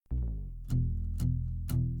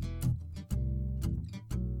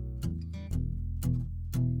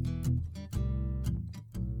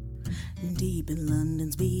deep in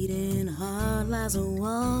London's beating heart lies a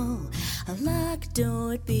wall. A locked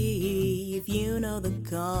door it be, if you know the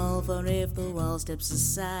call. For if the wall steps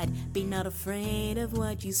aside, be not afraid of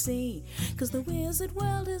what you see, 'cause the wizard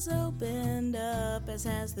world is opened up, as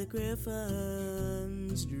has the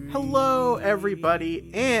Griffin's dream. Hello, everybody,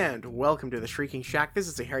 and welcome to the Shrieking Shack. This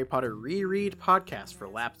is a Harry Potter reread podcast for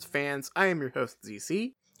lapsed fans. I am your host,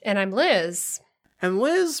 ZC. And I'm Liz. And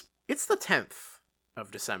Liz, it's the 10th of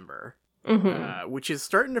December, which is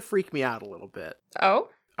starting to freak me out a little bit. Oh?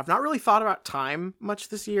 I've not really thought about time much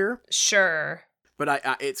this year. Sure. But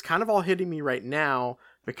it's kind of all hitting me right now,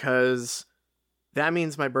 because that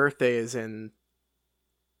means my birthday is in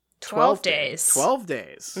 12 days. 12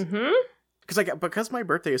 days. Mm-hmm. Because my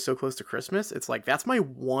birthday is so close to Christmas, it's like, that's my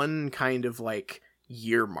one kind of, like,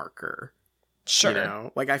 year marker. Sure. You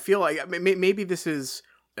know? Like, I feel like, maybe this is,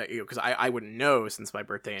 because I wouldn't know since my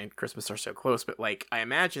birthday and Christmas are so close, but, like, I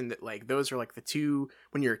imagine that, like, those are, like, the two,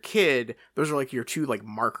 when you're a kid, those are, like, your two, like,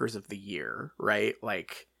 markers of the year, right?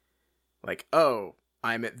 Like, oh,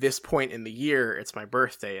 I'm at this point in the year, it's my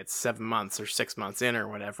birthday, it's 7 months or 6 months in or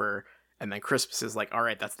whatever, and then Christmas is like, all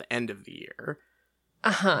right, that's the end of the year.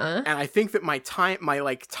 Uh-huh. And I think that my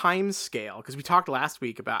time scale, because we talked last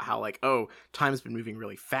week about how, like, oh, time's been moving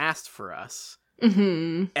really fast for us.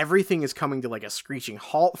 Mm-hmm. Everything is coming to, like, a screeching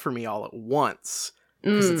halt for me all at once.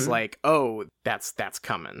 Because it's like, oh, that's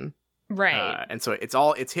coming. Right. And so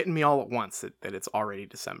it's hitting me all at once that it's already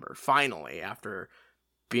December. Finally, after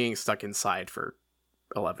being stuck inside for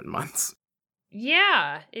 11 months.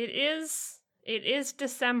 Yeah, it is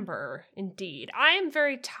December, indeed. I am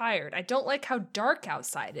very tired. I don't like how dark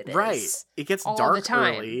outside it is. Right. It gets all dark the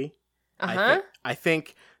time. early. Uh-huh. I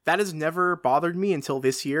think that has never bothered me until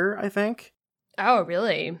this year, I think. Oh,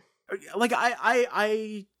 really? Like,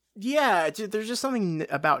 yeah, there's just something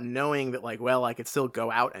about knowing that, like, well, I could still go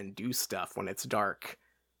out and do stuff when it's dark.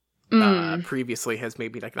 Previously has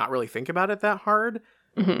made me, like, not really think about it that hard.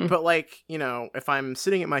 Mm-hmm. But, like, you know, if I'm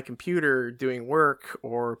sitting at my computer doing work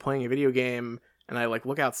or playing a video game and I, like,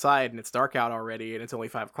 look outside and it's dark out already and it's only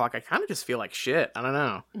 5 o'clock, I kind of just feel like shit. I don't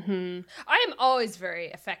know. Mm-hmm. I am always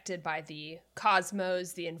very affected by the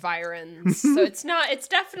cosmos, the environs. So it's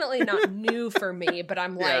definitely not new for me, but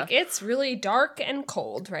I'm like, it's really dark and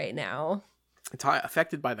cold right now.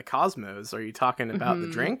 Affected by the cosmos. Are you talking about the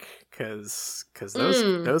drink? Because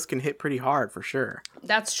those can hit pretty hard for sure.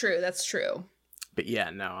 That's true. But yeah,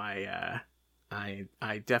 no,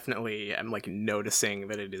 I definitely am, like, noticing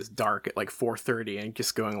that it is dark at, like, 4:30 and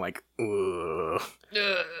just going, like, ugh.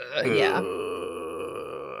 Yeah.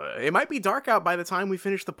 It might be dark out by the time we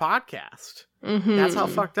finish the podcast. Mm-hmm. That's how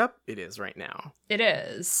fucked up it is right now. It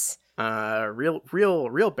is.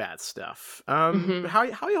 Real bad stuff. How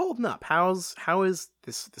you holding up? How is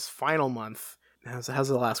this final month? How's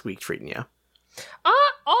the last week treating you?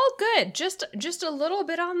 All good. Just a little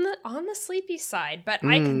bit on the sleepy side, but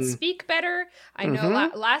I can speak better. I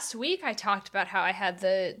know last week I talked about how I had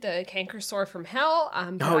the canker sore from hell.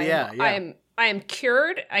 I am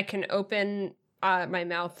cured. I can open my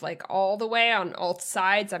mouth, like, all the way on all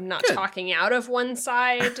sides. I'm not talking out of one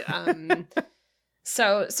side.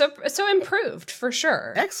 So improved for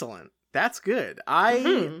sure. Excellent. That's good.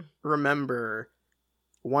 I remember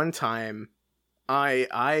one time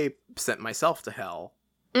I sent myself to hell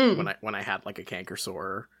when I had, like, a canker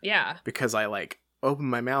sore. Yeah. Because I, like, opened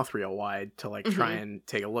my mouth real wide to, like, try and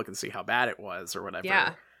take a look and see how bad it was or whatever.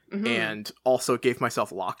 Yeah. And also gave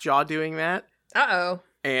myself lockjaw doing that. Uh-oh.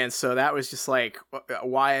 And so that was just like,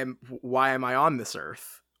 why am I on this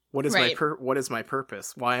earth? What is what is my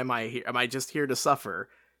purpose? Why am I here? Am I just here to suffer?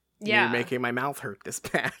 Yeah. You're making my mouth hurt this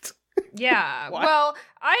bad. Yeah. Well,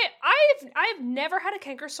 I've never had a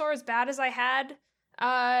canker sore as bad as I had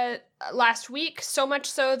last week, so much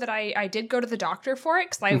so that I did go to the doctor for it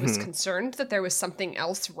because I was concerned that there was something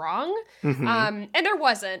else wrong. And there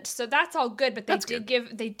wasn't, so that's all good. But they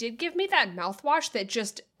did give me that mouthwash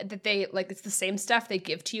that they like, it's the same stuff they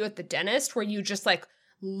give to you at the dentist, where you just, like,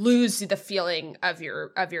 lose the feeling of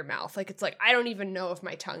your mouth. Like, it's like, I don't even know if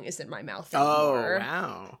my tongue is in my mouth anymore. Oh,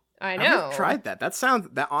 wow. I know. I've tried that. That sounds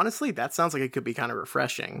like it could be kind of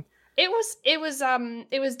refreshing. It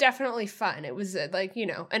was definitely fun. It was like, you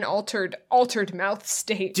know, an altered mouth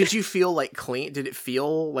state. Did you feel, like, clean? Did it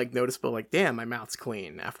feel, like, noticeable? Like, damn, my mouth's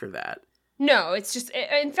clean after that. No, it's just,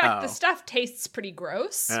 in fact, the stuff tastes pretty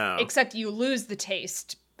gross, except you lose the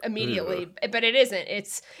taste immediately. But it isn't.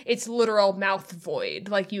 It's literal mouth void.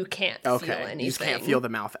 Like, you can't feel anything. You just can't feel the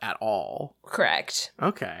mouth at all. Correct.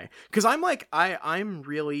 Okay. Because I'm like, I'm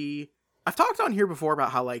really I've talked on here before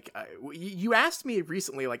about how, like, you asked me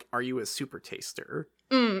recently, like, are you a super taster?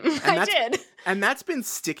 I did. And that's been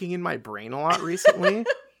sticking in my brain a lot recently.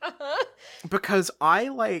 Because I,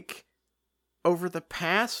 like, over the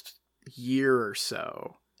past year or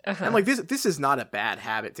so, and, like, this is not a bad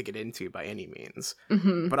habit to get into by any means,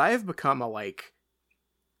 but I have become a, like,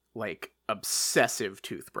 obsessive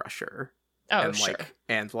toothbrusher. Oh, and, sure.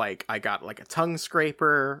 Like, I got, like, a tongue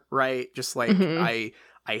scraper, right? Just, like,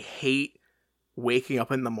 I hate waking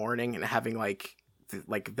up in the morning and having, like,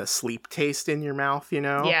 the sleep taste in your mouth, you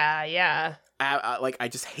know? Yeah. I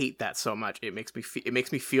just hate that so much. It makes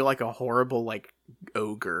me feel like a horrible, like,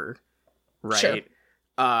 ogre, right? Sure.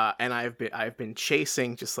 And I've been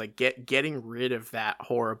chasing just, like, getting rid of that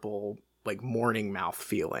horrible, like, morning mouth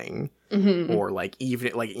feeling, or, like,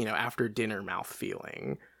 even, like, you know, after dinner mouth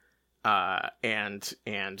feeling. And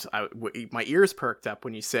my ears perked up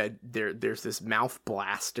when you said there's this mouth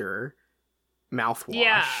blaster mouthwash.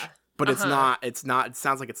 Yeah. But it's not, it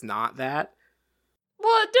sounds like it's not that.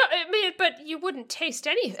 Well, but you wouldn't taste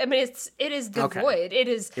any. I mean, it is the void. It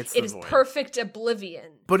is void. Perfect oblivion.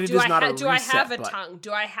 But do I have a tongue?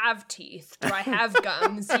 Do I have teeth? Do I have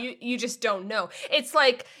gums? You just don't know. It's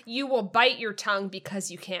like you will bite your tongue because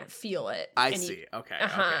you can't feel it. I see. Okay.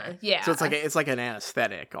 Yeah. So it's like an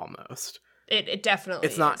anesthetic almost. It definitely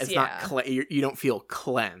it's not is, it's not you don't feel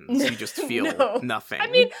cleansed, you just feel nothing. I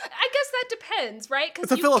mean, I guess that depends, right?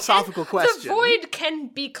 It's a philosophical question. The void can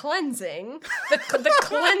be cleansing. The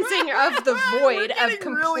cleansing of the void of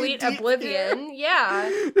complete really oblivion.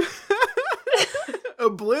 Yeah.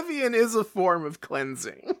 Oblivion is a form of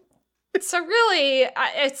cleansing. So really,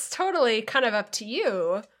 it's totally kind of up to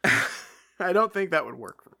you. I don't think that would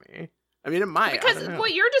work for me. I mean, it might. Because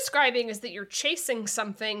what you're describing is that you're chasing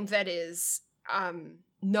something that is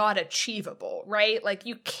not achievable, right? Like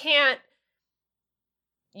you can't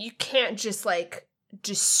just like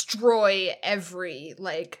destroy every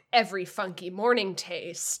funky morning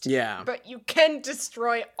taste. Yeah. But you can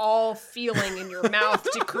destroy all feeling in your mouth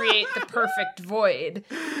to create the perfect void.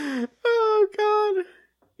 Oh God.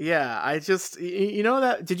 Yeah, I just you know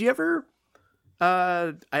that did you ever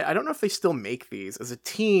I don't know if they still make these. As a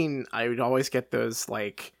teen, I would always get those,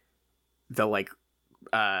 like, the, like,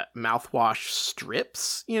 mouthwash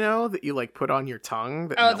strips, you know, that you, like, put on your tongue.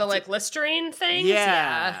 The, like, Listerine things?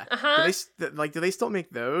 Yeah. Do they still make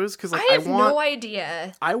those? Because, like, I have no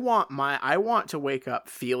idea. I want to wake up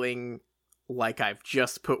feeling like I've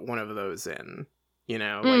just put one of those in. You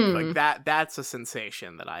know, like that's a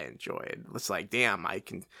sensation that I enjoyed. It's like, damn, I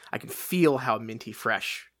can feel how minty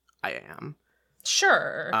fresh I am.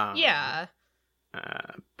 Sure. Yeah.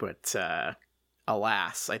 But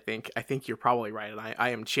alas, I think you're probably right, and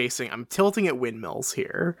I'm tilting at windmills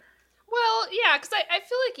here. Well, yeah, because I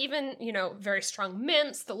feel like even, you know, very strong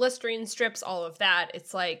mints, the Listerine strips, all of that,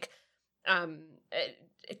 it's like,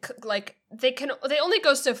 like they only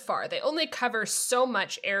go so far. They only cover so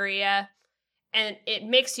much area, and it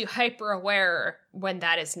makes you hyper aware when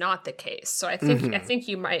that is not the case. So I think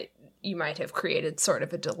you might have created sort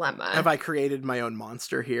of a dilemma. Have I created my own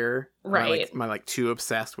monster here? Right. Am I like too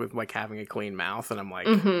obsessed with like having a clean mouth, and I'm like,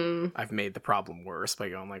 I've made the problem worse by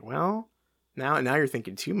going like, well, now you're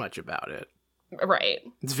thinking too much about it. Right.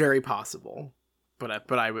 It's very possible, but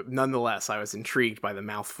I nonetheless I was intrigued by the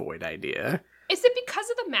mouth void idea. Is it because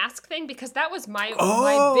of the mask thing? Because that was my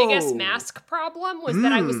biggest mask problem was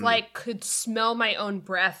that I was like could smell my own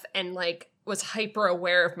breath and like was hyper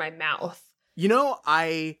aware of my mouth. You know,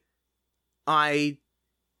 I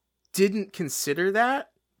didn't consider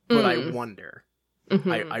that, but I wonder.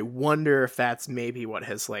 I wonder if that's maybe what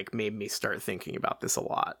has like made me start thinking about this a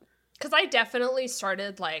lot. Because I definitely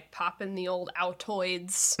started like popping the old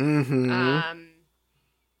Altoids,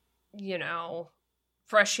 you know,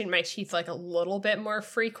 brushing my teeth like a little bit more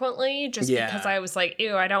frequently, just because I was like,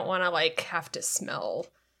 ew, I don't want to like have to smell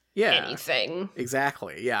anything.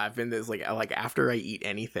 Exactly. Yeah, I've been this like after I eat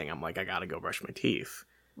anything, I'm like, I gotta go brush my teeth.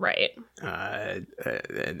 Right.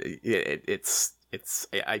 It's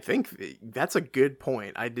I think that's a good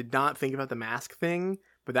point. I did not think about the mask thing,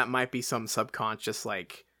 but that might be some subconscious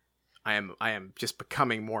like I am just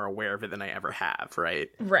becoming more aware of it than I ever have, right?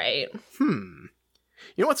 Right.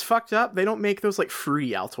 You know what's fucked up? They don't make those like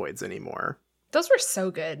fruity Altoids anymore. Those were so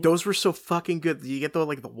good. Those were so fucking good. You get the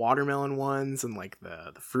like the watermelon ones and like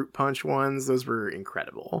the fruit punch ones. Those were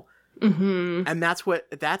incredible. And that's what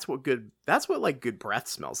like good breath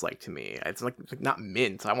smells like to me. It's like not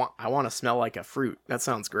mint. I want to smell like a fruit. That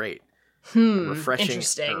sounds great.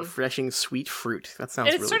 Refreshing sweet fruit. That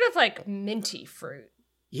sounds. And it's sort of like minty fruit.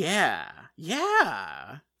 Yeah.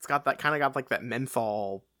 It's got that kind of like that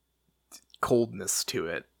menthol coldness to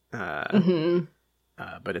it. But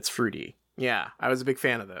it's fruity. Yeah, I was a big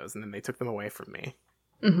fan of those, and then they took them away from me.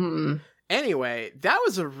 Anyway, that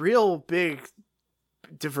was a real big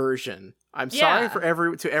diversion. I'm sorry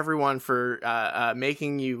to everyone for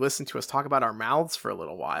making you listen to us talk about our mouths for a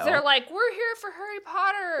little while. They're like, we're here for Harry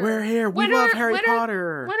Potter. We're here. We love Harry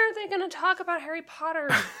Potter. When are they going to talk about Harry Potter?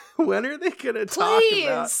 When are they going to talk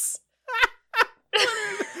about...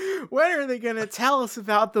 When are they going to tell us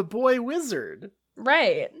about the boy wizard?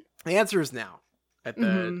 Right. The answer is now. At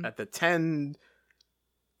the 10...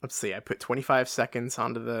 Let's see, I put 25 seconds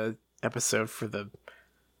onto the episode for the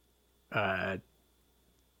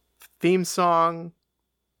theme song.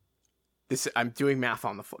 I'm doing math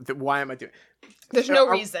on the floor. Why am I doing? There's no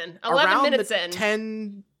reason. 11 minutes the in.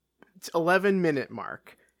 10 to 11 minute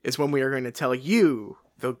mark is when we are going to tell you,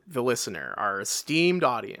 the listener, our esteemed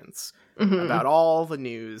audience, about all the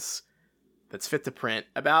news that's fit to print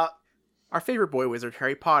about our favorite boy wizard,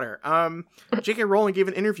 Harry Potter. J.K. Rowling gave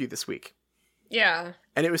an interview this week. Yeah.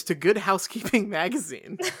 And it was to Good Housekeeping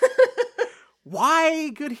magazine. Why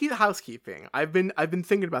Good Housekeeping? I've been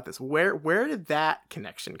thinking about this. Where did that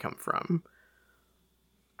connection come from?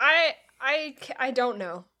 I don't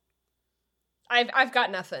know. I've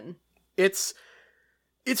got nothing. It's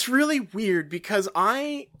really weird because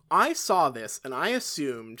I saw this and I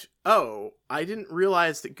assumed, I didn't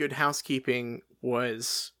realize that Good Housekeeping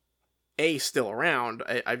was still around.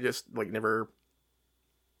 I've just never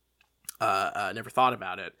thought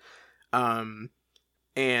about it.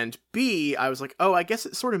 And B, I was like, I guess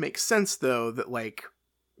it sort of makes sense though that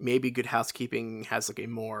maybe Good Housekeeping has a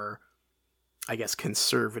more, I guess,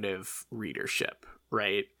 conservative readership,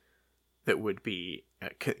 right? That would be,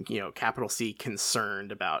 capital C,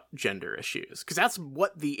 concerned about gender issues, because that's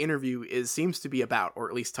what the interview seems to be about, or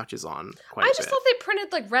at least touches on quite a bit. I just thought they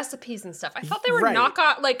printed recipes and stuff. I thought they were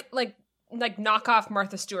knockoff, like knockoff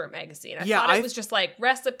Martha Stewart magazine. I thought it was just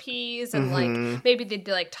recipes and maybe they'd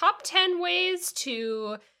be top 10 ways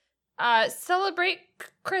to celebrate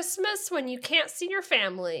Christmas when you can't see your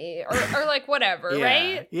family or whatever,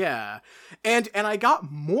 right? Yeah. And I got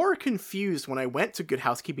more confused when I went to Good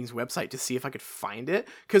Housekeeping's website to see if I could find it,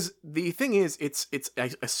 because the thing is, it's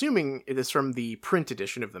assuming it is from the print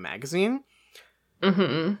edition of the magazine.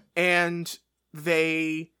 And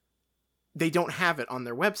they don't have it on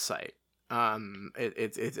their website.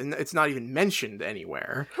 It's not even mentioned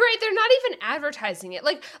anywhere. Right, they're not even advertising it.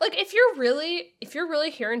 If you're really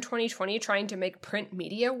here in 2020 trying to make print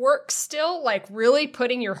media work still, really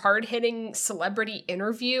putting your hard-hitting celebrity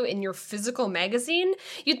interview in your physical magazine,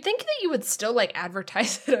 you'd think that you would still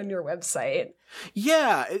advertise it on your website.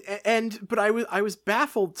 Yeah, but I was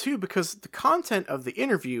baffled too, because the content of the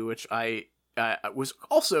interview, which I was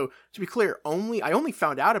also, to be clear, I only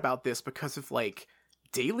found out about this because of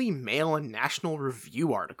Daily Mail and National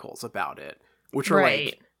Review articles about it, which are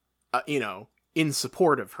in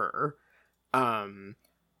support of her.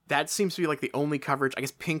 That seems to be the only coverage. I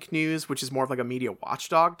guess Pink News, which is more of a media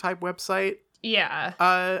watchdog type website,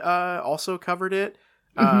 also covered it.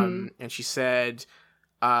 And she said,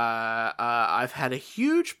 I've had a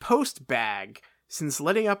huge post bag since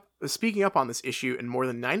speaking up on this issue, and more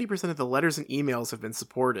than 90% of the letters and emails have been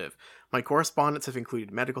supportive. My correspondents have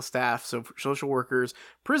included medical staff, social workers,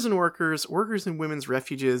 prison workers, workers in women's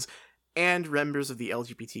refuges, and members of the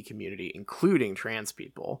LGBT community, including trans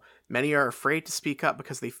people. Many are afraid to speak up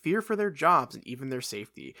because they fear for their jobs and even their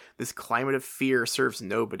safety. This climate of fear serves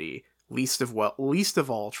nobody, least of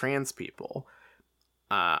all trans people.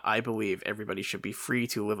 I believe everybody should be free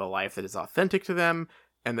to live a life that is authentic to them,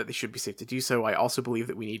 and that they should be safe to do so. I also believe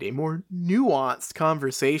that we need a more nuanced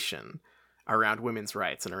conversation around women's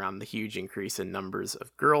rights and around the huge increase in numbers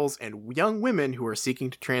of girls and young women who are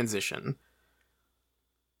seeking to transition.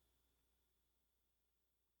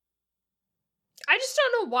 I just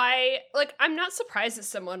don't know why, I'm not surprised that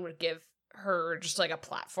someone would give her just a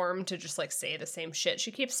platform to just say the same shit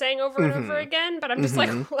she keeps saying over and over again, but I'm just why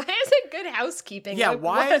is it Good Housekeeping? Yeah,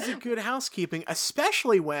 why is it Good Housekeeping?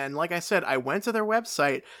 Especially when, like I said, I went to their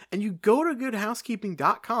website, and you go to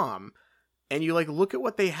goodhousekeeping.com and you look at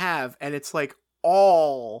what they have, and it's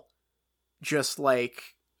all just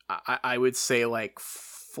I would say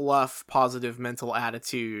fluff, positive mental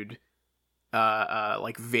attitude,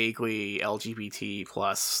 vaguely LGBT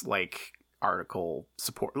plus article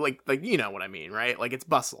support, you know what I mean, right? It's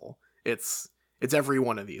bustle. It's every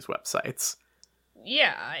one of these websites.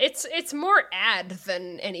 Yeah, it's more ad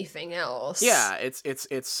than anything else. Yeah,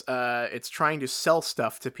 it's trying to sell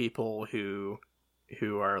stuff to people who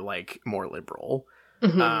are more liberal.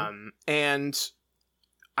 And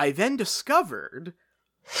I then discovered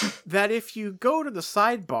that if you go to the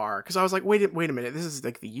sidebar, because I was like, wait a minute, this is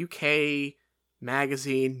like the UK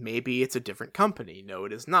magazine, maybe it's a different company. No,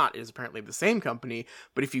 it is not. It is apparently the same company.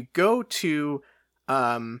 But if you go to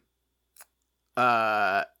the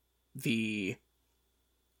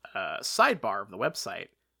sidebar of the website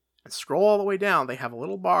and scroll all the way down, they have a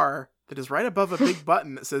little bar that is right above a big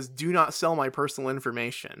button that says "Do not sell my personal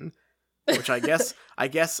information," which I guess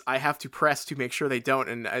I have to press to make sure they don't,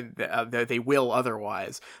 and they will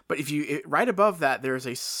otherwise. But right above that, there's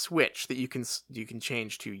a switch that you can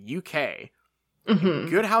change to UK. Mm-hmm.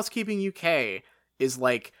 Good Housekeeping UK is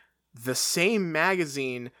like the same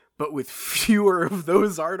magazine, but with fewer of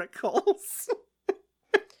those articles.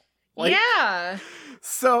 Yeah.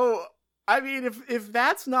 So, I mean, if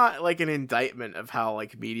that's not like an indictment of how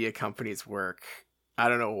like media companies work, I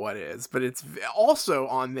don't know what is. But it's also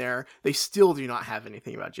on there, they still do not have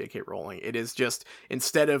anything about J.K. Rowling. It is just,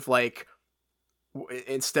 instead of like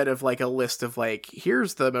a list of like,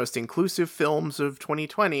 here's the most inclusive films of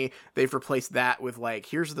 2020, they've replaced that with like,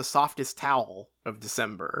 here's the softest towel of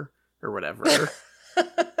December or whatever.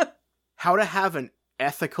 How to have an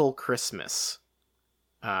ethical Christmas.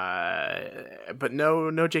 But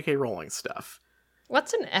no J.K. Rowling stuff.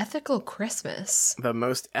 What's an ethical Christmas? The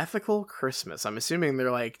most ethical Christmas. I'm assuming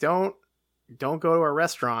they're like, don't go to a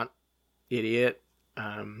restaurant, idiot.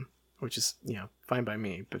 Which is, fine by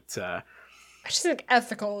me, but I just think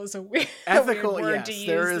ethical is a weird, ethical, weird word yes, to use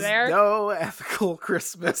there is there. no ethical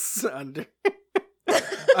Christmas under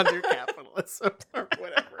capitalism or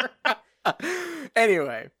whatever.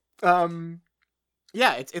 Anyway,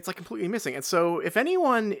 yeah, it's like completely missing. And so if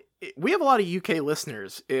anyone, we have a lot of UK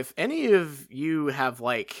listeners. If any of you have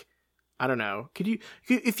like, I don't know,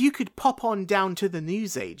 if you could pop on down to the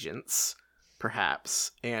newsagents,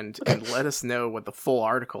 perhaps, and let us know what the full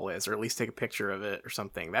article is, or at least take a picture of it or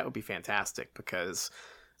something, that would be fantastic, because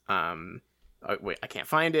wait, I can't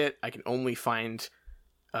find it. I can only find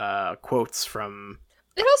quotes from...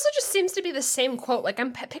 It also just seems to be the same quote. Like,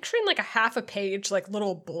 I'm picturing like a half a page, like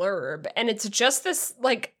little blurb, and it's just this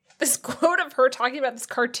quote of her talking about this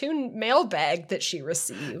cartoon mailbag that she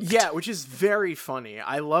received. Yeah, which is very funny.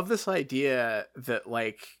 I love this idea that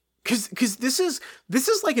like, because this is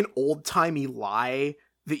like an old timey lie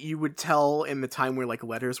that you would tell in the time where like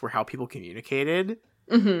letters were how people communicated.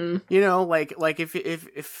 Mm-hmm. Like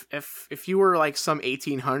if you were like some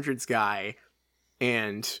 1800s guy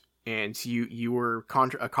and you were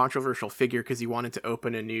a controversial figure because you wanted to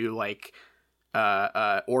open a new like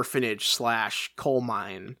orphanage / coal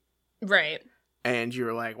mine, right? And you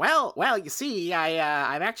were like, well, you see,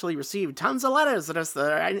 I've actually received tons of letters that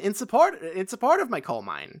are in support of my coal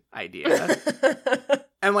mine idea.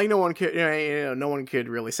 And like no one could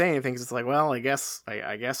really say anything, because it's like, well, I guess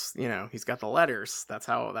he's got the letters.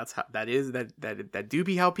 That do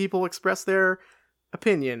be how people express their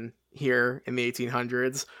opinion here in the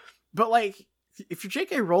 1800s. But like, if you're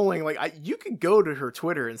J.K. Rowling, like you could go to her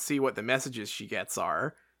Twitter and see what the messages she gets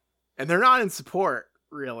are, and they're not in support,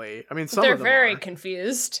 really. I mean, they're very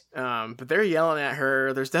confused. But they're yelling at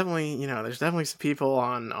her. There's definitely some people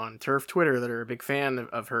on TERF Twitter that are a big fan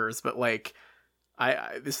of hers. But like,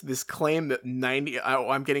 this claim that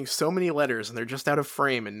I'm getting so many letters and they're just out of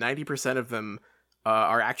frame, and 90% of them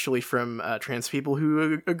are actually from trans people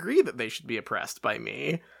who agree that they should be oppressed by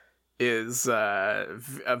me, is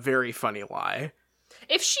a very funny lie.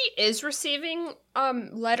 If she is receiving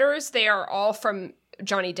letters, they are all from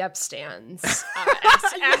Johnny Depp stans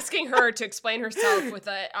asking her to explain herself with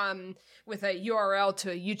a URL to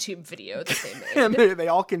a YouTube video that they made. And they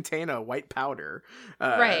all contain a white powder.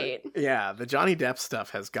 Right. Yeah, the Johnny Depp stuff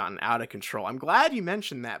has gotten out of control. I'm glad you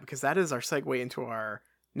mentioned that, because that is our segue into our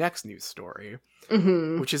next news story,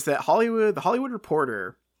 which is that the Hollywood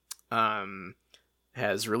Reporter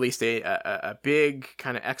has released a big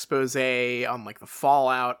kind of expose on like the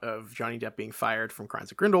fallout of Johnny Depp being fired from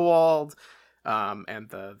Crimes of Grindelwald, and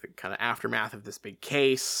the kind of aftermath of this big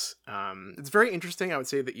case. It's very interesting. I would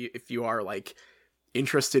say that if you are like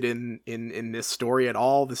interested in this story at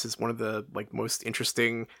all, this is one of the like most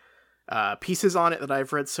interesting pieces on it that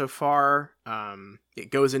I've read so far.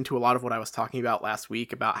 It goes into a lot of what I was talking about last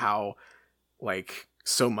week about how like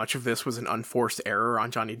so much of this was an unforced error on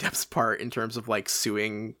Johnny Depp's part in terms of like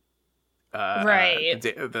suing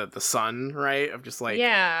the Sun, right? Of just like,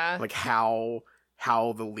 yeah, like how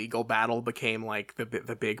the legal battle became like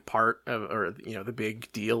the big part of, or the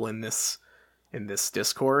big deal in this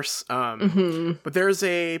discourse. But there's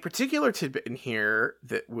a particular tidbit in here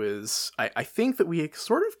that was I think that we had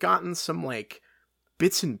sort of gotten some like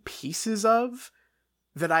bits and pieces of,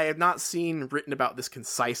 that I have not seen written about this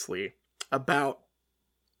concisely, about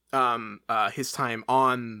his time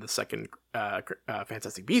on the second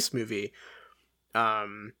Fantastic Beasts movie,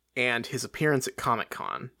 and his appearance at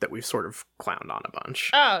Comic-Con that we've sort of clowned on a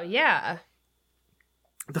bunch. Oh, yeah.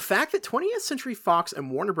 The fact that 20th Century Fox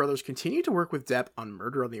and Warner Brothers continued to work with Depp on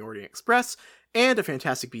Murder on the Orient Express and a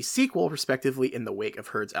Fantastic Beasts sequel, respectively, in the wake of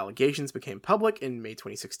Heard's allegations became public in May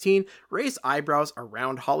 2016, raised eyebrows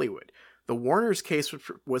around Hollywood. The Warner's case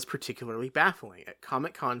was particularly baffling. At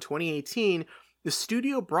Comic-Con 2018, the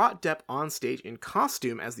studio brought Depp on stage in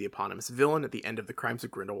costume as the eponymous villain at the end of the Crimes of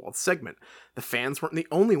Grindelwald segment. The fans weren't the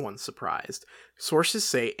only ones surprised. Sources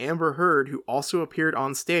say Amber Heard, who also appeared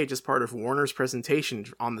on stage as part of Warner's presentation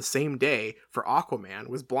on the same day for Aquaman,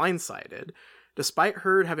 was blindsided. Despite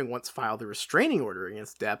Heard having once filed a restraining order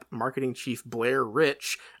against Depp, marketing chief Blair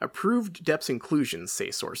Rich approved Depp's inclusion, say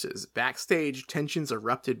sources. Backstage, tensions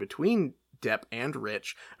erupted between Depp and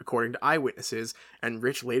Rich, according to eyewitnesses, and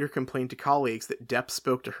Rich later complained to colleagues that Depp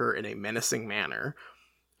spoke to her in a menacing manner.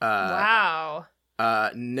 Wow.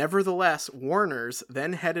 Nevertheless, Warner's,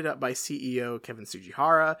 then headed up by CEO Kevin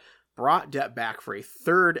Tsujihara, brought Depp back for a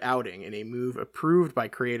third outing in a move approved by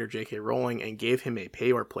creator J.K. Rowling and gave him a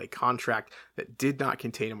pay-or-play contract that did not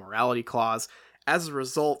contain a morality clause. As a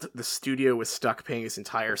result, the studio was stuck paying his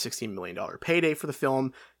entire $16 million payday for the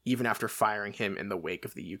film, even after firing him in the wake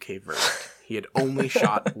of the UK verdict. He had only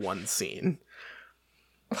shot one scene.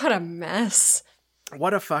 What a mess.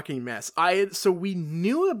 What a fucking mess. So we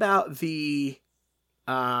knew about the,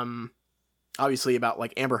 obviously about,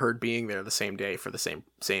 like, Amber Heard being there the same day for the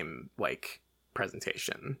same like,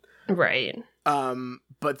 presentation. Right.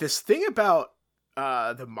 But this thing about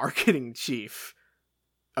the marketing chief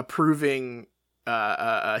approving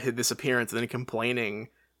this appearance and then complaining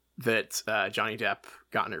that Johnny Depp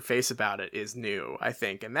got in her face about it is new, I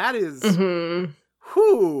think. And that is, that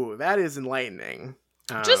is enlightening.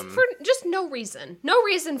 Just no reason. No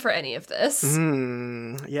reason for any of this.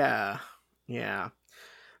 Yeah.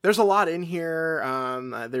 There's a lot in here.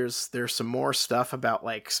 There's some more stuff about,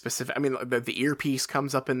 like, specific, I mean, the earpiece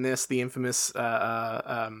comes up in this, the infamous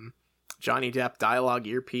Johnny Depp dialogue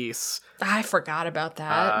earpiece. I forgot about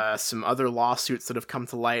that. Some other lawsuits that have come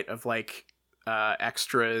to light of, like,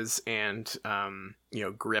 extras and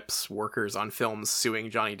grips workers on films suing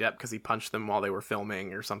Johnny Depp because he punched them while they were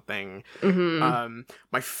filming or something.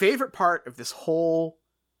 My favorite part of this whole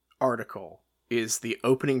article is the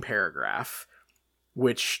opening paragraph,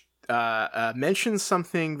 which mentions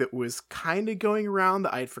something that was kind of going around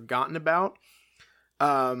that I had forgotten about,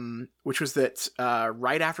 which was that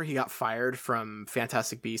right after he got fired from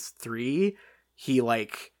Fantastic Beasts 3, he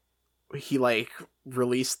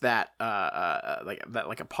released that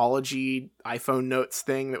apology iPhone notes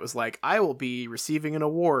thing that was like, I will be receiving an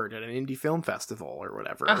award at an indie film festival or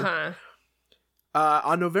whatever.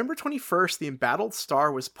 On November 21st, the embattled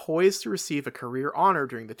star was poised to receive a career honor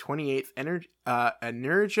during the 28th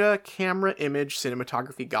Energia Camera Image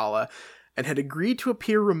Cinematography Gala and had agreed to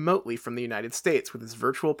appear remotely from the United States with his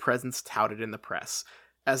virtual presence touted in the press.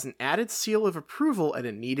 As an added seal of approval at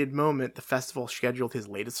a needed moment, the festival scheduled his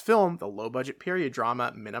latest film, the low-budget period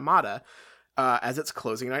drama Minamata, as its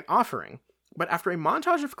closing night offering. But after a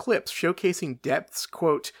montage of clips showcasing Depp's,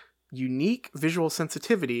 quote, unique visual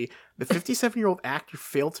sensitivity, the 57-year-old actor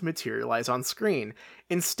failed to materialize on screen.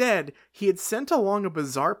 Instead, he had sent along a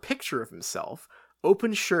bizarre picture of himself,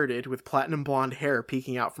 open-shirted with platinum blonde hair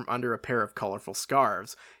peeking out from under a pair of colorful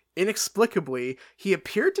scarves. Inexplicably, he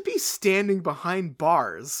appeared to be standing behind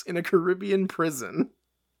bars in a Caribbean prison.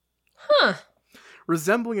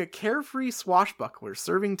 Resembling a carefree swashbuckler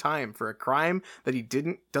serving time for a crime that he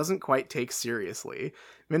doesn't quite take seriously.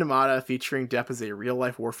 Minamata, featuring Depp as a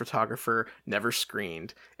real-life war photographer, never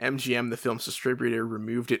screened. MGM, the film's distributor,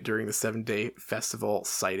 removed it during the 7-day festival,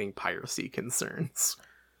 citing piracy concerns.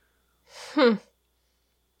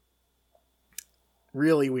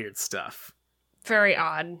 Really weird stuff. Very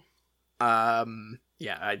odd.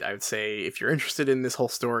 Yeah, I would say if you're interested in this whole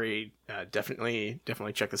story, definitely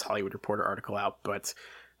check this Hollywood Reporter article out. But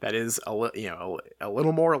that is a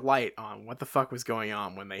little more light on what the fuck was going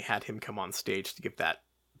on when they had him come on stage to give that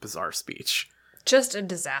bizarre speech. Just a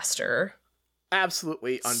disaster.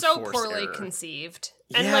 Absolutely unforced so poorly error. Conceived.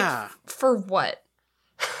 And like, for what?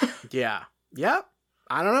 Yeah. Yep.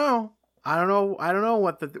 I don't know. I don't know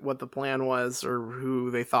what the plan was or who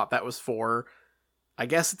they thought that was for. I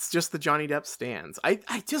guess it's just the Johnny Depp stands.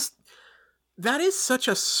 That is such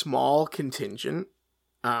a small contingent.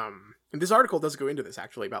 And this article does go into this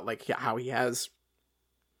actually about like how he has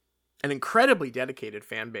an incredibly dedicated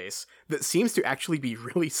fan base that seems to actually be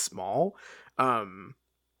really small. But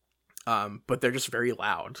they're just very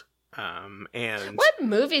loud. And what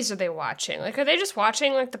movies are they watching? Like, are they just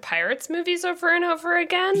watching like the Pirates movies over and over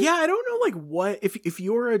again? Yeah, I don't know, like, what if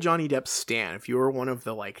you're a Johnny Depp stan, if you're one of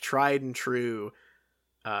the like tried and true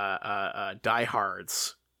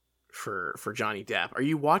diehards for Johnny Depp, are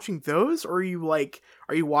you watching those, or are you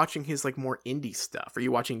watching his like more indie stuff? Are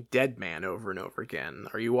you watching Dead Man over and over again?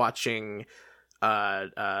 Are you watching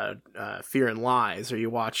Fear and Lies? Are you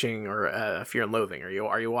watching Fear and Loathing?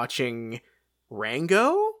 Are you watching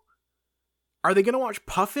Rango? Are they gonna watch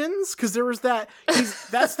Puffins? Because there was that.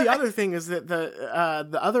 That's the other thing, is that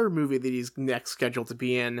the other movie that he's next scheduled to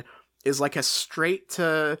be in is like a straight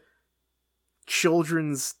to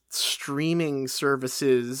children's streaming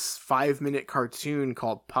services 5-minute cartoon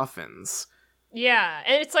called Puffins. Yeah,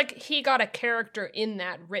 and it's like he got a character in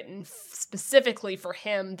that written specifically for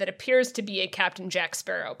him that appears to be a Captain Jack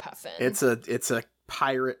Sparrow Puffin. It's a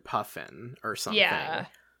pirate Puffin or something. Yeah.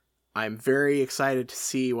 I'm very excited to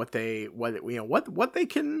see what they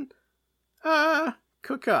can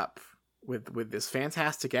cook up with this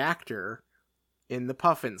fantastic actor in the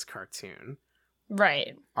Puffins cartoon.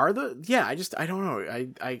 Right. I don't know.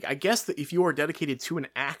 I guess that if you are dedicated to an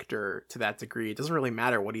actor to that degree, it doesn't really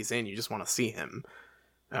matter what he's in. You just want to see him.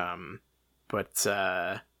 But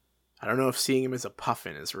I don't know if seeing him as a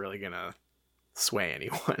Puffin is really gonna sway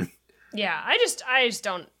anyone. Yeah, I just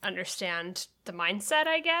don't understand the mindset,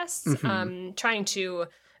 I guess. Mm-hmm. Trying to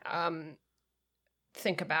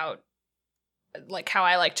think about like how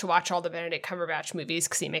I like to watch all the Benedict Cumberbatch movies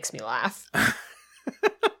because he makes me laugh.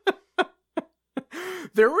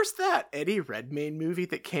 There was that Eddie Redmayne movie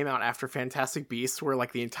that came out after Fantastic Beasts where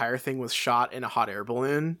like the entire thing was shot in a hot air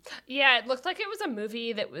balloon. Yeah, it looked like it was a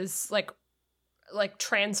movie that was like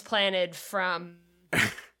transplanted from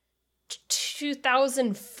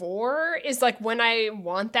 2004 is like when I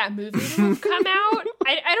want that movie to come out.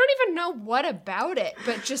 I don't even know what about it,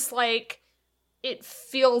 but just like it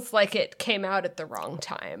feels like it came out at the wrong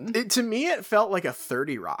time. To me, it felt like a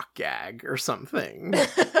 30 Rock gag or something.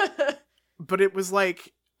 But it was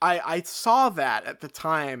like, I saw that at the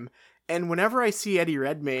time, and whenever I see Eddie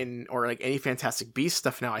Redmayne or like any Fantastic Beasts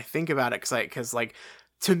stuff now, I think about it because like,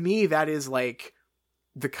 to me, that is like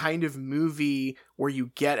the kind of movie where you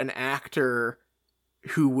get an actor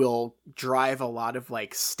who will drive a lot of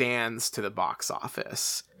like stands to the box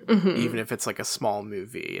office, even if it's like a small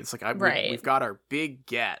movie. It's like, we've got our big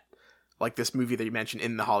get, like this movie that you mentioned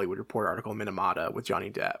in the Hollywood Reporter article, Minamata, with Johnny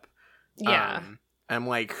Depp. Yeah. I'm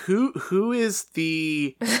like, who is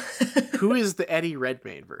the Eddie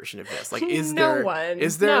Redmayne version of this? Like, is there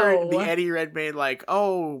the Eddie Redmayne, like,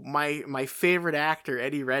 oh, my favorite actor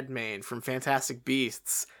Eddie Redmayne from Fantastic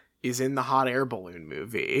Beasts is in the hot air balloon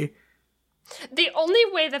movie? The only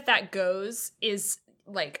way that goes is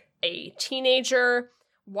like a teenager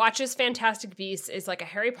watches Fantastic Beasts, is like a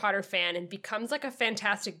Harry Potter fan, and becomes like a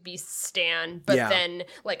Fantastic Beasts stan, but then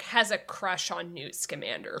like has a crush on Newt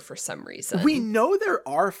Scamander for some reason. We know there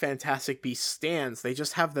are Fantastic Beasts stans. They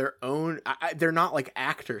just have their own. They're not like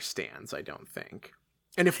actor stans, I don't think.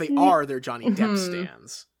 And if they are, they're Johnny Depp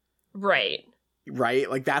stans. Right.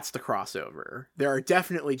 Like that's the crossover. There are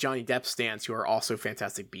definitely Johnny Depp stans who are also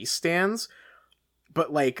Fantastic Beasts stans,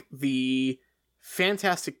 but like the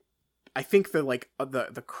Fantastic. I think the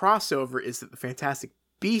crossover is that the Fantastic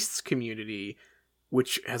Beasts community,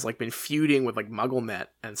 which has like been feuding with like MuggleNet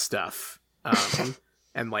and stuff,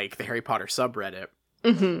 and like the Harry Potter subreddit.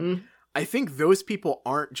 I think those people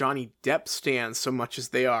aren't Johnny Depp stans so much as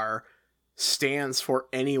they are stans for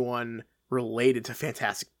anyone related to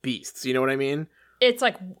Fantastic Beasts. You know what I mean? It's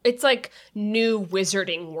like new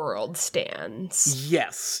Wizarding World stans.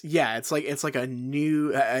 Yes, yeah, it's like a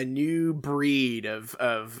new breed of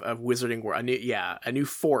Wizarding World, a new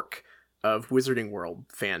fork of Wizarding World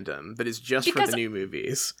fandom that is just because, for the new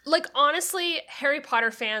movies. Like honestly, Harry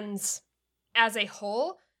Potter fans as a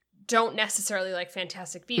whole don't necessarily like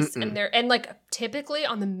Fantastic Beasts, and like typically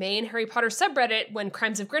on the main Harry Potter subreddit when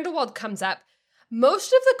Crimes of Grindelwald comes up, most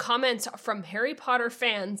of the comments from Harry Potter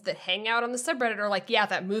fans that hang out on the subreddit are like, yeah,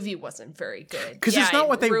 that movie wasn't very good. Because it's not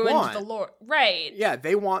what they want. The lore. Right. Yeah,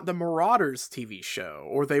 they want the Marauders TV show,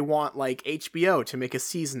 or they want like HBO to make a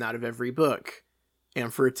season out of every book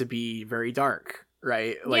and for it to be very dark,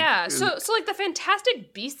 right? Like, yeah, so like the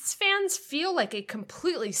Fantastic Beasts fans feel like a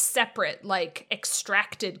completely separate, like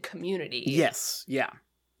extracted community. Yes, yeah.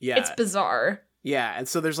 It's bizarre. Yeah, and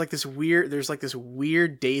so there's this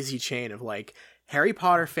weird daisy chain of like Harry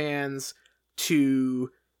Potter fans to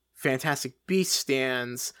Fantastic Beasts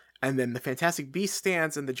stans, and then the Fantastic Beasts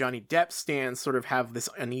stans and the Johnny Depp stans sort of have this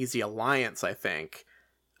uneasy alliance, I think.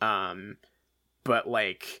 But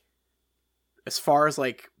like as far as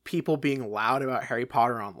like people being loud about Harry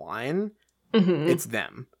Potter online, it's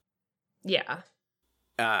them. Yeah.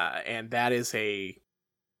 And that is a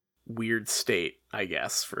weird state, I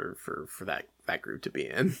guess, for that group to be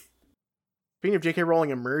in. Speaking of J.K.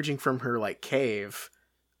 Rowling emerging from her like cave,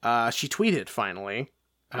 she tweeted finally.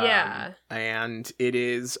 Yeah. And it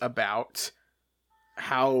is about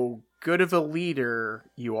how good of a leader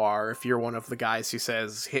you are if you're one of the guys who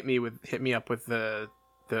says, hit me up with the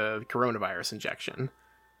coronavirus injection.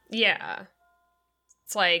 Yeah.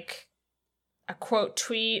 It's like a quote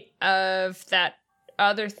tweet of that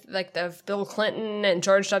other, like the Bill Clinton and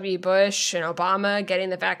George W. Bush and Obama getting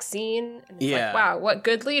the vaccine. And it's like, wow, what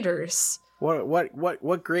good leaders.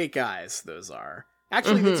 What great guys those are.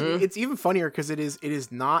 Actually, it's even funnier because it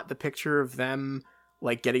is not the picture of them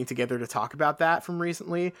like getting together to talk about that from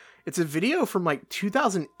recently. It's a video from like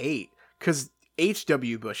 2008 because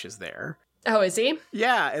H.W. Bush is there. Oh, is he?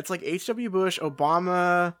 Yeah, it's like H.W. Bush,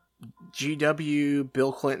 Obama, G.W.,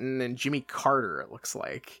 Bill Clinton, and Jimmy Carter, it looks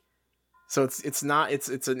like. So it's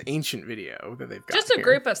an ancient video that they've got. Just a here.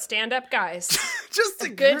 Group of stand-up guys. Just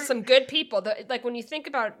some good people. Like when you think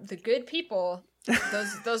about the good people,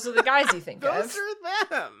 those are the guys you think of. Those are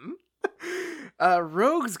them. A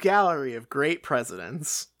rogues gallery of great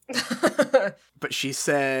presidents. But she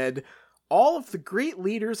said, all of the great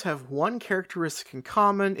leaders have one characteristic in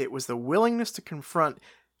common. It was the willingness to confront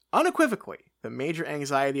unequivocally the major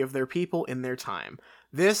anxiety of their people in their time.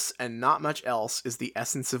 This, and not much else, is the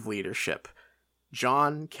essence of leadership.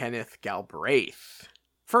 John Kenneth Galbraith.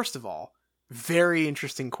 First of all, very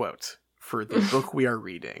interesting quote for the book we are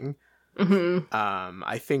reading.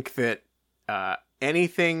 I think that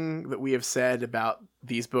anything that we have said about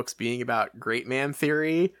these books being about great man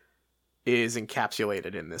theory is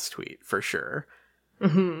encapsulated in this tweet, for sure.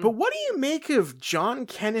 But what do you make of John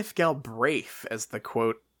Kenneth Galbraith as the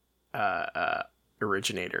quote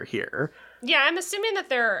originator here? Yeah, I'm assuming that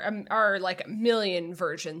there are like a million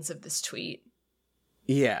versions of this tweet.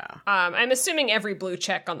 Yeah. I'm assuming every blue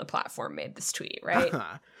check on the platform made this tweet, right?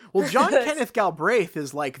 Well, John Kenneth Galbraith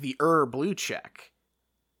is like the blue check.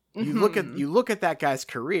 You look at that guy's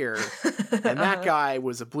career, and that guy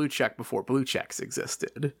was a blue check before blue checks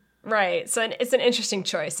existed. Right. So it's an interesting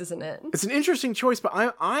choice, isn't it? It's an interesting choice, but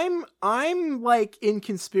I'm like in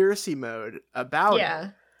conspiracy mode about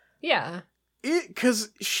it. Yeah.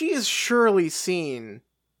 Because she is surely seen,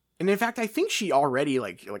 and in fact, I think she already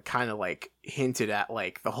like kind of like hinted at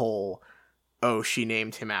like the whole, she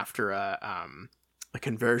named him after a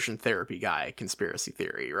conversion therapy guy conspiracy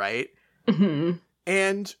theory, right?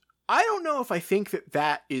 And I don't know if I think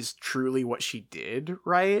that is truly what she did,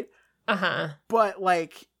 right? But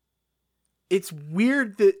like, it's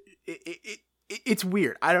weird that it's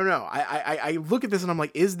weird. I don't know. I look at this and I'm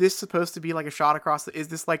like, is this supposed to be like a shot across is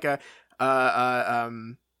this like a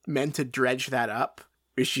meant to dredge that up?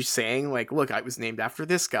 Is she saying like, look, I was named after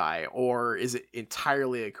this guy, or is it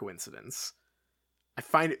entirely a coincidence? I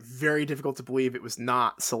find it very difficult to believe it was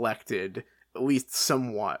not selected, at least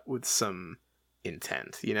somewhat, with some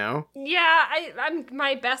intent, you know? Yeah, I'm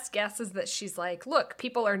my best guess is that she's like, look,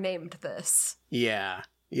 people are named this. Yeah.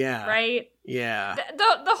 Right? Yeah.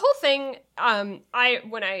 The whole thing,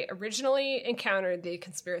 when I originally encountered the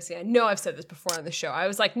conspiracy, I know I've said this before on the show, I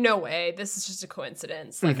was like, no way, this is just a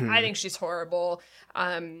coincidence. Like, I think she's horrible,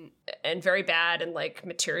 and very bad and like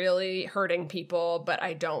materially hurting people, but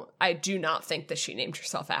I do not think that she named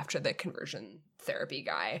herself after the conversion therapy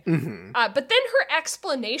guy. But then her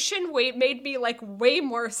explanation made me like way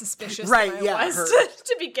more suspicious than I was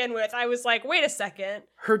to begin with. I was like, wait a second.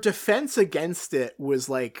 Her defense against it was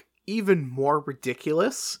like even more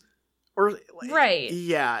ridiculous. Or right.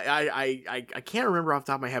 Yeah, I can't remember off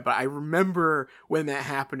the top of my head, but I remember when that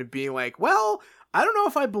happened and being like, well, I don't know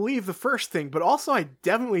if I believe the first thing, but also I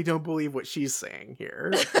definitely don't believe what she's saying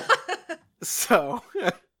here. So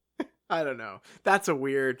I don't know. That's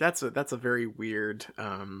a very weird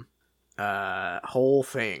whole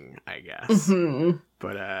thing, I guess.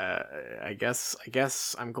 But I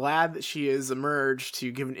guess I'm glad that she has emerged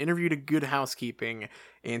to give an interview to Good Housekeeping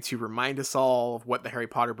and to remind us all of what the Harry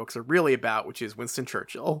Potter books are really about, which is Winston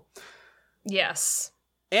Churchill. Yes.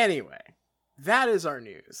 Anyway, that is our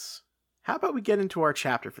news. How about we get into our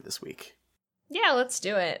chapter for this week? Yeah, let's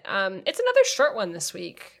do it. It's another short one this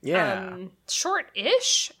week. Yeah.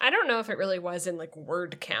 Short-ish. I don't know if it really was in like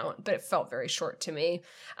word count, but it felt very short to me.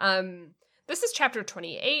 This is chapter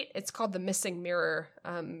 28. It's called The Missing Mirror.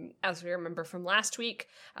 As we remember from last week,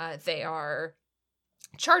 they are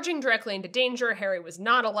charging directly into danger. Harry was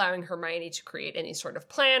not allowing Hermione to create any sort of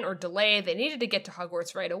plan or delay. They needed to get to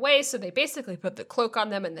Hogwarts right away, so they basically put the cloak on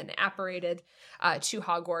them and then apparated to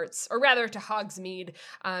Hogwarts, or rather to Hogsmeade,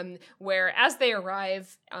 where as they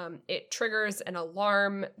arrive, it triggers an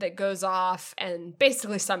alarm that goes off and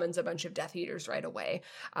basically summons a bunch of Death Eaters right away,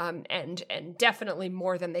 and definitely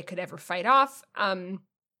more than they could ever fight off.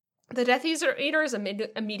 The Death Eaters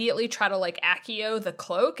immediately try to, like, Accio the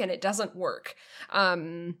cloak, and it doesn't work.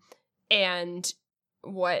 And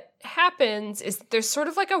what happens is there's sort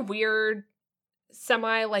of, like, a weird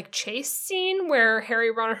semi-like chase scene where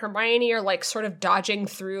Harry, Ron, and Hermione are, like, sort of dodging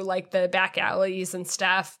through, like, the back alleys and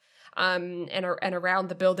stuff, and around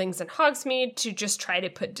the buildings in Hogsmeade to just try to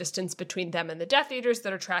put distance between them and the Death Eaters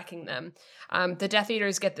that are tracking them. The Death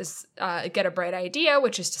Eaters get a bright idea,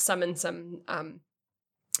 which is to summon some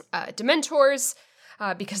Dementors,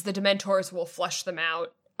 because the Dementors will flush them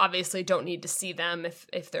out. Obviously don't need to see them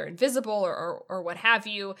if they're invisible or what have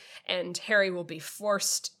you, and Harry will be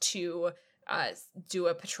forced to do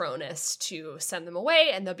a Patronus to send them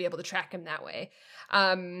away, and they'll be able to track him that way.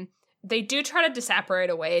 They do try to disapparate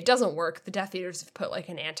away. It doesn't work. The Death Eaters have put, like,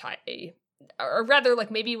 an or rather, like,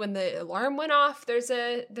 maybe when the alarm went off, there's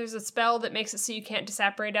a spell that makes it so you can't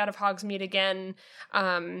disapparate out of Hogsmeade again.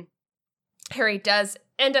 Harry does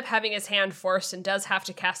end up having his hand forced and does have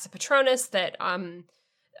to cast a Patronus that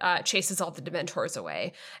chases all the Dementors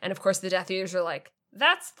away. And of course the Death Eaters are like,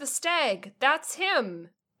 that's the stag, that's him.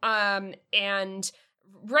 And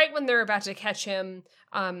right when they're about to catch him,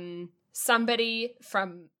 somebody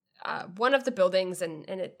from one of the buildings,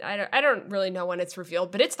 I don't really know when it's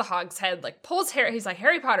revealed, but it's the Hog's Head, like, pulls Harry. He's like,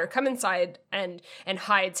 Harry Potter, come inside, and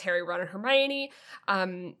hides Harry, Ron, and Hermione.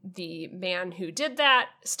 The man who did that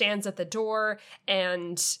stands at the door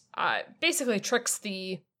and basically tricks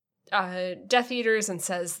the Death Eaters and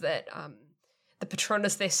says that the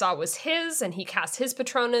Patronus they saw was his, and he cast his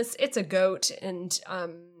Patronus. It's a goat, and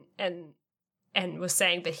was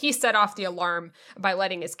saying that he set off the alarm by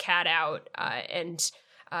letting his cat out, and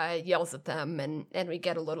yells at them, and we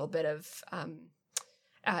get a little bit of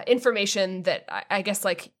information that I guess,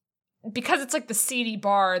 like, because it's, like, the seedy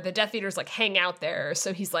bar, the Death Eaters, like, hang out there,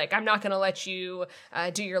 so he's like, I'm not gonna let you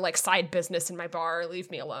do your, like, side business in my bar, leave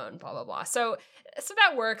me alone, blah, blah, blah. So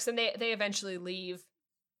that works, and they eventually leave.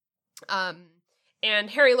 And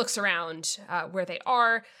Harry looks around where they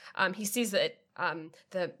are. He sees that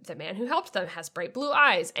the man who helped them has bright blue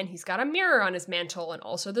eyes, and he's got a mirror on his mantle, and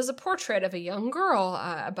also there's a portrait of a young girl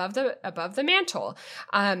above the mantle.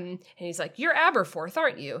 And he's like, "You're Aberforth,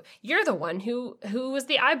 aren't you? You're the one who was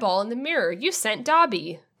the eyeball in the mirror. You sent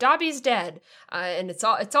Dobby. Dobby's dead." And it's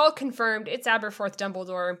all confirmed. It's Aberforth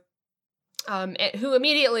Dumbledore. Who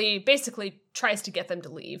immediately basically tries to get them to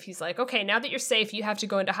leave. He's like, okay, now that you're safe, you have to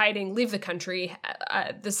go into hiding, leave the country.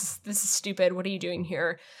 This is stupid. What are you doing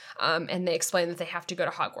here? And they explain that they have to go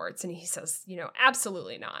to Hogwarts. And he says,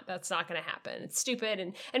 absolutely not. That's not going to happen. It's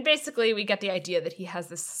stupid. And basically we get the idea that he has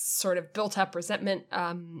this sort of built up resentment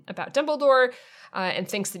about Dumbledore, and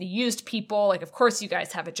thinks that he used people. Like, of course you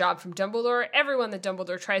guys have a job from Dumbledore. Everyone that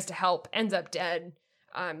Dumbledore tries to help ends up dead.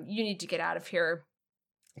 You need to get out of here.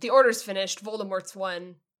 The order's finished. Voldemort's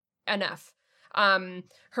won. Enough.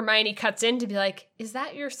 Hermione cuts in to be like, is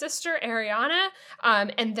that your sister, Ariana?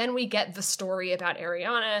 And then we get the story about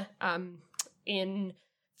Ariana. In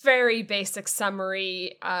very basic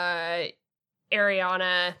summary, Ariana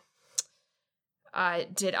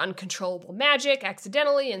did uncontrollable magic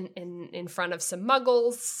accidentally in front of some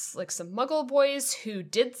muggles, like some muggle boys who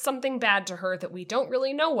did something bad to her that we don't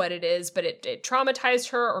really know what it is, but it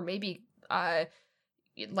traumatized her, or maybe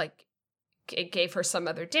it gave her some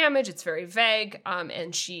other damage. It's very vague.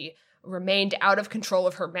 And she remained out of control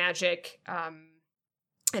of her magic,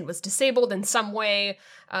 and was disabled in some way,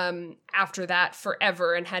 after that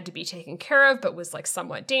forever, and had to be taken care of, but was, like,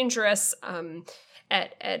 somewhat dangerous. I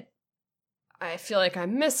feel like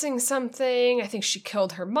I'm missing something. I think she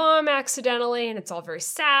killed her mom accidentally, and it's all very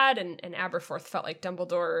sad. And Aberforth felt like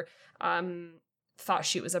Dumbledore, thought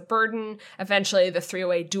she was a burden. Eventually, the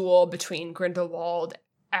three-way duel between Grindelwald,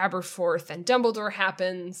 Aberforth, and Dumbledore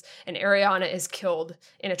happens, and Ariana is killed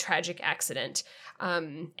in a tragic accident.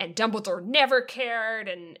 And Dumbledore never cared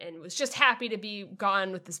and was just happy to be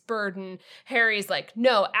gone with this burden. Harry's like,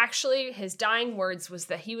 no, actually, his dying words was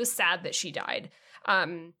that he was sad that she died.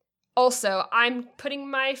 Also, I'm putting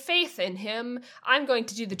my faith in him. I'm going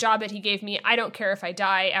to do the job that he gave me. I don't care if I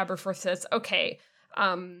die. Aberforth says, okay,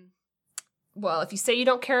 well, if you say you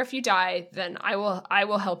don't care if you die, then I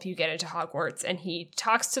will help you get into Hogwarts. And he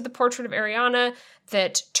talks to the portrait of Ariana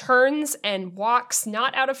that turns and walks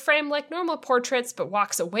not out of frame like normal portraits, but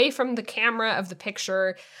walks away from the camera of the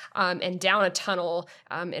picture and down a tunnel.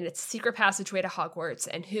 And it's a secret passageway to Hogwarts.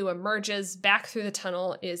 And who emerges back through the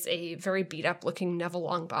tunnel is a very beat up looking Neville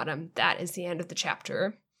Longbottom. That is the end of the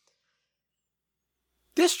chapter.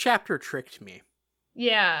 This chapter tricked me.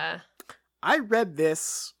 Yeah. I read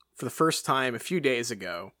this for the first time a few days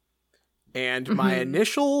ago, and my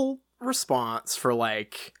initial response for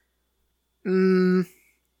like, let's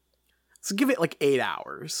give it like 8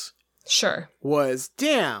 hours. Sure. Was,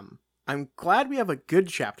 damn, I'm glad we have a good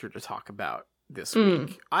chapter to talk about this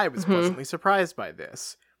week. I was pleasantly surprised by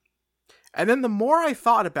this. And then the more I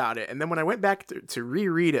thought about it, and then when I went back to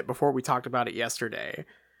reread it before we talked about it yesterday,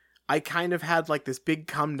 I kind of had like this big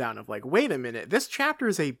come down of like, wait a minute, this chapter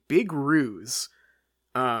is a big ruse.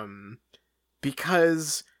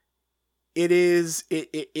 Because it is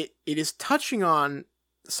touching on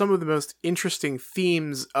some of the most interesting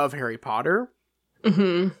themes of Harry Potter.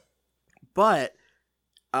 Mm-hmm. But,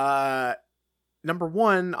 number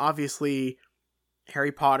one, obviously,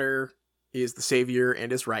 Harry Potter is the savior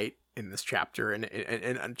and is right in this chapter, and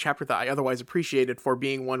a chapter that I otherwise appreciated for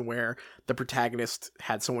being one where the protagonist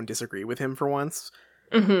had someone disagree with him for once.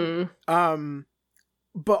 Mm-hmm.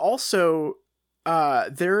 But also,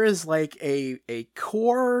 there is like a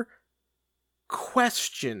core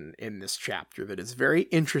question in this chapter that is very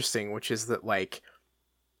interesting, which is that like,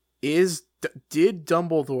 did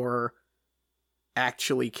Dumbledore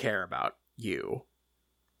actually care about you?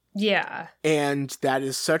 Yeah. And that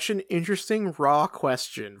is such an interesting raw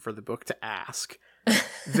question for the book to ask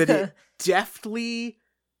that it deftly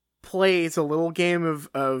plays a little game of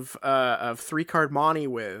 3-card Monty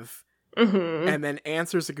with. Mm-hmm. And then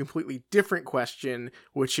answers a completely different question,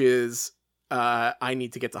 which is, I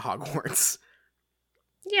need to get to Hogwarts.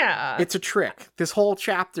 Yeah. It's a trick. This whole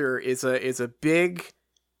chapter is a big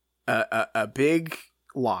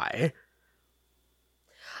lie.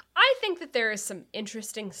 I think that there is some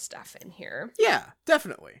interesting stuff in here. Yeah,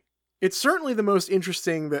 definitely. It's certainly the most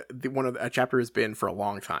interesting that a chapter has been for a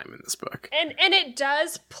long time in this book. And it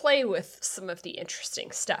does play with some of the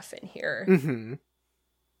interesting stuff in here. Mm-hmm.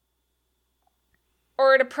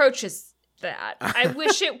 Or it approaches that. I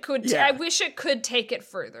wish it could. Yeah. I wish it could take it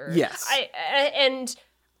further. Yes.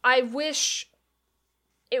 I wish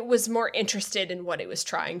it was more interested in what it was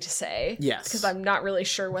trying to say. Yes. Because I'm not really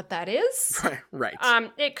sure what that is. Right.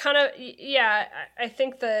 It kind of, yeah, I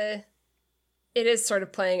think it is sort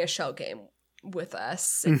of playing a shell game with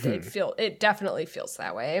us. It definitely feels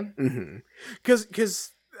that way.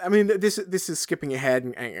 Because I mean, this is skipping ahead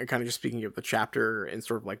and kind of just speaking of the chapter in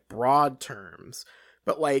sort of like broad terms,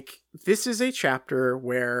 but like this is a chapter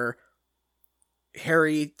where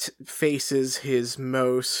Harry faces his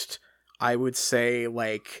most, I would say,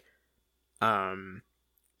 like,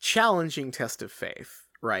 challenging test of faith,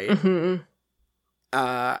 right? Mm-hmm.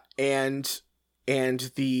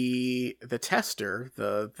 And the tester,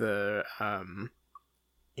 the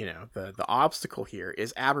obstacle here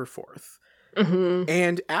is Aberforth. Mm-hmm.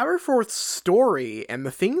 And Aberforth's story and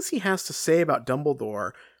the things he has to say about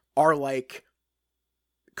Dumbledore are like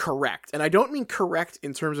correct. And I don't mean correct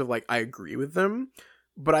in terms of like I agree with them,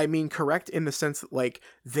 but I mean correct in the sense that like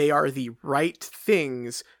they are the right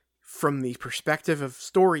things from the perspective of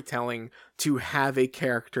storytelling to have a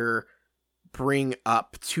character bring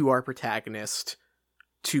up to our protagonist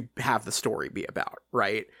to have the story be about,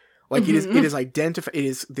 right? Like it is identified. It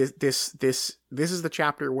is this is the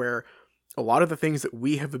chapter where a lot of the things that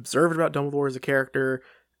we have observed about Dumbledore as a character,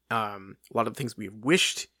 a lot of the things we've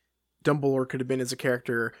wished Dumbledore could have been as a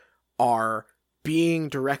character are being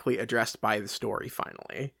directly addressed by the story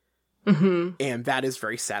finally. Mm-hmm. And that is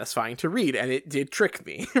very satisfying to read, and it did trick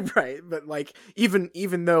me, right? But like, even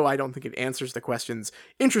though I don't think it answers the questions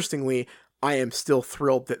interestingly, I am still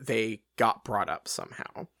thrilled that they got brought up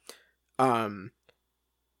somehow.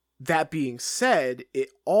 That being said, it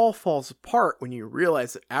all falls apart when you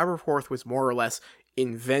realize that Aberforth was more or less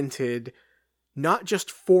invented not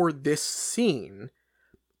just for this scene,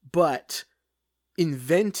 but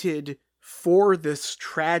invented for this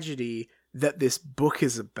tragedy that this book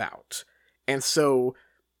is about. And so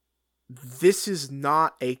this is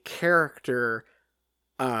not a character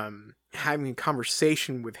having a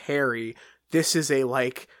conversation with Harry. This is a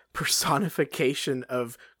like personification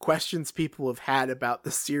of questions people have had about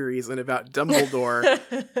the series and about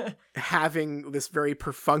Dumbledore having this very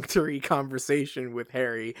perfunctory conversation with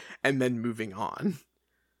Harry and then moving on.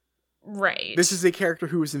 Right. This is a character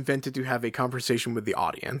who was invented to have a conversation with the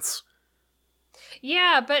audience.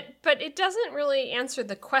 Yeah, but it doesn't really answer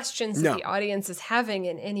the questions that the audience is having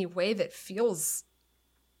in any way that feels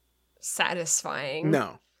satisfying.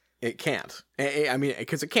 No, it can't. I mean,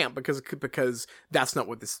 because it can't, because that's not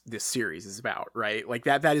what this series is about, right? Like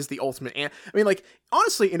that is the ultimate. I mean, like,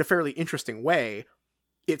 honestly, in a fairly interesting way,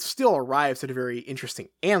 it still arrives at a very interesting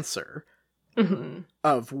answer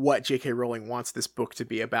of what J.K. Rowling wants this book to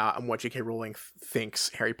be about, and what J.K. Rowling thinks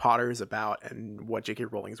Harry Potter is about, and what J.K.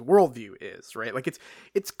 Rowling's worldview is, right? Like,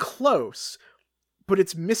 it's close, but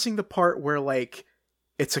it's missing the part where, like,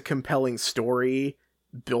 it's a compelling story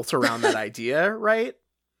built around that idea, right?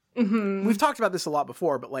 We've talked about this a lot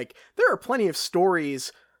before, but, like, there are plenty of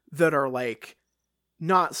stories that are, like,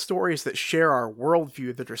 not stories that share our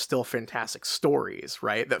worldview that are still fantastic stories,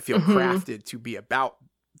 right? That feel crafted to be about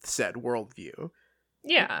said worldview.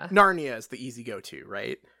 Yeah. Narnia is the easy go-to,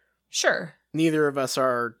 right? Sure. Neither of us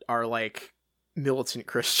are like militant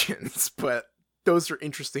Christians, but those are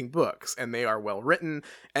interesting books, and they are well written,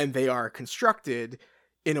 and they are constructed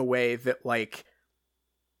in a way that, like,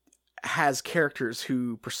 has characters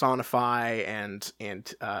who personify and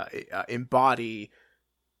embody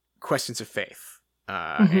questions of faith.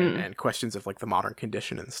 And questions of, like, the modern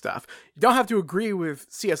condition and stuff. You don't have to agree with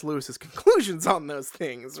C.S. Lewis's conclusions on those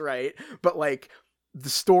things, right? But, like, the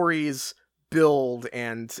stories build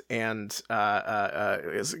and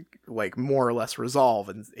is, like, more or less resolve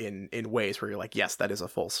in ways where you're like, yes, that is a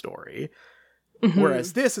full story.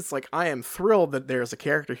 Whereas this, it's like, I am thrilled that there's a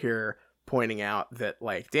character here pointing out that,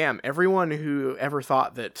 like, damn, everyone who ever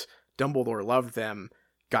thought that Dumbledore loved them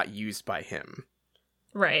got used by him.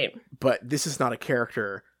 Right. But this is not a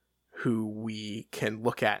character who we can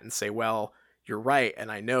look at and say, well, you're right,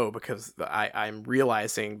 and I know because I'm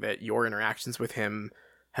realizing that your interactions with him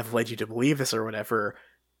have led you to believe this or whatever.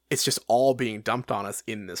 It's just all being dumped on us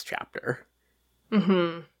in this chapter.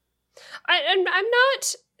 I'm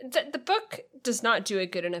not... The book does not do a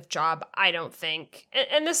good enough job, I don't think.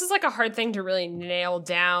 And this is, like, a hard thing to really nail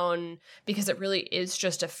down because it really is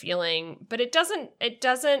just a feeling. But it doesn't...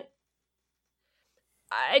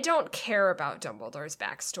 I don't care about Dumbledore's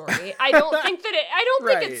backstory. I don't think that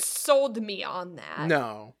think it sold me on that.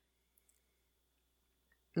 No.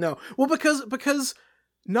 Well, because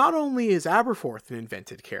not only is Aberforth an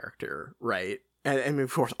invented character, right? And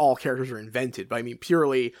of course all characters are invented, but I mean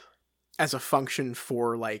purely as a function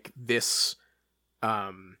for, like, this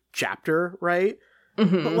chapter, right?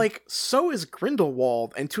 But, like, so is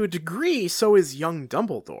Grindelwald, and to a degree so is young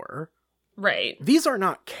Dumbledore. Right. These are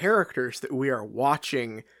not characters that we are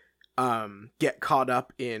watching get caught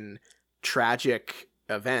up in tragic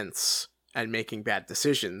events and making bad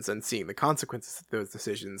decisions and seeing the consequences of those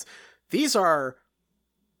decisions. These are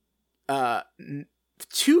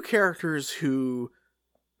two characters who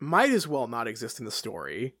might as well not exist in the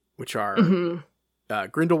story, which are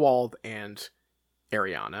Grindelwald and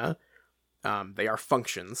Ariana. They are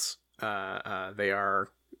functions. They are...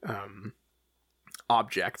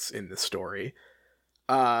 objects in this story.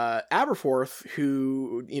 Aberforth,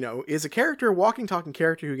 who, you know, is a character, walking, talking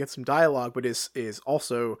character who gets some dialogue, but is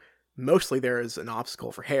also mostly there as an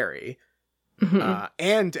obstacle for Harry,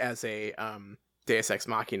 and as a Deus Ex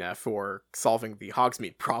Machina for solving the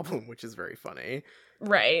Hogsmeade problem, which is very funny.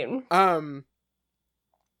 Right. And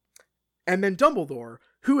then Dumbledore,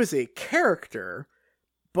 who is a character,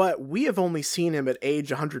 but we have only seen him at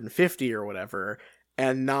age 150 or whatever,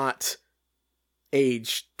 and not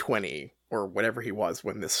age 20 or whatever he was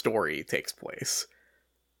when this story takes place.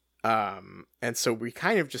 And so we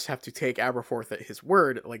kind of just have to take Aberforth at his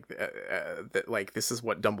word, like, that, like, this is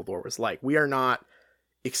what Dumbledore was like. We are not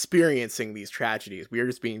experiencing these tragedies. We are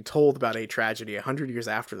just being told about a tragedy 100 years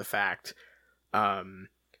after the fact,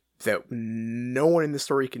 that no one in the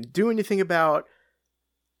story can do anything about.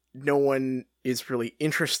 No one is really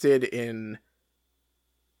interested in,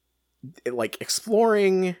 like,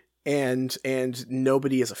 exploring, and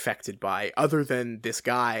nobody is affected by, other than this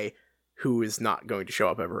guy who is not going to show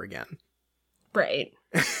up ever again. Right.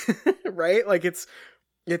 Right? Like, it's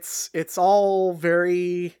all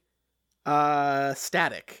very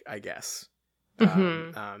static, I guess.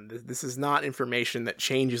 This is not information that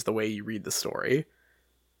changes the way you read the story.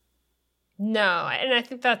 No, and I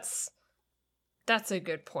think that's a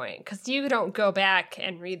good point, because you don't go back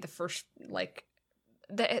and read the first, like,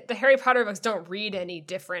 the Harry Potter books don't read any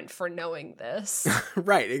different for knowing this.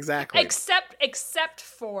 Right, exactly. Except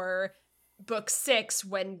for book 6,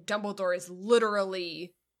 when Dumbledore is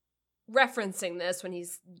literally referencing this when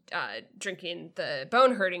he's drinking the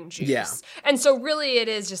bone-hurting juice. Yeah. And so really it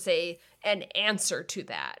is just an answer to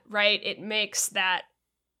that, right? It makes that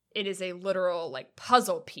it is a literal, like,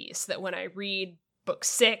 puzzle piece that when I read book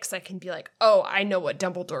 6, I can be like, oh, I know what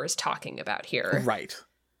Dumbledore is talking about here. Right.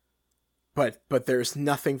 But there's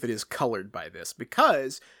nothing that is colored by this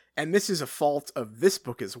because, and this is a fault of this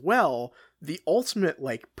book as well, the ultimate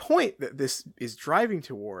like point that this is driving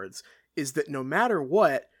towards is that no matter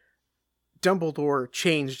what, Dumbledore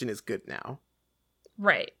changed and is good now.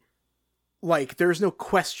 Right. Like, there's no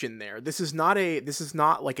question there. This is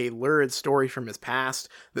not like a lurid story from his past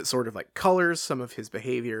that sort of like colors some of his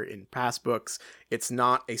behavior in past books. It's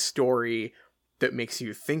not a story that makes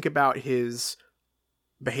you think about his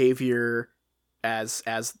behavior as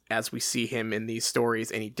we see him in these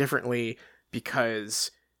stories any differently, because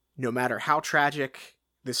no matter how tragic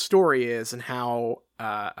this story is and how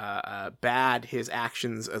bad his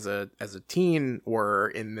actions as a teen were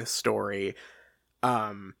in this story,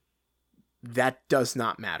 that does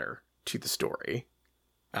not matter to the story.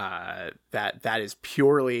 That is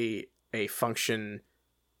purely a function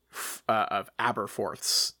of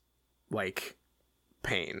Aberforth's like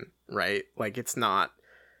pain, right? Like it's not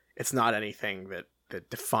anything that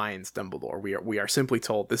defines Dumbledore. We are simply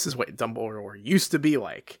told this is what Dumbledore used to be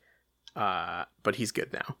like, but he's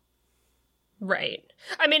good now. Right.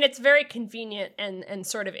 I mean, it's very convenient and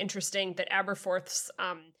sort of interesting that Aberforth's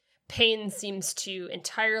pain seems to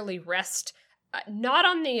entirely rest not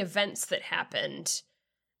on the events that happened,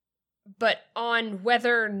 but on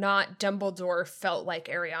whether or not Dumbledore felt like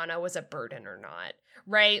Ariana was a burden or not.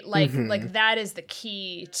 Right? Like like that is the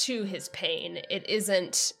key to his pain. It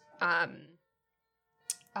isn't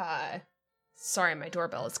sorry, my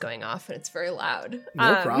doorbell is going off and it's very loud.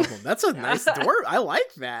 No problem. That's a nice door. I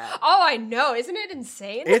like that. Oh, I know. Isn't it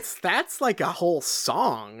insane? That's like a whole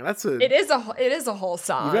song. It is a whole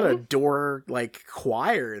song. You got a door like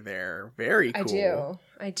choir there. Very cool.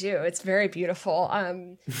 I do. It's very beautiful.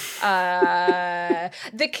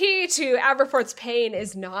 The key to Aberforth's pain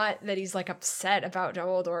is not that he's like upset about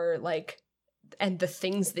Dumbledore, like, and the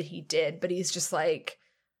things that he did, but he's just like,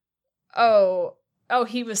 oh,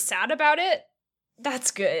 he was sad about it?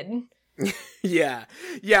 That's good. Yeah.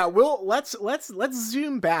 Let's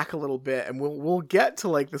zoom back a little bit, and we'll get to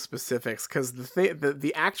like the specifics, because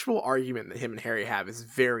the actual argument that him and Harry have is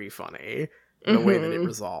very funny. The way that it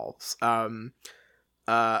resolves.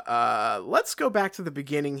 Let's go back to the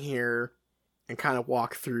beginning here and kind of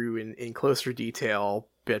walk through in closer detail,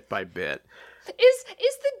 bit by bit. Is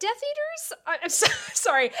the Death Eaters? I'm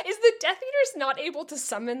sorry. Is the Death Eaters not able to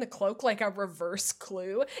summon the cloak like a reverse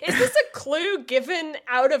clue? Is this a clue given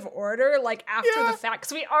out of order, like after the fact?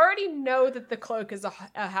 Because we already know that the cloak is a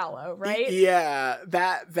Hallow, right? Yeah,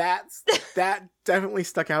 that definitely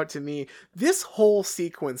stuck out to me. This whole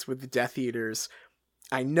sequence with the Death Eaters,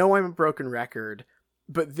 I know I'm a broken record,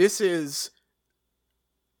 but this is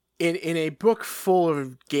in a book full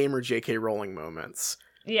of gamer J.K. Rowling moments.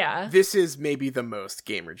 Yeah. This is maybe the most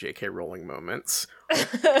gamer J.K. Rowling moments.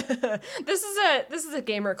 This is a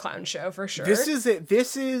gamer clown show for sure. This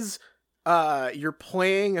is you're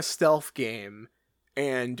playing a stealth game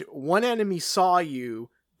and one enemy saw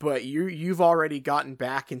you, but you've already gotten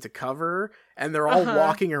back into cover, and they're all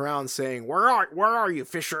walking around saying, Where are you,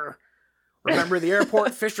 Fisher? Remember the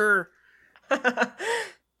airport, Fisher?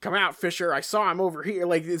 Come out, Fisher. I saw him over here.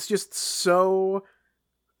 Like, it's just so...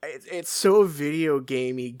 It's so video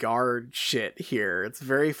gamey guard shit here. It's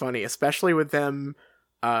very funny, especially with them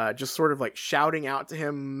just sort of like shouting out to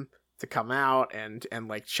him to come out and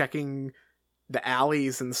like checking the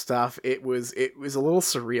alleys and stuff. It was a little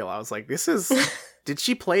surreal. I was like, this is... Did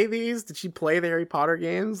she play these? Did she play the Harry Potter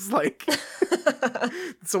games? Like,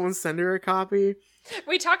 did someone send her a copy?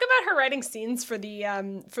 We talk about her writing scenes for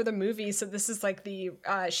the movie, so this is like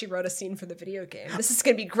she wrote a scene for the video game. This is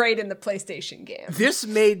going to be great in the PlayStation game. This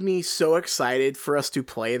made me so excited for us to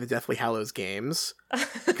play the Deathly Hallows games,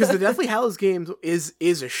 because the Deathly Hallows games is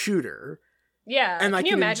a shooter. Yeah, and can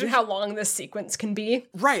you imagine how long this sequence can be?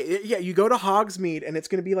 Right, yeah, you go to Hogsmeade, and it's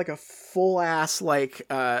going to be like a full-ass, like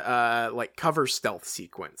cover stealth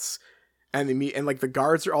sequence. And like the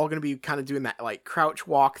guards are all going to be kind of doing that, like, crouch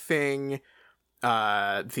walk thing.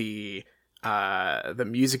 The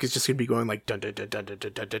music is just going to be going, like, dun dun dun dun dun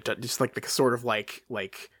dun dun dun, just like the sort of like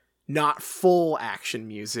not full action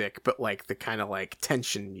music, but like the kind of like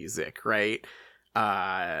tension music, right?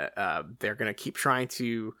 They're going to keep trying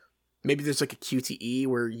to... Maybe there's like a QTE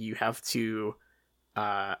where you have to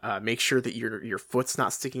make sure that your foot's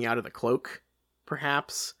not sticking out of the cloak,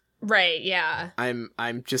 perhaps. Right, yeah. I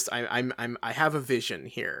have a vision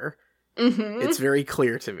here. Mm-hmm. It's very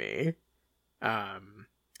clear to me.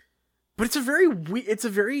 But it's a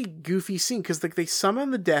very goofy scene because like they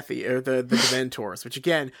summon the the Dementors, which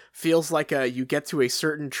again feels like you get to a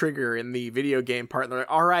certain trigger in the video game part, and they're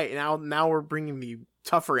like, all right, now we're bringing the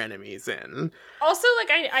tougher enemies in. Also,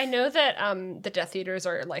 like I know that the Death Eaters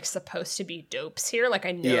are like supposed to be dopes here. Like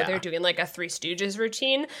I know they're doing like a Three Stooges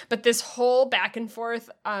routine, but this whole back and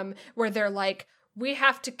forth where they're like, we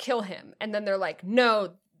have to kill him, and then they're like,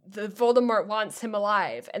 no, the Voldemort wants him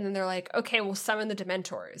alive, and then they're like, okay, we'll summon the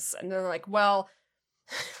Dementors, and they're like, well,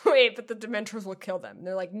 wait, but the Dementors will kill them. And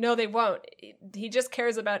they're like, no, they won't. He just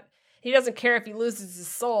cares about. He doesn't care if he loses his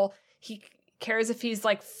soul. He cares if he's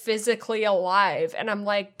like physically alive. And I'm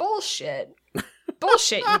like, bullshit,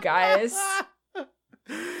 bullshit, you guys.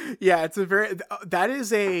 Yeah, it's that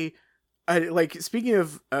is a like, speaking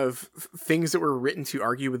of things that were written to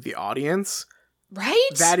argue with the audience, right?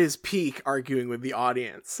 That is peak arguing with the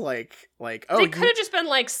audience. Like oh, they could have just been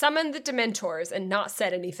like, summon the Dementors and not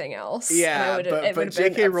said anything else. Yeah, but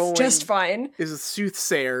J.K. Rowling just fine. Is a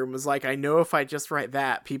soothsayer and was like, I know if I just write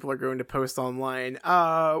that, people are going to post online.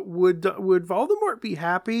 Would Voldemort be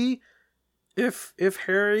happy if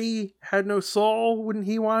Harry had no soul? Wouldn't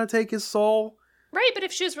he want to take his soul? Right, but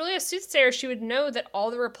if she was really a soothsayer, she would know that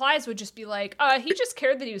all the replies would just be like, he just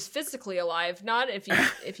cared that he was physically alive, not if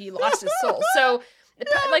he lost his soul. So,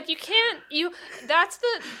 like,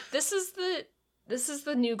 this is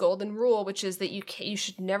the new golden rule, which is that you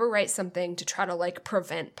should never write something to try to, like,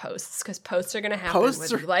 prevent posts, because posts are going to happen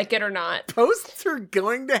whether you like it or not. Posts are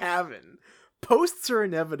going to happen. Posts are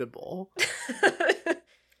inevitable.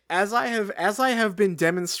 As I have been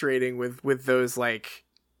demonstrating with those, like,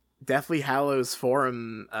 Deathly Hallows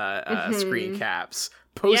forum screen caps.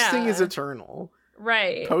 Posting is eternal.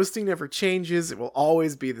 Right. Posting never changes. It will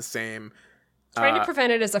always be the same. Trying to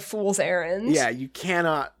prevent it is a fool's errand. Yeah, you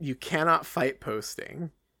cannot fight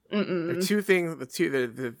posting. There are two things.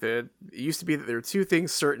 It used to be that there are two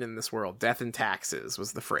things certain in this world: death and taxes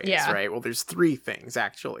was the phrase, right? Well, there's three things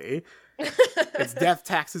actually. It's death,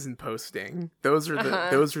 taxes, and posting. Those are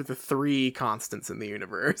the three constants in the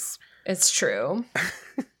universe. It's true.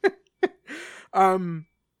 And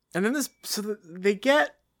then they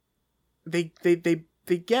get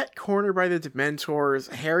cornered by the Dementors.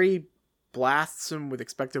 Harry blasts him with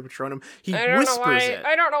Expecto Patronum. He whispers it.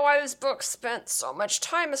 I don't know why this book spent so much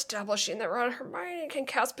time establishing that Ron and Hermione can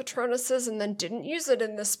cast Patronuses and then didn't use it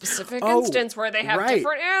in this specific instance where they have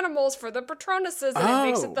different animals for the Patronuses, and it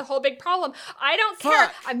makes it the whole big problem. I don't care.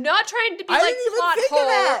 I'm not trying to be like plot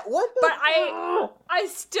hole, but I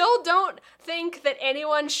still don't think that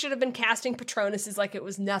anyone should have been casting Patronuses like it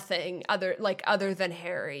was nothing other than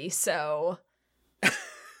Harry. So.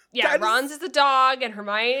 Yeah, Ron's is a dog, and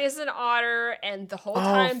Hermione is an otter, and the whole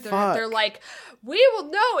time they're like, we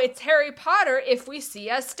will know it's Harry Potter if we see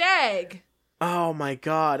a stag. Oh my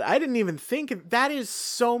god, I didn't even think that is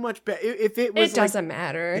so much better. If it was, it doesn't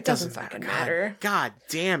matter. It doesn't fucking matter. God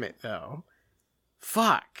damn it, though.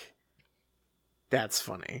 Fuck. That's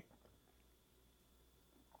funny.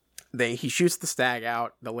 He shoots the stag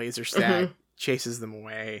out. The laser stag chases them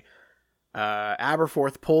away.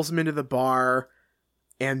 Aberforth pulls him into the bar.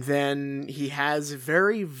 And then he has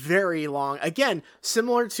very, very long, again,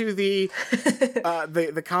 similar to the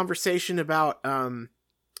conversation about whether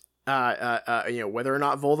or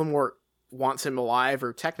not Voldemort wants him alive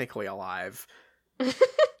or technically alive.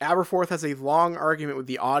 Aberforth has a long argument with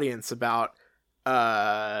the audience about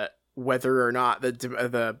whether or not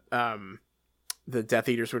the Death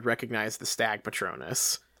Eaters would recognize the Stag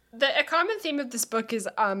Patronus. A common theme of this book is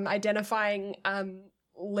identifying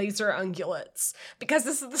laser ungulates, because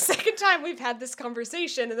this is the second time we've had this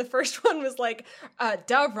conversation, and the first one was like,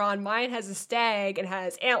 Ron, mine has a stag and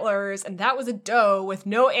has antlers, and that was a doe with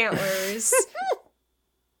no antlers.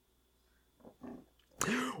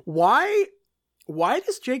 Why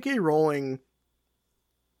does J.K. Rowling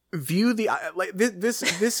view the like this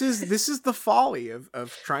is the folly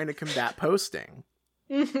of trying to combat posting?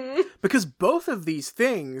 Because both of these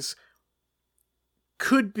things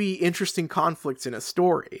could be interesting conflicts in a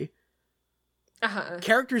story.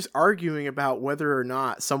 Characters arguing about whether or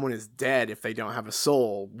not someone is dead if they don't have a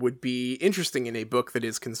soul would be interesting in a book that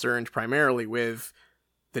is concerned primarily with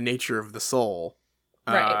the nature of the soul.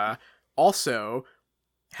 Right. Also,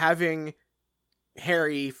 having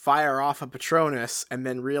Harry fire off a Patronus and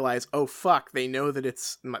then realize, oh fuck, they know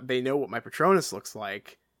what my Patronus looks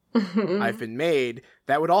like. I've been made.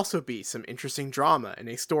 That would also be some interesting drama in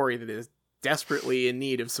a story that is desperately in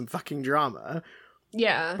need of some fucking drama.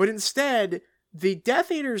 Yeah. But instead, the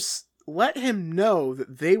Death Eaters let him know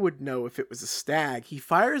that they would know if it was a stag. He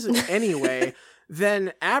fires it anyway.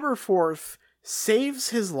 Then Aberforth saves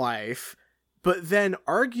his life, but then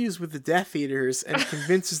argues with the Death Eaters and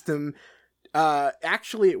convinces them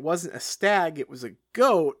actually it wasn't a stag, it was a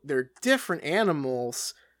goat. They're different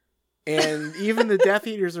animals. And even the Death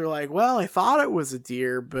Eaters are like, well, I thought it was a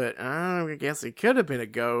deer, but I guess it could have been a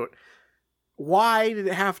goat. Why did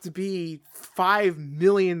it have to be 5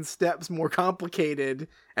 million steps more complicated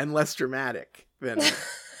and less dramatic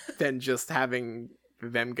than just having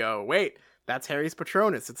them go, wait, that's Harry's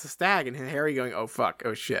Patronus, it's a stag, and Harry going, oh fuck,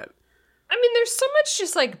 oh shit. I mean, there's so much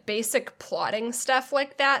just like basic plotting stuff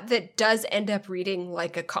like that does end up reading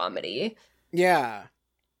like a comedy. Yeah.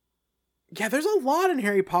 Yeah, there's a lot in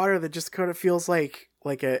Harry Potter that just kind of feels like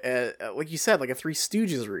a like you said, like a Three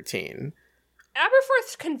Stooges routine.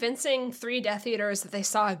 Aberforth convincing 3 Death Eaters that they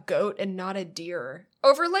saw a goat and not a deer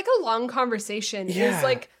over like a long conversation is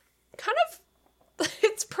like kind of,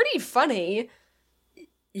 it's pretty funny.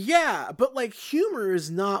 Yeah, but like humor is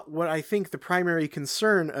not what I think the primary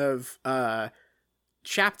concern of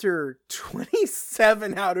chapter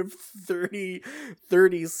 27 out of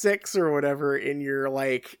 36 or whatever in your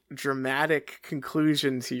like dramatic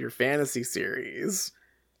conclusion to your fantasy series.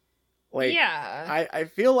 Like, yeah, I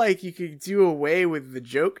feel like you could do away with the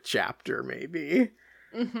joke chapter, maybe.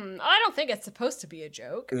 Mm-hmm. I don't think it's supposed to be a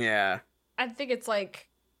joke. Yeah. I think it's like...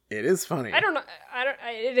 It is funny. I don't know.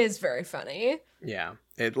 It is very funny. Yeah.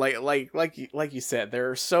 It like you said,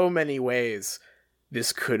 there are so many ways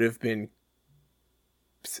this could have been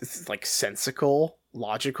like sensical,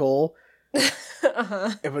 logical. Uh-huh.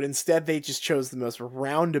 But instead they just chose the most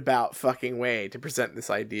roundabout fucking way to present this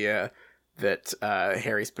idea that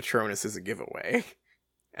Harry's Patronus is a giveaway.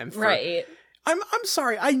 And right. I'm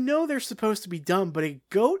sorry, I know they're supposed to be dumb, but a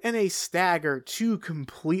goat and a stag are 2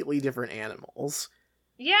 completely different animals.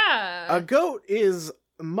 Yeah. A goat is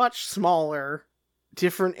much smaller,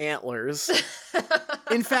 different antlers.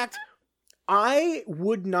 In fact, I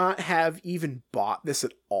would not have even bought this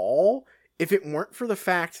at all if it weren't for the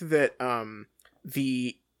fact that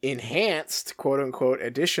the enhanced quote-unquote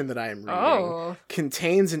edition that I am reading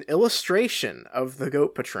contains an illustration of the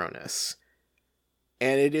goat Patronus.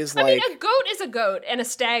 And it is like... I mean, a goat is a goat, and a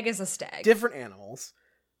stag is a stag. Different animals,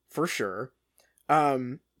 for sure.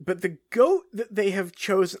 But the goat that they have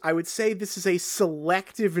chosen, I would say this is a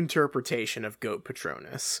selective interpretation of goat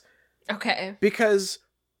Patronus. Okay. Because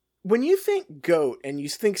when you think goat, and you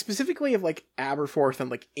think specifically of like Aberforth and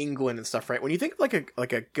like England and stuff, right? When you think of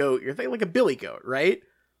like a goat, you're thinking like a billy goat, right?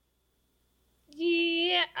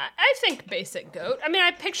 Yeah, I think basic goat. I mean, I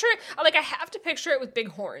have to picture it with big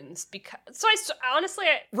horns because. So honestly,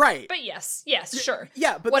 right. But yes, sure.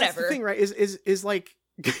 Yeah, but whatever. That's the thing, right? Is like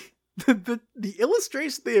the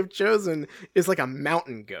illustration they have chosen is like a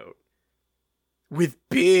mountain goat with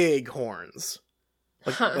big horns,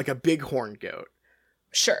 like a big horn goat.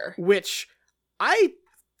 Sure. Which I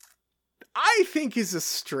think is a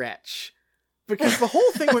stretch. Because the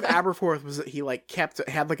whole thing with Aberforth was that he like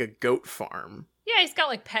had like a goat farm. Yeah, he's got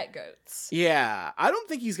like pet goats. Yeah, I don't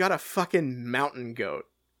think he's got a fucking mountain goat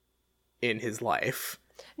in his life.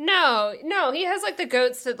 No, he has like the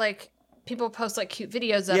goats that like people post like cute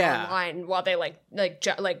videos of online while they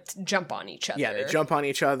jump on each other. Yeah, they jump on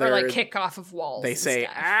each other or like kick off of walls. They say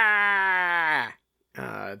stuff. Ah.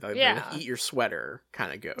 They like, eat your sweater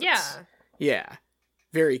kind of goats. Yeah.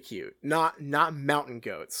 Very cute. Not mountain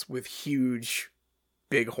goats with huge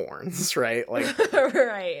big horns, right? Like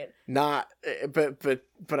right. Not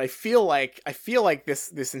but I feel like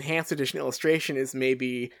this enhanced edition illustration is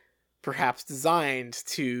maybe perhaps designed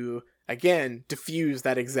to again diffuse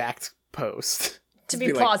that exact post. To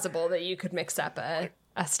be plausible that you could mix up a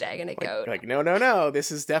stag and a goat. Like no,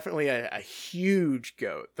 this is definitely a huge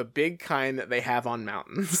goat, the big kind that they have on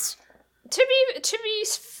mountains. To be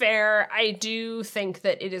fair, I do think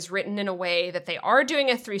that it is written in a way that they are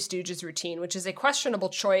doing a Three Stooges routine, which is a questionable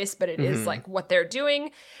choice, but it is like what they're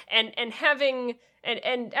doing, and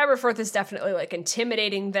Aberforth is definitely like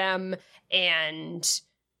intimidating them and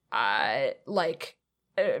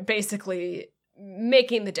basically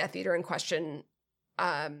making the Death Eater in question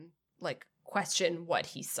question what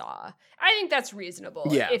he saw. I think that's reasonable.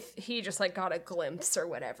 Yeah. If he just like got a glimpse or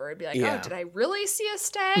whatever, it'd be like, oh, did I really see a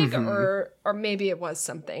stag? Or maybe it was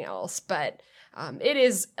something else. But it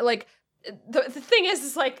is like the thing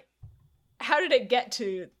is like, how did it get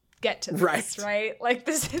to this, right? Like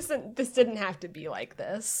this didn't have to be like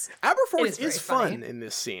this. Aberforth is fun in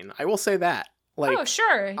this scene. I will say that. Like, oh,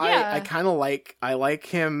 sure. Yeah. I like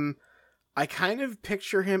him. I kind of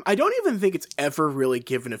picture him. I don't even think it's ever really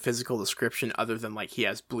given a physical description other than like he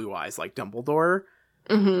has blue eyes like Dumbledore.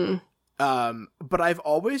 Mm-hmm. But I've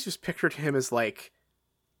always just pictured him as like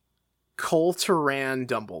Coltaran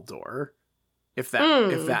Dumbledore, if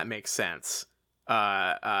that makes sense.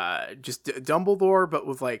 just Dumbledore, but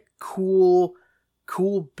with like cool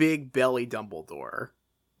big belly Dumbledore.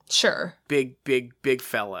 Sure. Big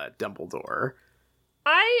fella Dumbledore.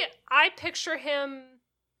 I picture him,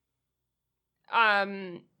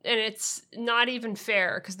 and it's not even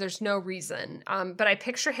fair because there's no reason. But I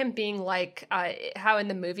picture him being like how in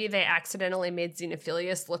the movie they accidentally made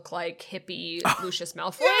Xenophilius look like hippie Lucius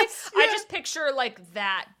Malfoy. Yes, I just picture like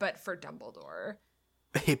that, but for Dumbledore.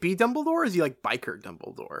 Hippie Dumbledore? Or is he like biker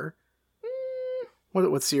Dumbledore?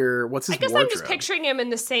 What's his I guess wardrobe? I'm just picturing him in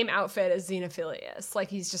the same outfit as Xenophilius. Like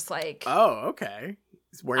he's just like, oh, okay.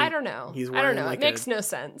 He's wearing, I don't know. He's I wearing don't know. like It makes no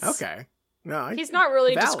sense. Okay. No, he's not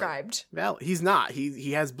really valid. described. He's not.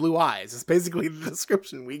 He has blue eyes. It's basically the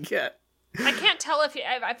description we get. I can't tell if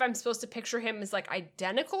I'm supposed to picture him as like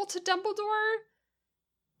identical to Dumbledore,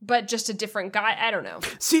 but just a different guy. I don't know.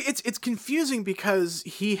 See, it's confusing because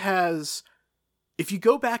he has. If you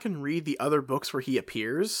go back and read the other books where he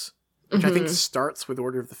appears, which I think starts with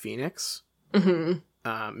Order of the Phoenix,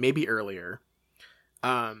 maybe earlier,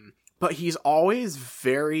 but he's always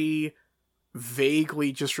very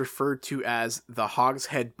vaguely just referred to as the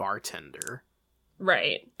Hogshead bartender.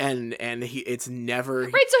 Right. And it's never...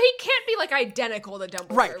 Right, so he can't be, like, identical to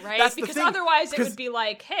Dumbledore, right? That's because the thing. Otherwise it would be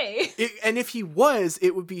like, hey... And if he was,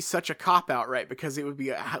 it would be such a cop-out, right? Because it would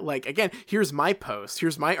be, like, again, here's my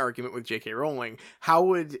argument with J.K. Rowling. How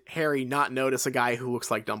would Harry not notice a guy who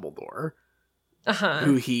looks like Dumbledore?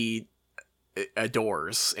 Who he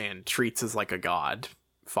adores and treats as, like, a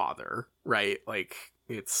godfather, right? Like,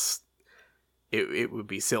 it would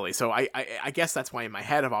be silly. So I guess that's why in my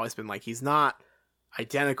head I've always been like, he's not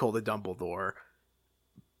identical to Dumbledore,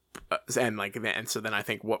 and so then I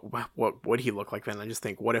think what would he look like then? I just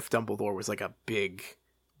think, what if Dumbledore was like a big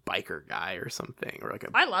biker guy or something, or like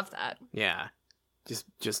I love that. Yeah,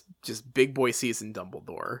 just big boy season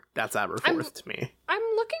Dumbledore. That's Aberforth to me. I'm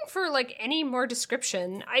looking for like any more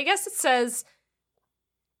description. I guess it says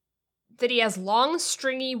that he has long,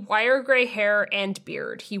 stringy, wire gray hair and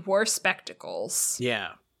beard. He wore spectacles.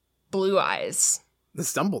 Yeah. Blue eyes.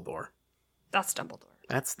 That's Dumbledore. That's Dumbledore.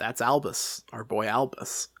 That's Albus, our boy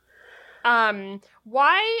Albus.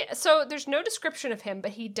 Why? So there's no description of him,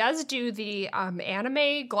 but he does do the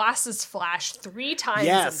anime glasses flash 3 times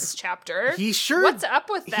in this chapter. He sure. What's up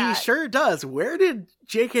with that? He sure does. Where did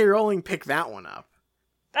J.K. Rowling pick that one up?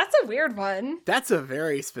 That's a weird one. That's a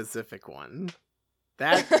very specific one.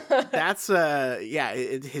 That's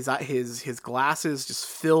his glasses just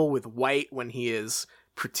fill with white when he is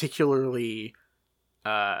particularly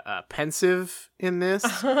pensive in this.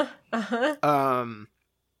 Has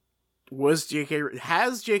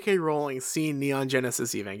J.K. Rowling seen Neon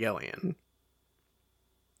Genesis Evangelion?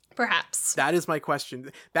 Perhaps. That is my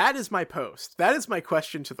question. That is my post. That is my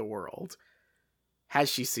question to the world. Has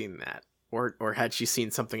she seen that? Or had she seen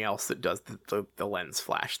something else that does the lens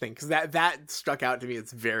flash thing? Because that struck out to me.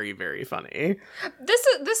 It's very, very funny. This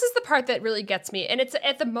is the part that really gets me, and it's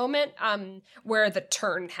at the moment where the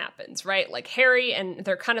turn happens, right? Like Harry and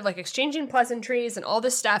they're kind of like exchanging pleasantries and all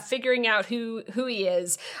this stuff, figuring out who he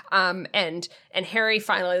is. And Harry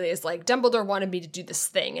finally is like, Dumbledore wanted me to do this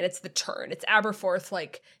thing, and it's the turn. It's Aberforth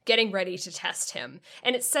like getting ready to test him,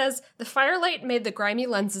 and it says the firelight made the grimy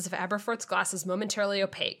lenses of Aberforth's glasses momentarily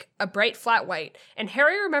opaque. A bright flat white, and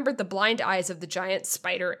Harry remembered the blind eyes of the giant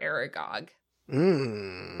spider Aragog.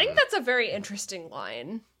 I think that's a very interesting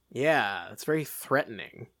line. Yeah, it's very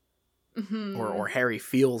threatening. Or Harry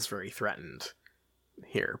feels very threatened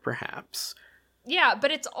here, perhaps. Yeah,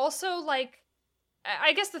 but it's also like,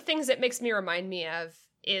 I guess the things it makes me remind me of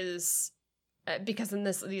is, because in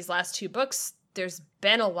these last 2 books, there's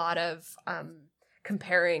been a lot of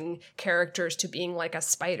comparing characters to being like a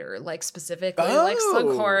spider, like specifically like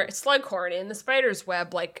Slughorn in the spider's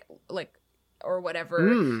web, like or whatever.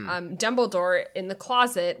 Dumbledore in the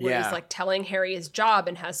closet where he's like telling Harry his job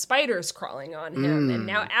and has spiders crawling on him, and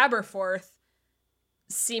now Aberforth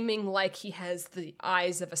seeming like he has the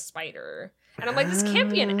eyes of a spider. And I'm like, this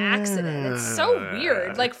can't be an accident. It's so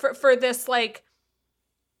weird. Like for this, like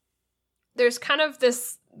there's kind of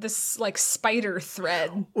this like spider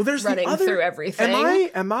thread running through everything.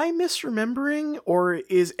 Am I misremembering, or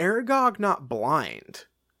is Aragog not blind?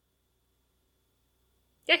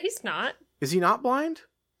 Yeah, he's not. Is he not blind?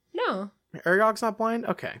 No. Aragog's not blind?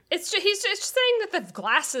 Okay. He's just saying that the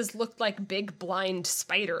glasses looked like big blind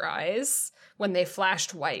spider eyes when they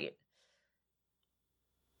flashed white.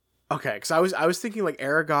 Okay, because I was thinking like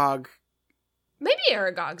Aragog. Maybe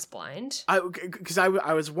Aragog's blind. Because I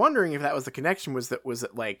was wondering if that was the connection. Was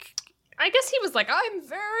it like? I guess he was like, I'm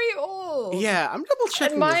very old. Yeah, I'm double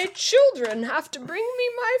checking. And my children have to bring me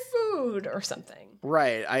my food or something.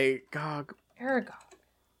 Right. Aragog Aragog.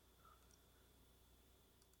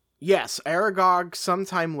 Yes, Aragog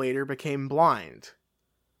sometime later became blind.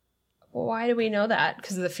 Why do we know that?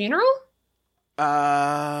 Because of the funeral?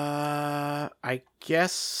 I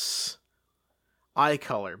guess eye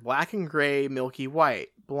color. Black and gray, milky white,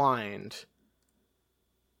 blind.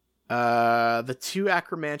 The two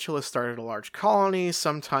Acromantulas started a large colony.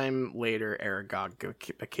 Sometime later,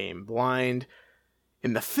 Aragog became blind.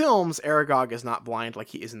 In the films, Aragog is not blind like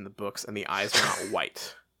he is in the books, and the eyes are not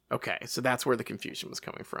white. Okay, so that's where the confusion was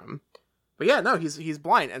coming from. But yeah, no, he's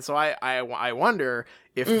blind, and so I wonder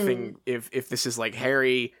if the thing, if this is like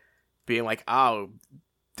Harry being like, oh,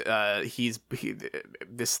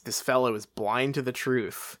 this fellow is blind to the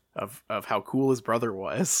truth of how cool his brother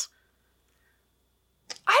was.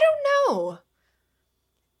 I don't know.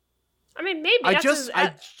 I mean, maybe I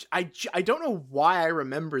don't know why I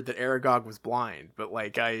remembered that Aragog was blind, but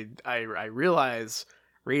like I realize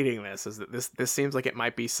reading this is that this seems like it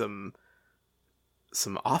might be some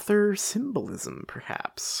author symbolism,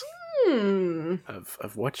 perhaps,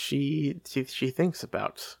 of what she thinks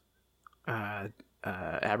about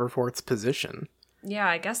Aberforth's position. Yeah,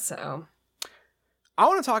 I guess so. I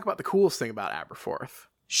want to talk about the coolest thing about Aberforth.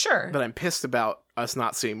 Sure. That I'm pissed about us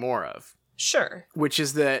not seeing more of. Sure. Which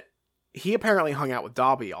is that he apparently hung out with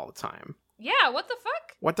Dobby all the time. Yeah, what the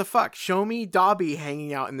fuck? What the fuck? Show me Dobby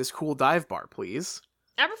hanging out in this cool dive bar, please.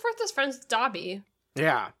 Aberforth is friends with Dobby.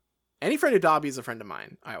 Yeah. Any friend of Dobby is a friend of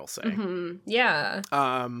mine, I will say. Mm-hmm. Yeah.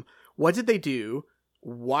 What did they do?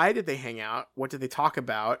 Why did they hang out? What did they talk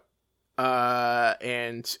about?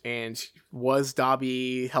 And was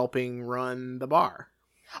Dobby helping run the bar?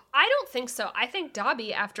 I don't think so. I think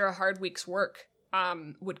Dobby, after a hard week's work,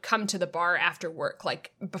 would come to the bar after work,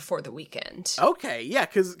 like before the weekend. Okay, yeah,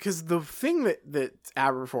 because the thing that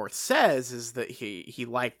Aberforth says is that he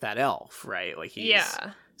liked that elf, right? Like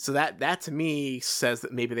yeah. So that to me says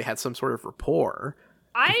that maybe they had some sort of rapport.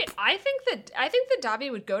 I think that Dobby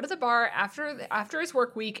would go to the bar after his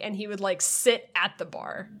work week, and he would like sit at the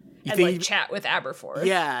bar and like chat with Aberforth.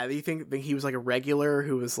 Yeah, you think he was like a regular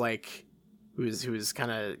who was like who was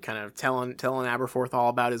kind of telling Aberforth all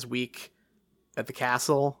about his week at the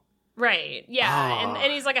castle. Right. Yeah,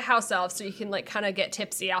 and he's like a house elf, so you can like kind of get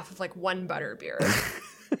tipsy off of like one butterbeer.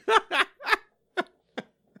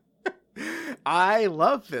 I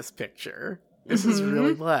love this picture. This is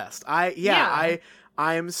really blessed. I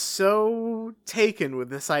am so taken with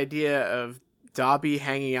this idea of Dobby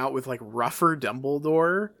hanging out with like rougher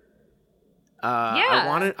Dumbledore.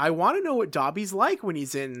 I want to know what Dobby's like when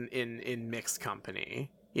he's in mixed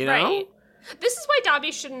company. You know? Right. This is why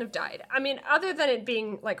Dobby shouldn't have died. I mean, other than it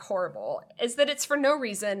being like horrible, is that it's for no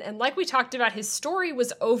reason, and like we talked about, his story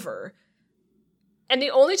was over. And the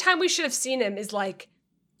only time we should have seen him is like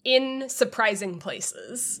in surprising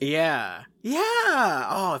places. Yeah. Yeah.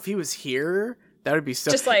 Oh, if he was here, that would be so...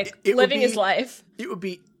 Just like living his life. It would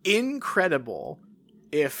be incredible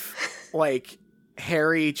if like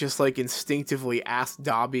Harry just like instinctively asked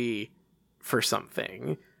Dobby for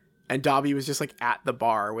something, and Dobby was just like at the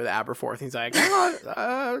bar with Aberforth. He's like,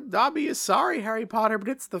 Dobby is sorry, Harry Potter, but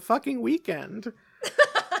it's the fucking weekend.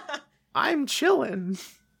 I'm chilling.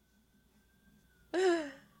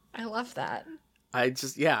 I love that. I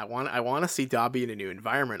want to see Dobby in a new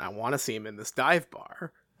environment. I want to see him in this dive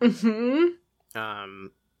bar. Mm-hmm.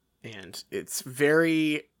 And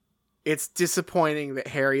it's disappointing that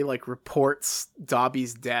Harry like reports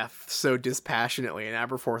Dobby's death so dispassionately, and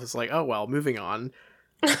Aberforth is like, oh well, moving on.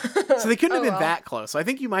 So they couldn't have been that close. So I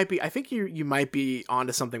think you might be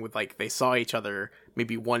onto something with like they saw each other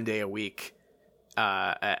maybe one day a week,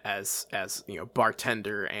 as you know,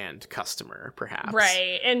 bartender and customer, perhaps.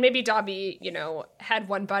 Right. And maybe Dobby, you know, had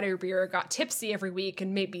one butterbeer, got tipsy every week,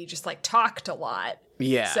 and maybe just like talked a lot.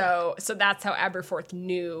 Yeah. So that's how Aberforth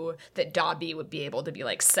knew that Dobby would be able to be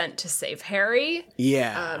like sent to save Harry.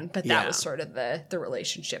 Yeah. But that was sort of the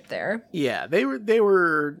relationship there. Yeah. They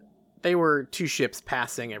were two ships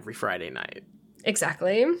passing every Friday night.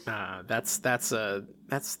 Exactly. That's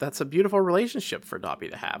a beautiful relationship for Dobby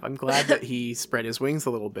to have. I'm glad that he spread his wings a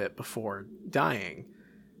little bit before dying.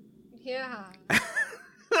 Yeah.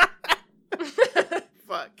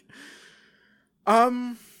 Fuck.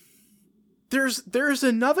 There's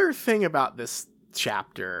another thing about this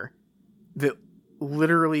chapter that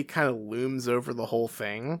literally kind of looms over the whole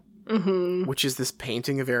thing, which is this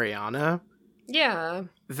painting of Ariana. Yeah.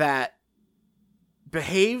 That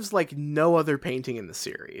behaves like no other painting in the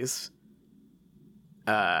series.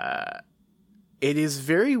 It is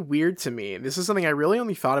very weird to me. This is something I really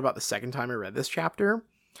only thought about the second time I read this chapter.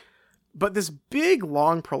 But this big,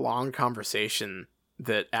 long, prolonged conversation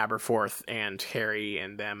that Aberforth and Harry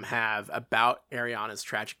and them have about Ariana's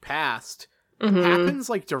tragic past happens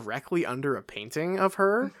like directly under a painting of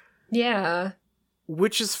her. Yeah.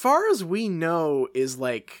 Which, as far as we know, is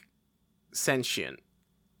like sentient.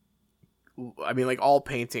 I mean, like all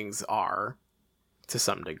paintings are to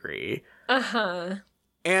some degree.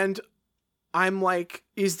 And I'm like,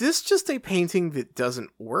 is this just a painting that doesn't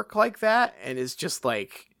work like that and is just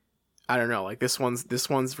like, I don't know, like this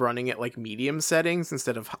one's running at like medium settings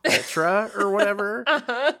instead of ultra or whatever.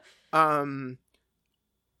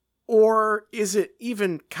 Or is it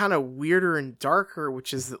even kind of weirder and darker,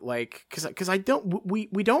 which is that like, because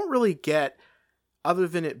we don't really get, other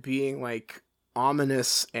than it being like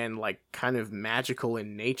ominous and like kind of magical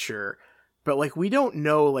in nature, but like we don't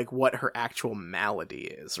know like what her actual malady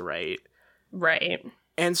is, right? Right.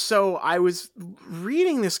 And so I was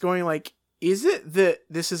reading this going like, is it that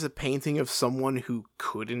this is a painting of someone who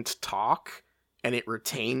couldn't talk and it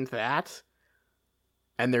retained that?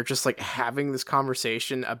 And they're just like having this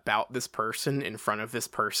conversation about this person in front of this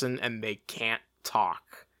person and they can't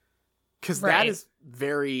talk. Because that is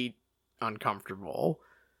very uncomfortable.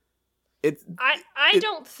 I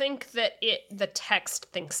don't think that the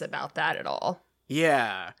text thinks about that at all.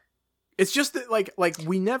 Yeah. It's just that like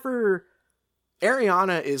we never...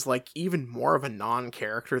 Ariana is like even more of a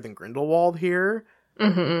non-character than Grindelwald here.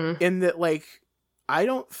 In that like, I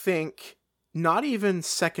don't think, not even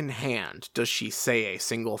secondhand does she say a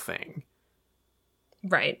single thing.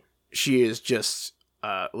 Right. She is just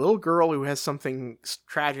a little girl who has something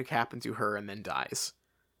tragic happen to her and then dies.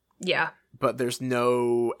 Yeah. But there's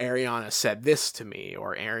no Ariana said this to me,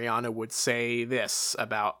 or Ariana would say this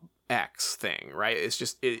about X thing, right? It's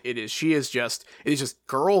just, it is just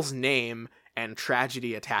girl's name and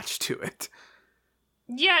tragedy attached to it.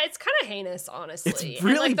 Yeah, it's kind of heinous, honestly. It's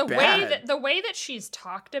really and, like, bad. The way that she's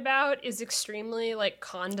talked about is extremely like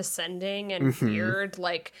condescending and weird.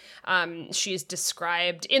 Like, she's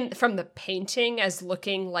described from the painting as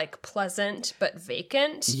looking like pleasant but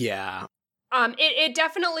vacant. Yeah. It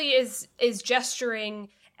definitely is gesturing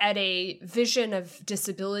at a vision of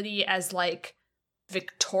disability as like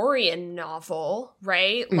Victorian novel,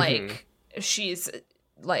 right? Like she's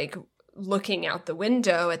like looking out the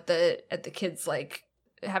window at the kids like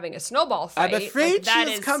having a snowball fight. I'm afraid like,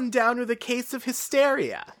 she has come down with a case of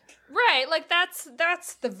hysteria. Right, like that's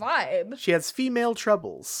the vibe. She has female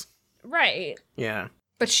troubles. Right. Yeah.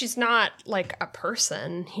 But she's not like a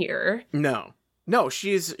person here. No,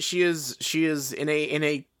 she is in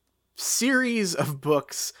a series of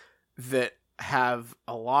books that have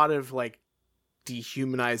a lot of like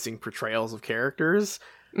dehumanizing portrayals of characters.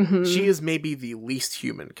 She is maybe the least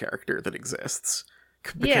human character that exists,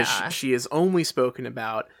 because she is only spoken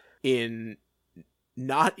about in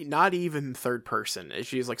not even third person.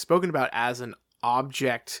 She is like spoken about as an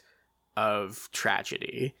object of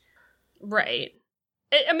tragedy. Right.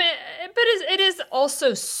 I mean, but it is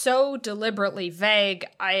also so deliberately vague.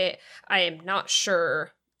 I am not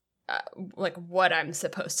sure, like what I'm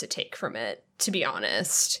supposed to take from it, to be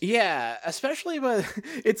honest. Yeah, especially, but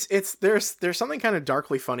there's something kind of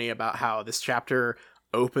darkly funny about how this chapter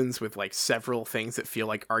opens with like several things that feel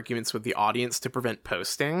like arguments with the audience to prevent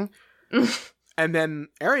posting, and then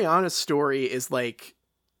Ariana's story is like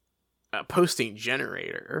a posting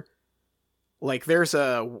generator. Like there's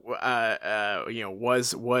a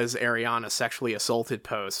was Ariana sexually assaulted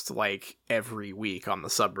post like every week on the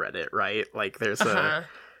subreddit, right? Like there's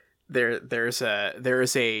there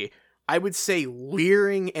is a I would say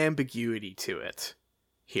leering ambiguity to it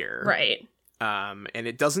here. Right. And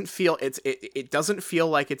it doesn't feel it doesn't feel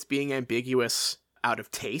like it's being ambiguous out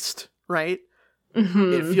of taste, right?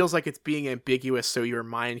 It feels like it's being ambiguous so your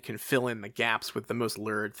mind can fill in the gaps with the most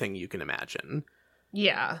lurid thing you can imagine.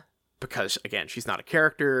 Yeah. Because, again, she's not a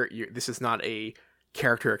character. This is not a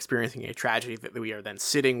character experiencing a tragedy that we are then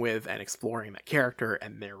sitting with and exploring that character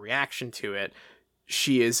and their reaction to it.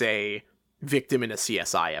 She is a victim in a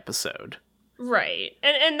CSI episode. Right.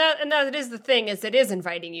 And that is the thing, is it is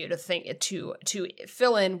inviting you to think to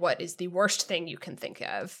fill in what is the worst thing you can think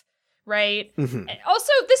of. Right?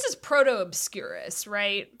 Also, this is proto-obscurus,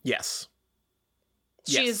 right? Yes.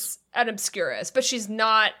 She's an obscurus, but she's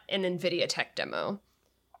not an NVIDIA tech demo.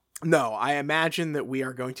 No, I imagine that we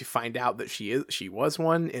are going to find out that she was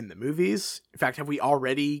one in the movies. In fact, have we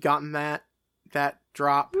already gotten that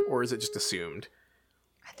drop, or is it just assumed?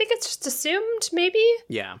 I think it's just assumed, maybe?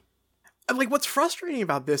 Yeah. And like what's frustrating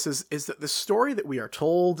about this is that the story that we are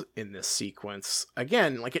told in this sequence,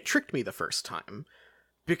 again, like it tricked me the first time,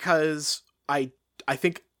 because I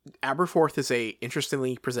think Aberforth is a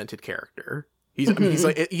interestingly presented character. He's I mean, he's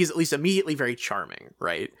at least immediately very charming,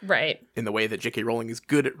 right? Right. In the way that J.K. Rowling is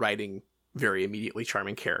good at writing very immediately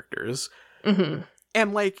charming characters. Mm-hmm.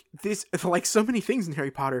 And like this, like so many things in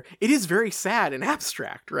Harry Potter, it is very sad and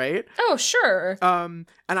abstract, right? Oh, sure. And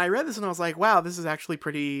I read this and I was like, wow, this is actually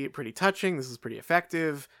pretty touching. This is pretty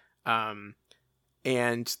effective.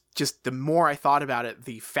 And just the more I thought about it,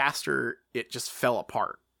 the faster it just fell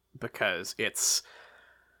apart, because it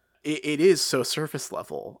is so surface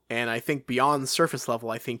level. And I think beyond surface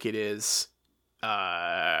level, I think it is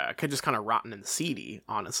just kind of rotten and seedy,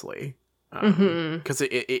 honestly. Because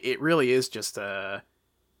it really is just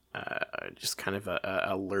just kind of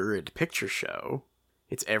a lurid picture show.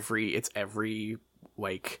 It's every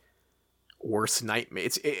like worst nightmare.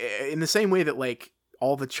 It's in the same way that like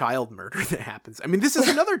all the child murder that happens. I mean, this is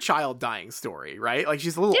another child dying story, right? Like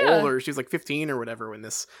she's a little older. She's like 15 or whatever when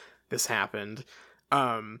this happened.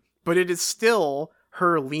 But it is still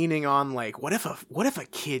her leaning on like, what if a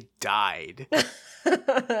kid died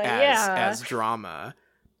as drama.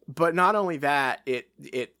 But not only that, it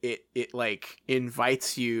like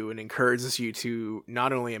invites you and encourages you to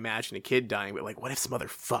not only imagine a kid dying, but like, what if some other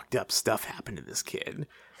fucked up stuff happened to this kid?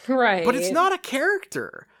 Right. But it's not a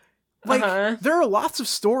character. Like, there are lots of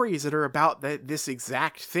stories that are about this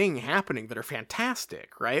exact thing happening that are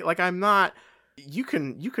fantastic, right? Like, you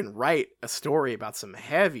can write a story about some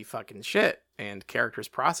heavy fucking shit and characters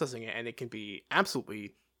processing it, and it can be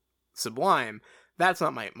absolutely sublime. That's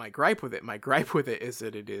not my gripe with it. My gripe with it is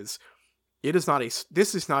that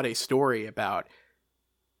this is not a story about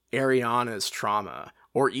Ariana's trauma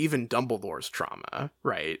or even Dumbledore's trauma,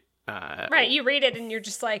 right? Right, you read it and you're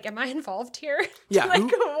just like, am I involved here? Yeah, like,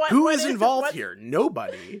 who is involved here?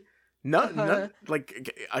 Nobody. No,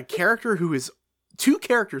 like a character two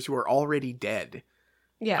characters who are already dead.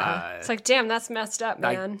 Yeah, it's like, damn, that's messed up,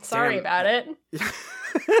 man. Sorry about it.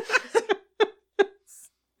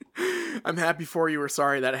 I'm happy for you. Or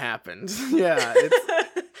sorry that happened. Yeah,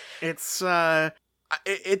 it's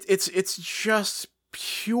just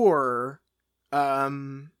pure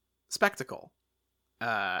spectacle,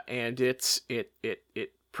 and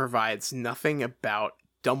it provides nothing about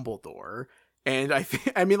Dumbledore. And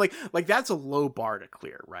I mean, like that's a low bar to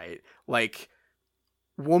clear, right? Like,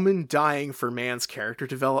 woman dying for man's character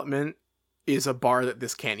development is a bar that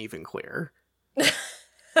this can't even clear.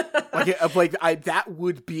 That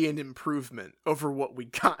would be an improvement over what we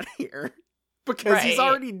got here, because he's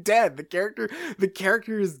already dead. The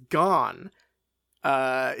character is gone.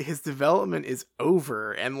 His development is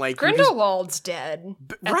over, and like Grindelwald's dead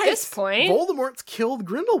at this point. Voldemort's killed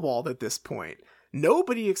Grindelwald at this point.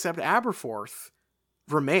 Nobody except Aberforth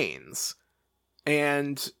remains,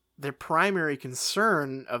 and the primary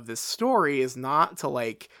concern of this story is not to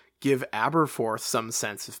like give Aberforth some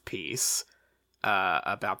sense of peace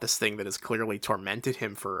about this thing that has clearly tormented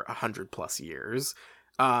him for 100+ years.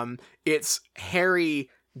 It's Harry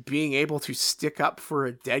being able to stick up for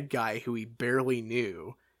a dead guy who he barely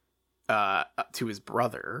knew to his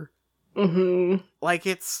brother. Mm-hmm. Like,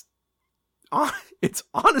 it's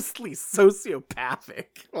honestly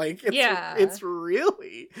sociopathic. Like, it's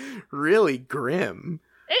really, really grim.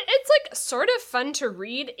 It's like sort of fun to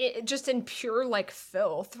read, just in pure like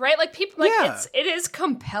filth, right? Like people like it is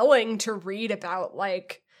compelling to read about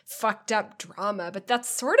like fucked up drama, but that's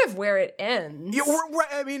sort of where it ends. Yeah,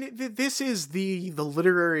 I mean, this is the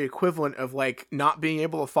literary equivalent of like not being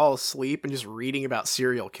able to fall asleep and just reading about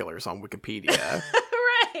serial killers on Wikipedia.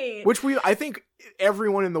 Right. Which I think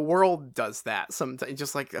everyone in the world does that sometimes.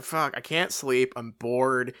 Just like, fuck, I can't sleep. I'm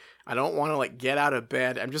bored. I don't want to like get out of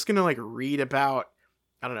bed. I'm just gonna like read about,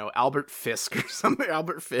 I don't know, Albert Fisk or something,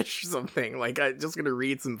 Albert Fish or something. Like, I'm just gonna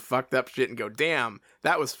read some fucked up shit and go, damn,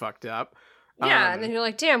 that was fucked up. Yeah, and then you're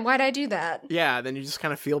like, damn, why'd I do that? Yeah, then you just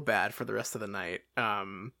kind of feel bad for the rest of the night.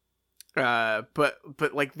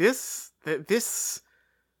 But like this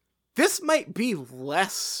might be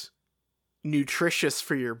less nutritious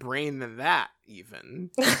for your brain than that,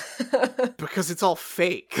 even. Because it's all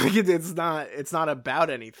fake. Like, it's not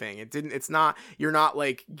about anything. You're not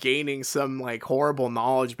like gaining some like horrible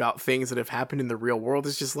knowledge about things that have happened in the real world.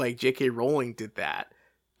 It's just like J.K. Rowling did that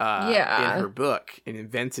in her book and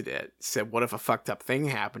invented it. Said, what if a fucked up thing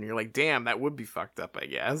happened? You're like, damn, that would be fucked up, I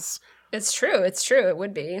guess. It's true. It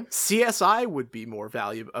would be. CSI would be more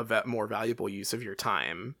valuable use of your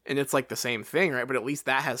time, and it's like the same thing, right? But at least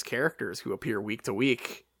that has characters who appear week to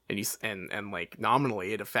week, and like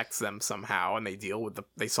nominally it affects them somehow, and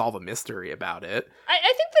they solve a mystery about it. I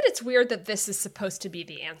think that it's weird that this is supposed to be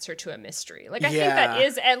the answer to a mystery. Like, I think that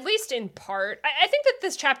is, at least in part. I think that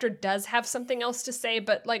this chapter does have something else to say,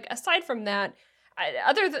 but like aside from that,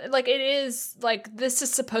 other than, like, it is, like, this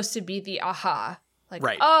is supposed to be the aha. Like,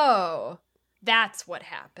 right. Oh, that's what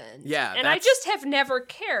happened. Yeah. And I just have never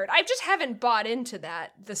cared. I just haven't bought into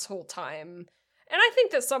that this whole time. And I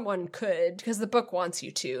think that someone could, because the book wants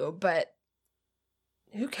you to, but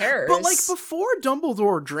who cares? But, like, before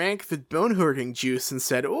Dumbledore drank the bone-hurting juice and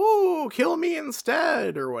said, "Oh, kill me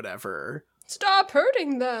instead," or whatever. Stop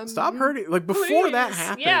hurting them. Stop hurting. Like, before that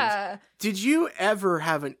happened, yeah. Did you ever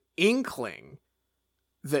have an inkling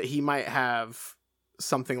that he might have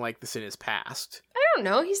something like this in his past? I don't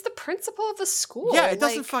know. He's the principal of the school. Yeah, it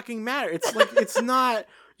doesn't fucking matter. It's like, it's not...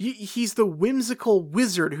 He's the whimsical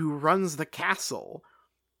wizard who runs the castle.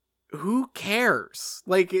 Who cares?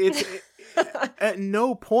 Like, at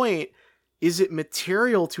no point is it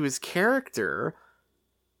material to his character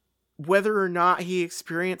whether or not he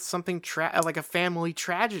experienced something like a family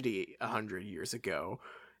tragedy 100 years ago.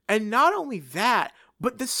 And not only that,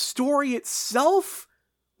 but the story itself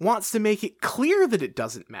wants to make it clear that it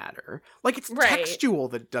doesn't matter. Like, it's textual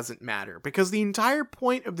that it doesn't matter, because the entire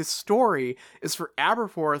point of this story is for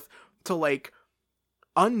Aberforth to, like,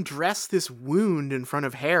 undress this wound in front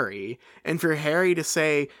of Harry, and for Harry to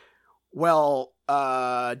say, well,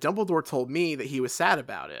 Dumbledore told me that he was sad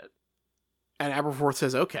about it. And Aberforth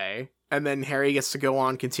says, okay. And then Harry gets to go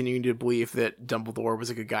on continuing to believe that Dumbledore was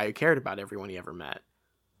a good guy who cared about everyone he ever met.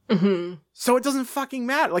 Mm-hmm. So it doesn't fucking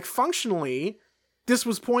matter. Like, functionally, this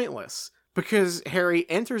was pointless, because Harry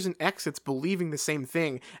enters and exits believing the same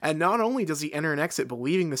thing. And not only does he enter and exit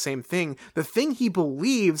believing the same thing, the thing he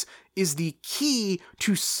believes is the key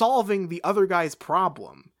to solving the other guy's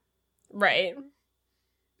problem. Right.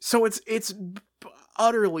 So it's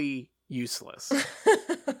utterly useless.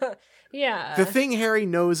 Yeah. The thing Harry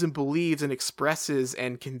knows and believes and expresses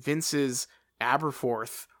and convinces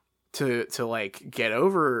Aberforth to like get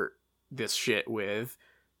over this shit with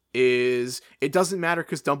is it doesn't matter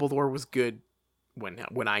because Dumbledore was good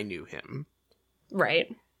when I knew him.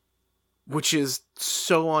 Right. Which is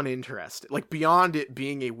so uninteresting. Like, beyond it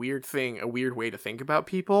being a weird thing, a weird way to think about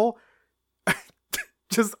people,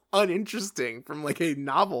 just uninteresting from, like, a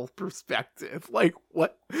novel perspective. Like,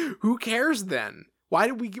 what? Who cares then? Why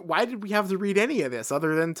did we have to read any of this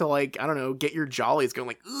other than to, like, I don't know, get your jollies going,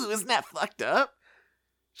 like, ooh, isn't that fucked up?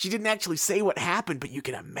 She didn't actually say what happened, but you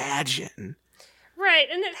can imagine. Right,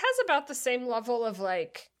 and it has about the same level of,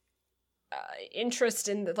 like, interest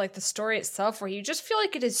in the story itself, where you just feel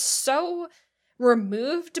like it is so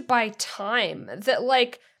removed by time that,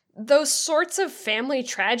 like, those sorts of family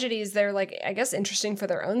tragedies, they're, like, I guess interesting for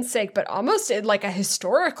their own sake, but almost in, like, a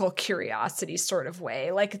historical curiosity sort of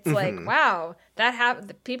way. Like, it's like, wow, that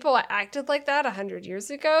happened. People acted like that 100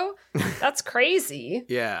 years ago. That's crazy.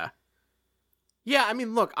 Yeah. Yeah, I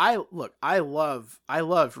mean, I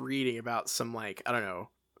love reading about some, like, I don't know,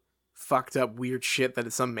 fucked up weird shit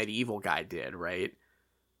that some medieval guy did, right?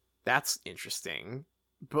 That's interesting.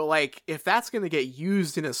 But, like, if that's going to get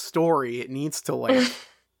used in a story, it needs to, like,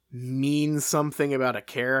 mean something about a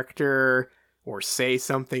character, or say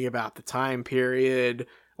something about the time period,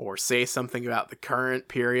 or say something about the current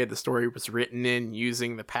period the story was written in,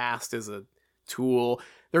 using the past as a tool.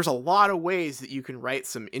 There's a lot of ways that you can write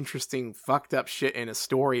some interesting fucked up shit in a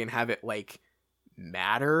story and have it, like,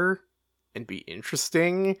 matter and be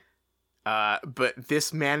interesting. But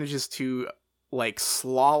this manages to, like,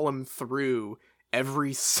 slalom through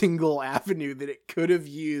every single avenue that it could have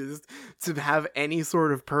used to have any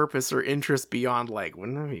sort of purpose or interest beyond, like,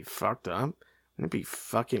 wouldn't it be fucked up? Wouldn't it be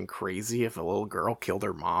fucking crazy if a little girl killed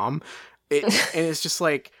her mom? And it's just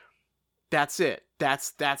like, that's it.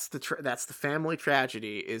 That's the family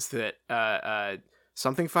tragedy, is that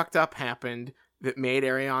something fucked up happened that made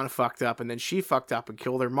Ariana fucked up, and then she fucked up and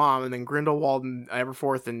killed her mom, and then Grindelwald and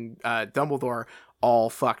Aberforth and Dumbledore all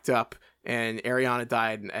fucked up, and Ariana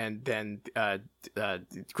died, and then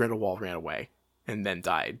Grindelwald ran away and then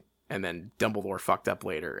died, and then Dumbledore fucked up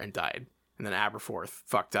later and died, and then Aberforth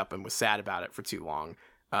fucked up and was sad about it for too long,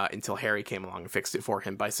 until Harry came along and fixed it for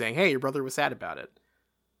him by saying, hey, your brother was sad about it.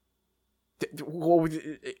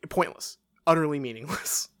 Pointless. Utterly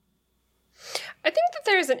meaningless. I think that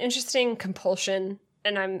there's an interesting compulsion,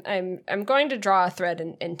 and I'm going to draw a thread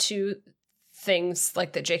in two things,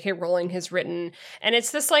 like, that J.K. Rowling has written, and it's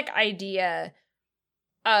this, like, idea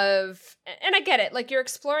of, and I get it, like, you're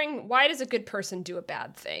exploring, why does a good person do a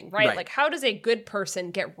bad thing, right? Like, how does a good person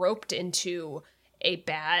get roped into a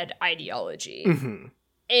bad ideology? Mm-hmm.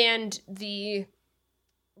 And the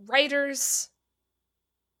writer's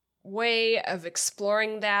way of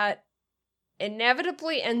exploring that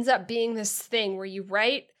inevitably ends up being this thing where you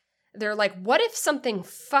write they're like, what if something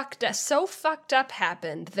so fucked up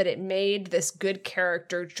happened that it made this good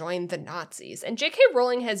character join the Nazis? And J.K.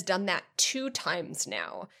 Rowling has done that 2 times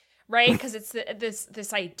now, right? Because it's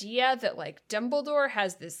this idea that like Dumbledore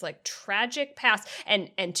has this like tragic past, and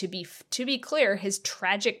to be clear, his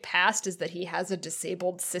tragic past is that he has a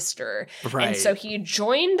disabled sister, right? And so he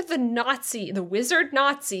joined the wizard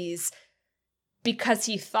Nazis because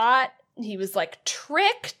he thought he was like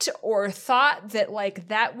tricked, or thought that like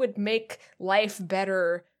that would make life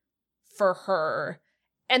better for her.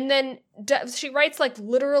 And then she writes like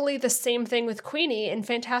literally the same thing with Queenie in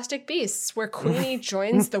Fantastic Beasts, where Queenie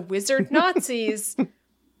joins the wizard Nazis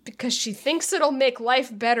because she thinks it'll make life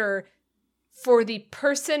better for the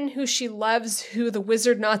person who she loves, who the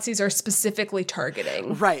wizard Nazis are specifically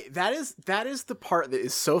targeting. Right. That is the part that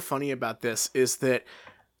is so funny about this, is that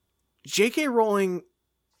J.K. Rowling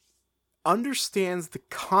understands the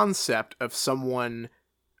concept of someone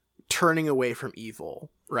turning away from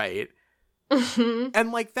evil, right? Mm-hmm.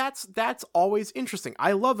 And like that's always interesting.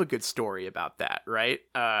 I love a good story about that, right?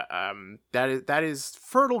 That is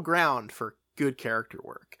fertile ground for good character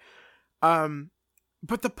work.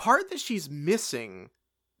 But the part that she's missing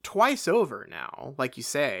twice over now, like you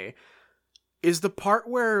say, is the part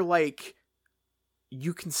where like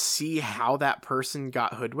you can see how that person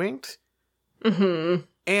got hoodwinked. Mm-hmm.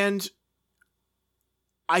 And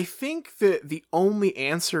I think that the only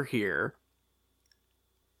answer here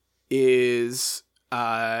is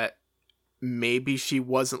maybe she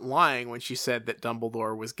wasn't lying when she said that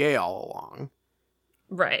Dumbledore was gay all along.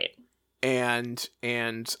 Right. And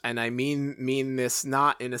I mean this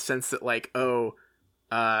not in a sense that like, oh,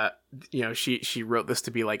 you know, she wrote this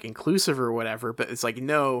to be like inclusive or whatever, but it's like,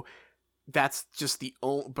 no, that's just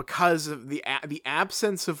because of the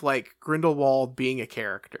absence of like Grindelwald being a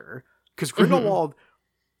character, because Grindelwald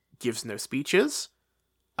gives no speeches,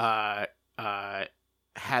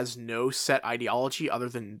 has no set ideology other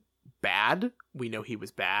than bad. We know he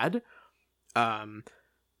was bad.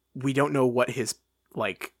 We don't know what his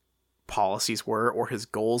like policies were or his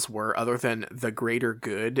goals were other than the greater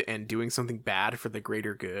good and doing something bad for the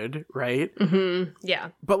greater good, right? Mm-hmm. Yeah.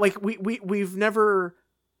 But like we've never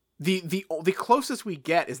the closest we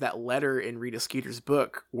get is that letter in Rita Skeeter's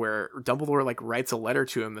book where Dumbledore like writes a letter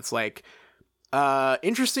to him that's like,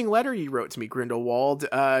 interesting letter you wrote to me, Grindelwald.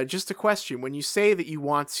 Just a question. When you say that you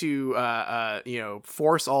want to, you know,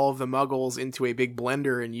 force all of the muggles into a big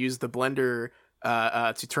blender and use the blender,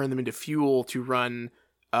 to turn them into fuel to run,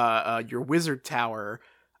 your wizard tower,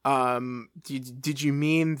 did you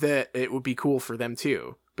mean that it would be cool for them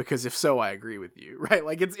too? Because if so, I agree with you, right?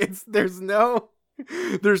 Like there's no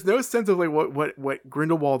sense of like what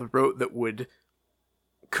Grindelwald wrote that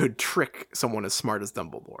could trick someone as smart as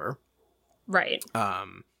Dumbledore. Right.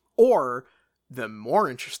 Or the more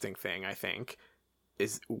interesting thing, I think,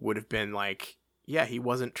 would have been like, yeah, he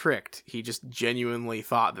wasn't tricked. He just genuinely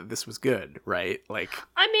thought that this was good, right? Like,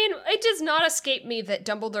 I mean, it does not escape me that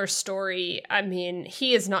Dumbledore's story, I mean,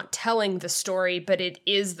 he is not telling the story, but it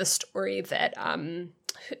is the story that,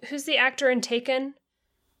 who's the actor in Taken?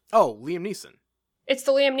 Oh, Liam Neeson. It's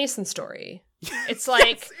the Liam Neeson story. It's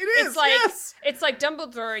like, yes, it is, it's like, yes! It's like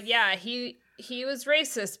Dumbledore, yeah, he was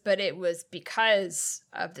racist, but it was because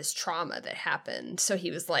of this trauma that happened. So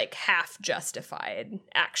he was like half justified,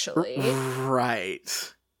 actually.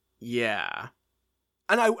 Right. Yeah.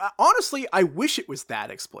 And I honestly, I wish it was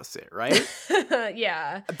that explicit, right?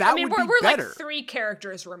 Yeah. That would be we're better. Like 3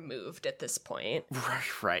 characters removed at this point.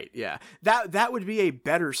 Right. Yeah. That would be a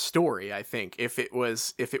better story, I think, if it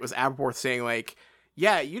was Aberforth saying like,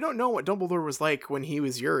 yeah, you don't know what Dumbledore was like when he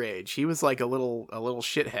was your age. He was like a little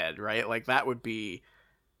shithead, right? Like that would be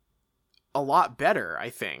a lot better, I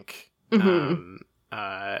think. Mm-hmm.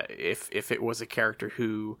 If it was a character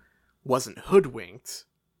who wasn't hoodwinked,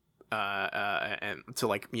 and to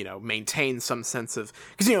like, you know, maintain some sense of,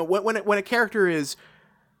 because you know when a character is,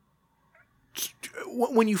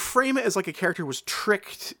 when you frame it as like a character was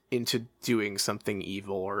tricked into doing something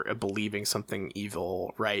evil or believing something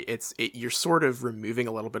evil, right? You're sort of removing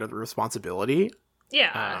a little bit of the responsibility.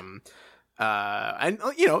 Yeah. And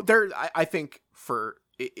you know, I think for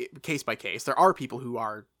case by case, there are people who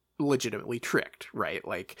are legitimately tricked, right?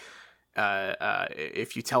 Like,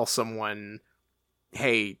 if you tell someone,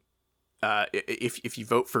 hey, if you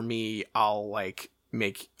vote for me, I'll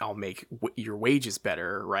make your wages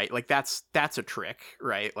better, right? Like that's a trick,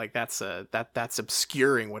 right? Like that's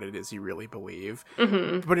obscuring what it is you really believe.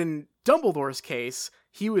 Mm-hmm. But in Dumbledore's case,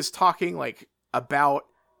 he was talking like about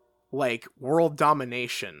like world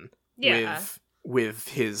domination, yeah, with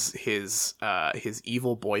his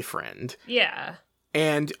evil boyfriend. Yeah.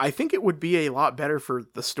 And I think it would be a lot better for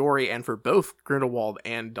the story and for both Grindelwald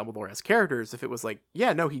and Dumbledore as characters if it was like,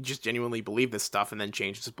 yeah, no, he just genuinely believed this stuff and then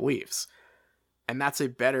changed his beliefs. And that's a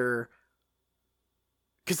better...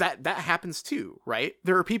 Because that happens too, right?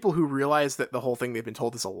 There are people who realize that the whole thing they've been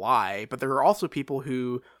told is a lie, but there are also people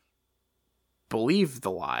who believe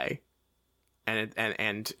the lie and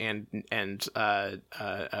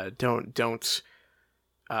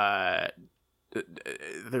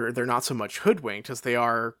they're not so much hoodwinked as they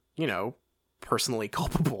are, you know, personally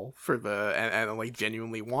culpable for the and like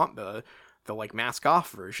genuinely want the like mask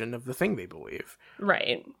off version of the thing they believe.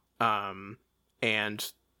 Right.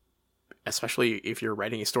 And especially if you're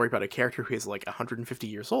writing a story about a character who is like 150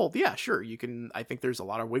 years old, yeah, sure, you can. I think there's a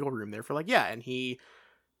lot of wiggle room there for like, yeah, and he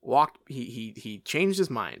changed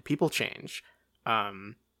his mind. People change.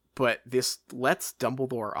 But this lets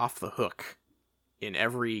Dumbledore off the hook in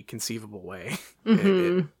every conceivable way.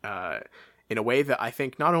 Mm-hmm. In a way that I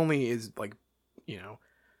think not only is like, you know,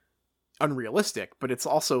 unrealistic, but it's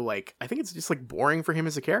also like, I think it's just like boring for him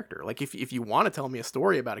as a character. Like if you want to tell me a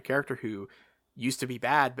story about a character who used to be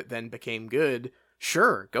bad but then became good,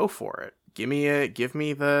 sure, go for it. Give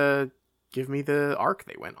me the arc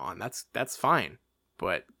they went on. That's fine.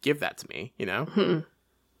 But give that to me, you know? Mm-hmm.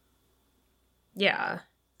 Yeah.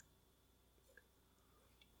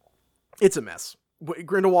 It's a mess.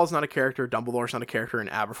 Grindelwald's not a character, Dumbledore's not a character, and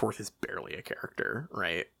Aberforth is barely a character,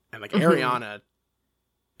 right? And like Ariana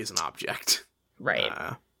is an object. Right.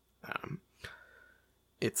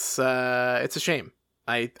 It's a shame.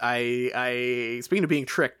 I speaking of being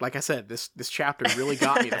tricked, like I said, this chapter really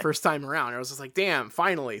got me the first time around. I was just like, damn,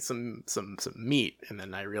 finally some meat. And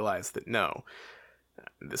then I realized that no,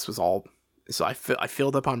 this was all. So I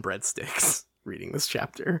filled up on breadsticks reading this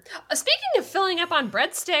chapter. Speaking of filling up on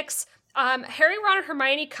breadsticks, Harry, Ron, and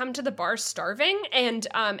Hermione come to the bar starving, and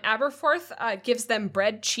Aberforth gives them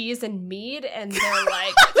bread, cheese, and mead, and they're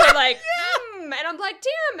like, and I'm like,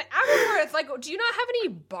 damn, Aberforth, like, do you not have any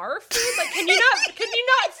bar food? Like, can you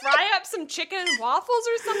not fry up some chicken and waffles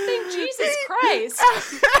or something? Jesus Christ.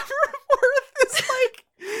 Aberforth is like,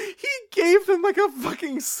 he gave them like a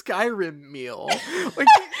fucking Skyrim meal. Like,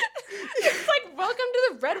 it's like, welcome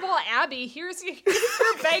to the Redwall Abbey. Here's your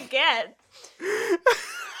baguette.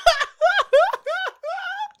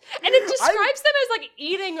 And it describes them as like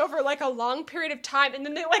eating over like a long period of time, and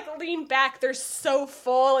then they like lean back. They're so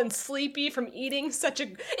full and sleepy from eating it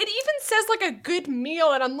even says like a good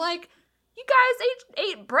meal, and I'm like, you guys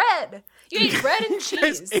ate bread. You ate bread and cheese. You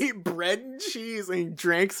guys ate bread and cheese and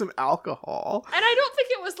drank some alcohol. And I don't think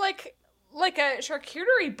it was like a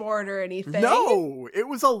charcuterie board or anything. No, it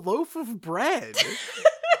was a loaf of bread.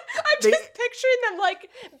 I'm just picturing them like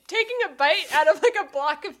taking a bite out of like a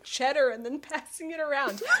block of cheddar and then passing it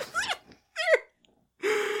around.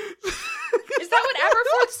 Is that what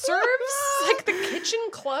Aberforth serves? Like the kitchen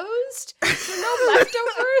closed? There no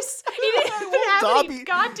leftovers? He didn't even have any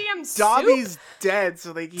goddamn soup. Dobby's dead,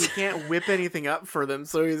 so like he can't whip anything up for them.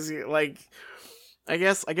 So he's like, I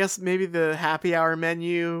guess maybe the happy hour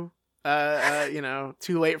menu. You know,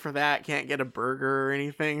 too late for that. Can't get a burger or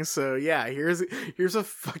anything. So yeah, here's a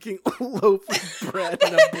fucking loaf of bread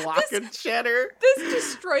and a block of cheddar. This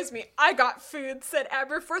destroys me. I got food, said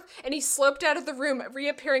Aberforth, and he sloped out of the room,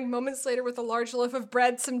 reappearing moments later with a large loaf of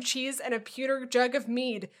bread, some cheese, and a pewter jug of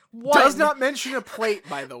mead. Does not mention a plate,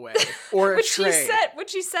 by the way, or a tray.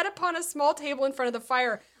 Which he set upon a small table in front of the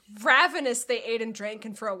fire. Ravenous they ate and drank,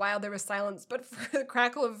 and for a while there was silence, but for the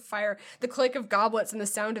crackle of fire, the click of goblets, and the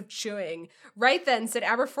sound of chewing. Right then, said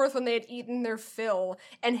Aberforth, when they had eaten their fill,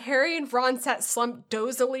 and Harry and Ron sat slumped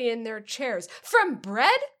dozily in their chairs. From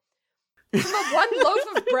bread? From a one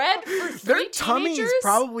loaf of bread for three Their tummies teenagers?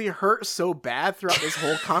 probably hurt so bad throughout this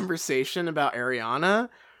whole conversation about Ariana.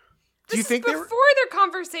 Do you think before their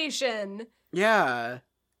conversation? Yeah.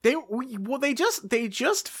 They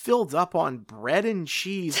just filled up on bread and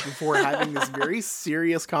cheese before having this very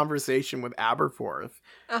serious conversation with Aberforth.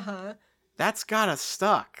 Uh-huh. That's gotta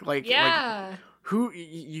stuck. Like, yeah. Like, who,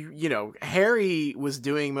 you know, Harry was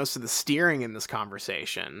doing most of the steering in this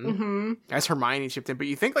conversation as Hermione chipped in, but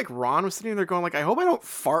you think like Ron was sitting there going like, I hope I don't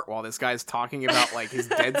fart while this guy's talking about like his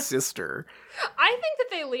dead sister. I think that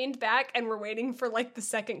they leaned back and were waiting for like the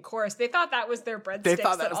second course. They thought that was their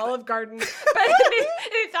breadsticks at Olive Garden, but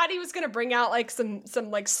they thought he was going to bring out like some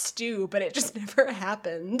like stew, but it just never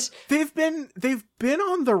happened. They've been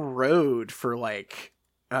on the road for like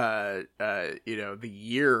you know, the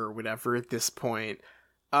year or whatever at this point.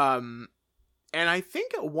 And I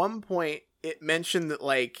think at one point it mentioned that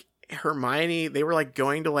like Hermione, they were like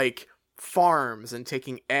going to like farms and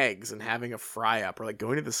taking eggs and having a fry up, or like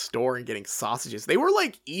going to the store and getting sausages. They were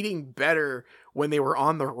like eating better when they were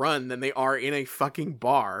on the run than they are in a fucking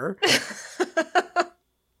bar.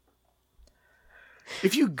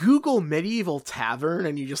 If you Google medieval tavern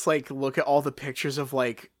and you just like look at all the pictures of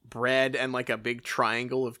like bread and like a big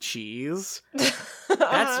triangle of cheese,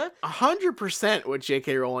 that's 100% what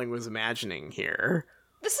J.K. Rowling was imagining here.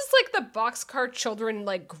 This is like the Boxcar Children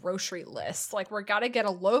like grocery list. Like, we're gotta get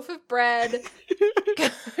a loaf of bread,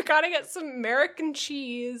 gotta get some American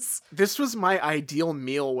cheese. This was my ideal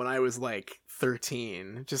meal when I was like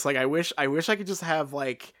 13. Just like I wish I could just have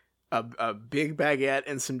like a big baguette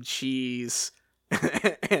and some cheese.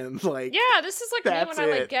 And like, yeah, this is like me when I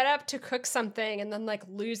like it. get up to cook something and then like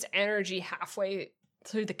lose energy halfway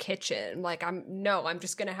through the kitchen. Like, I'm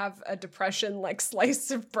just gonna have a depression like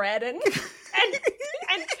slice of bread and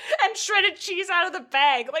shredded cheese out of the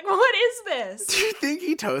bag. Like, what is this? Do you think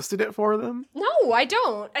he toasted it for them? No, I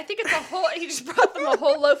don't. I think it's he just brought them a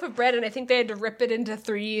whole loaf of bread, and I think they had to rip it into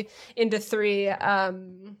three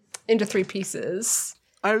pieces.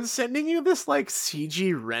 I was sending you this like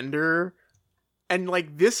CG render, and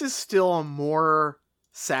like this is still a more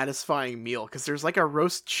satisfying meal because there's like a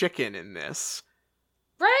roast chicken in this.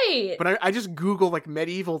 Right. But I just Googled like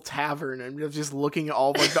medieval tavern and I'm just looking at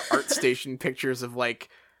all of, like the ArtStation pictures of like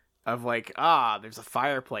there's a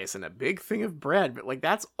fireplace and a big thing of bread, but like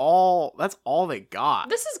that's all they got.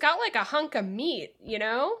 This has got like a hunk of meat, you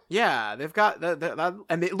know? Yeah, they've got that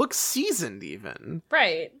and it looks seasoned even.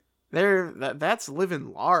 Right. That's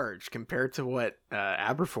living large compared to what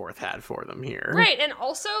Aberforth had for them here. Right, and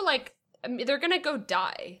also like they're gonna go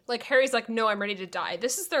die. Like, Harry's like, no, I'm ready to die.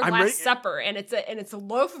 This is their last supper, and it's a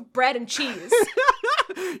loaf of bread and cheese.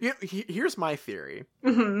 Here's my theory.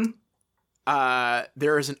 Mm-hmm.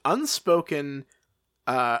 There is an unspoken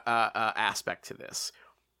aspect to this,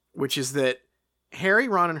 which is that Harry,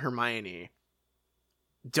 Ron, and Hermione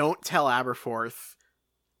don't tell Aberforth,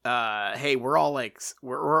 hey, we're all like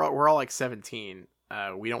 17.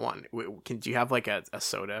 We don't want. Do you have like a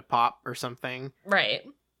soda pop or something? Right.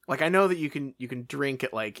 Like, I know that you can drink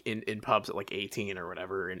it like in pubs at like 18 or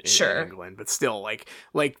whatever in England, but still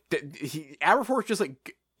Aberforth just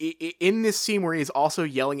like in this scene where he's also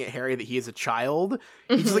yelling at Harry that he is a child,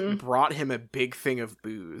 he just like brought him a big thing of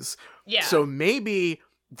booze. Yeah. So maybe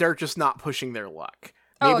they're just not pushing their luck.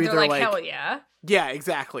 Maybe they're like, hell yeah. Yeah,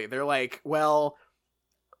 exactly. They're like, well,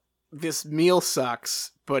 this meal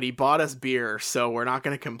sucks, but he bought us beer, so we're not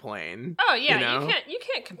going to complain. Oh yeah, you know? you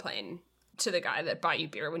can't complain to the guy that bought you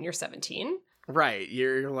beer when you're 17. Right.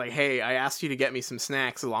 You're like, hey, I asked you to get me some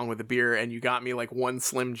snacks along with the beer, and you got me like one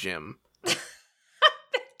Slim Jim. A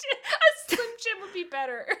Slim Jim would be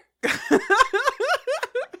better.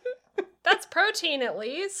 That's protein, at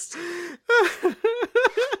least.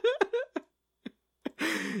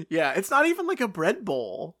 Yeah, it's not even like a bread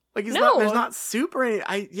bowl. Like, there's not soup or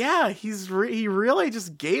anything. He really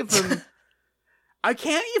just gave them. I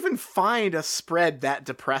can't even find a spread that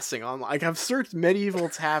depressing on. Like, I've searched medieval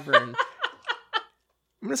tavern.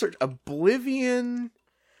 I'm gonna search Oblivion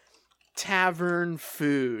tavern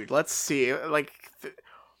food. Let's see. Like,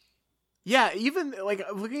 even like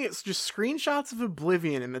looking at just screenshots of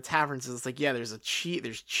Oblivion in the taverns, it's like, yeah, there's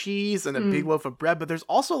cheese and a big loaf of bread, but there's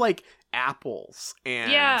also like apples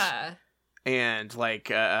and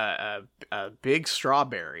like a big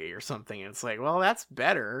strawberry or something. And it's like, well, that's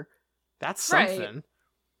better. That's something. Right.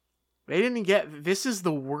 They didn't get. This is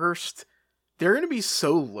the worst. They're gonna be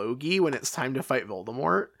so logy when it's time to fight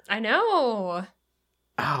Voldemort. I know.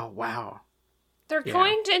 Oh wow. They're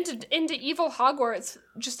going into evil Hogwarts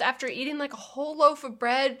just after eating like a whole loaf of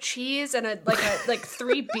bread, cheese, and like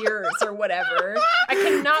 3 beers or whatever. I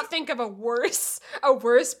cannot think of a worse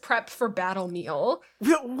prep for battle meal.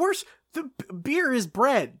 The beer is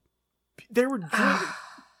bread. They were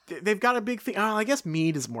they've got a big thing. Oh, I guess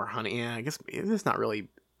mead is more honey. Yeah, I guess it's not really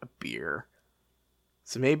a beer.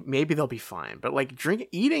 So maybe they'll be fine. But like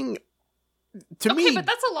eating to me. Okay, but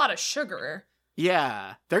that's a lot of sugar.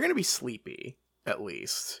 Yeah, they're gonna be sleepy at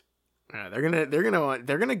least. They're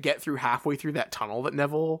gonna get through halfway through that tunnel that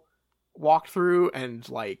Neville walked through and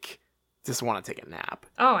like just want to take a nap.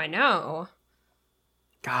 Oh, I know.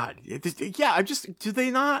 God, yeah. Do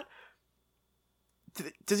they not?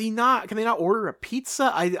 Does he not? Can they not order a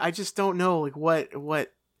pizza? I just don't know. Like what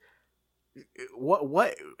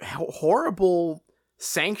horrible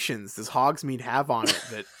sanctions does Hogsmeade have on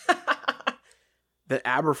it that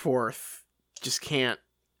Aberforth just can't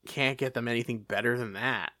get them anything better than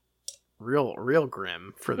that? Real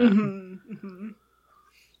grim for them. Mm-hmm, mm-hmm.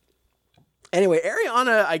 Anyway,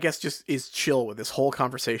 Ariana, I guess, just is chill with this whole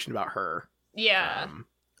conversation about her. Yeah.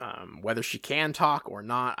 Whether she can talk or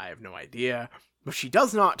not, I have no idea. But she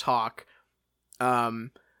does not talk.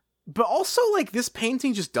 But also, like, this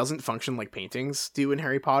painting just doesn't function like paintings do in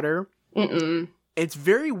Harry Potter. Mm-mm. It's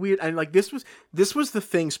very weird. And, like, this was the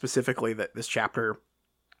thing specifically that this chapter,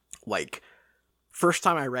 like, first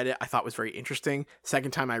time I read it, I thought was very interesting.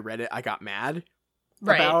 Second time I read it, I got mad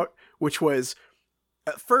about, which was,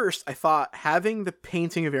 at first, I thought having the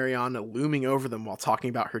painting of Ariana looming over them while talking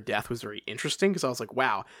about her death was very interesting, because I was like,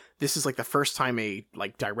 wow, this is, like, the first time a,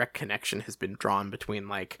 like, direct connection has been drawn between,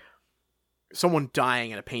 like, someone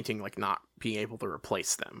dying and a painting, like, not being able to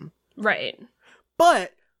replace them. Right.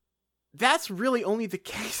 But that's really only the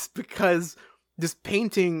case because this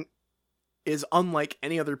painting is unlike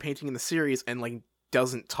any other painting in the series and, like,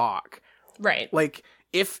 doesn't talk. Right. Like,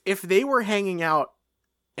 if they were hanging out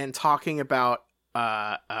and talking about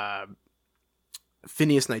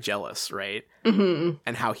Phineas Nigellus, right? Mm-hmm.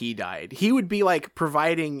 And how he died, he would be, like,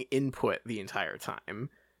 providing input the entire time.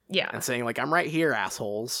 Yeah. And saying, like, I'm right here,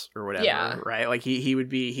 assholes, or whatever, right? Like, he would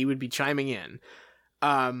be chiming in.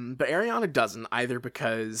 But Ariana doesn't, either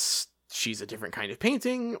because she's a different kind of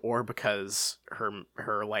painting, or because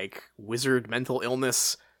her like, wizard mental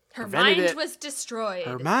illness her prevented mind it. was destroyed.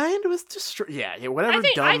 Her mind was destroyed. Yeah, whatever.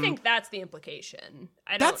 I think that's the implication.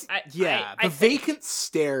 The vacant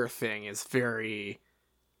stare thing is very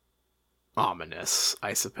ominous,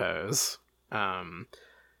 I suppose.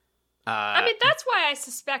 I mean, that's why I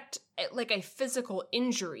suspect, like, a physical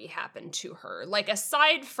injury happened to her. Like,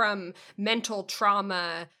 aside from mental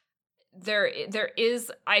trauma, there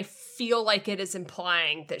is, I feel like it is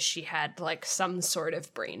implying that she had, like, some sort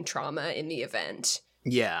of brain trauma in the event.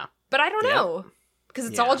 Yeah. But I don't know. Because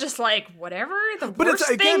it's all just, like, whatever, but it's,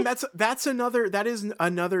 again, thing. that is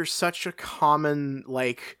another such a common,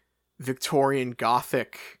 like, Victorian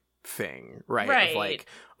Gothic thing, right? Of, like,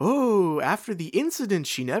 oh, after the incident,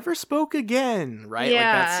 she never spoke again, right?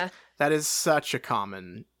 Yeah. Like, that is such a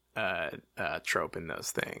common trope in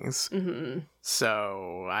those things. Mm-hmm.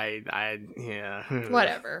 So, yeah.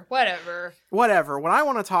 Whatever. What I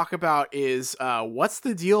want to talk about is, what's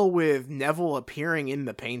the deal with Neville appearing in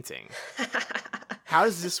the painting? How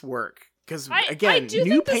does this work? Because, again, I do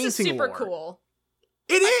new think this painting is super lore. cool.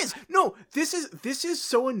 It is! No, this is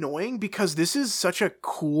so annoying because this is such a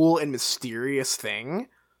cool and mysterious thing.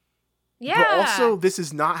 Yeah. But also, this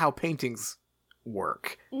is not how paintings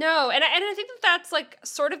work. No, and I think that's, like,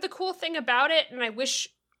 sort of the cool thing about it, and I wish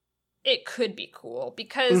it could be cool,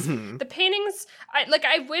 because the paintings,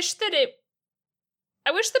 I wish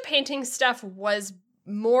the painting stuff was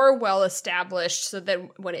more well established so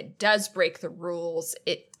that when it does break the rules,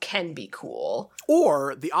 it can be cool.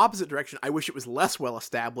 Or the opposite direction, I wish it was less well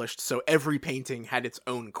established so every painting had its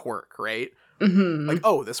own quirk, right? Mm-hmm. Like,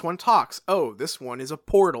 oh, this one talks. Oh, this one is a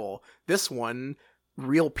portal. This one,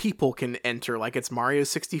 real people can enter, like it's Mario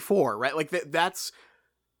 64, right? Like, that's...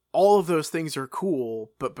 all of those things are cool,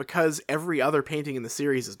 but because every other painting in the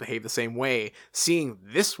series has behaved the same way, seeing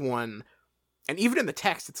this one... and even in the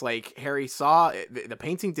text, it's like Harry saw the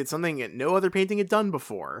painting did something that no other painting had done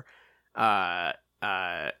before.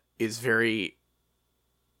 Is very.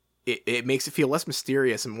 It makes it feel less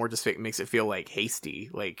mysterious and more just makes it feel like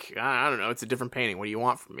hasty. Like, I don't know, it's a different painting. What do you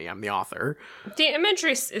want from me? I'm the author. The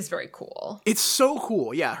imagery is very cool. It's so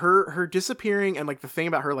cool. Yeah, her disappearing and, like, the thing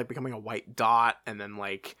about her, like, becoming a white dot and then,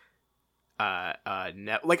 like, like,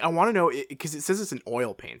 I want to know, because it says it's an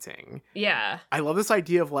oil painting. Yeah. I love this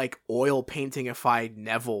idea of, like, oil paintingified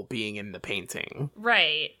Neville being in the painting.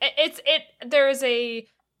 Right.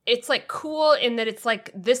 It's, like, cool in that it's,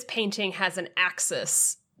 like, this painting has an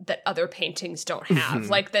axis that other paintings don't have.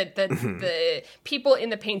 Like, the people in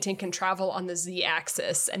the painting can travel on the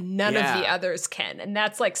z-axis and none of the others can. And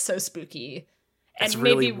that's, like, so spooky. That's and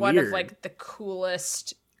really maybe one weird. of, like, the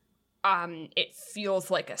coolest, it feels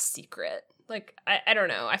like a secret. Like, I don't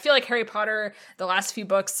know. I feel like Harry Potter, the last few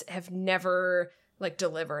books, have never, like,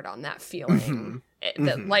 delivered on that feeling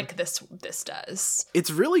like this does.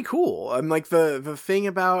 It's really cool. And, like, the thing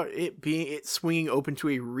about it swinging open to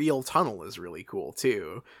a real tunnel is really cool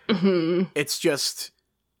too. Mm-hmm. It's just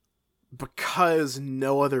because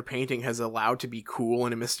no other painting has allowed to be cool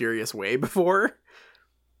in a mysterious way before,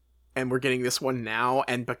 and we're getting this one now,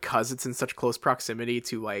 and because it's in such close proximity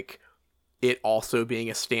to, like, it also being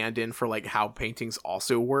a stand-in for, like, how paintings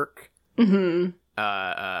also work. Mm-hmm.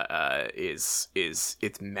 It's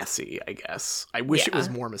messy, I guess. I wish it was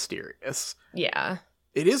more mysterious. Yeah.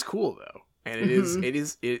 It is cool though. And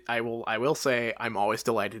I will say I'm always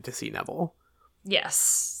delighted to see Neville.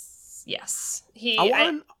 Yes.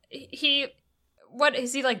 What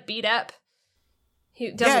is he, like, beat up?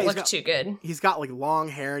 He doesn't look too good. He's got, like, long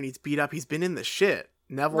hair and he's beat up. He's been in the shit.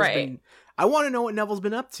 Neville's been... I want to know what Neville's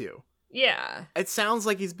been up to. Yeah. It sounds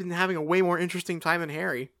like he's been having a way more interesting time than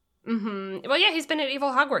Harry. Mm-hmm. Well, yeah, he's been at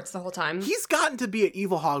Evil Hogwarts the whole time. He's gotten to be at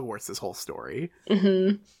Evil Hogwarts this whole story.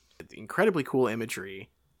 Mm-hmm. Incredibly cool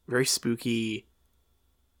imagery. Very spooky.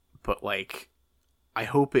 But, like, I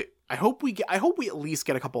hope we at least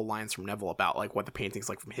get a couple lines from Neville about, like, what the painting's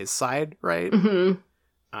like from his side, right?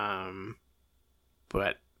 Mm-hmm.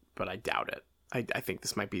 But I doubt it. I think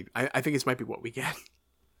this might be... I think this might be what we get.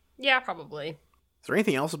 Yeah, probably. Is there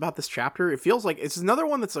anything else about this chapter? It feels like it's another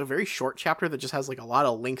one that's a very short chapter that just has, like, a lot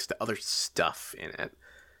of links to other stuff in it.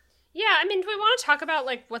 Yeah, I mean, do we want to talk about,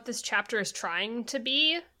 like, what this chapter is trying to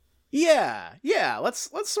be? Yeah.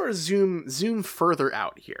 Let's sort of zoom further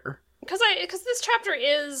out here. Because this chapter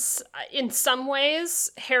is, in some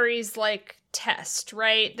ways, Harry's, like, test,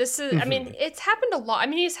 right? This is, I mean, it's happened a lot. I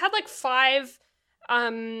mean, he's had, like, 5,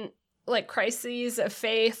 like, crises of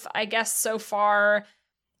faith, I guess, so far.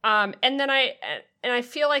 And then I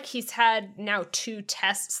feel like he's had now 2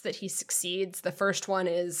 tests that he succeeds. The first one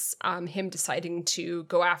is him deciding to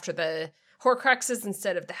go after the Horcruxes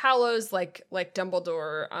instead of the Hallows, like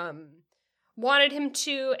Dumbledore wanted him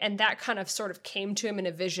to, and that kind of sort of came to him in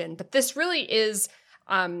a vision. But this really is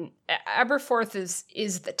Aberforth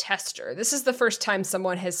is the tester. This is the first time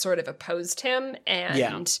someone has sort of opposed him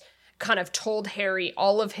and kind of told Harry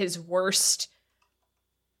all of his worst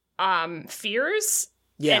fears.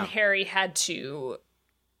 Yeah. And Harry had to,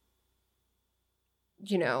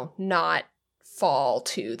 not fall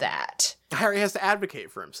to that. Harry has to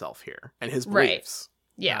advocate for himself here and his beliefs.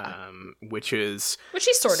 Right. Yeah. Which he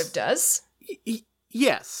sort of does.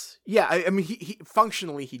 Yes. Yeah. I mean, he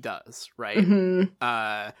functionally he does, right?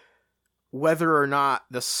 Mm-hmm. Whether or not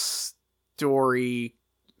the story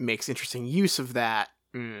makes interesting use of that,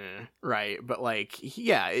 right? But, like,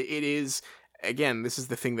 yeah, it is... Again, this is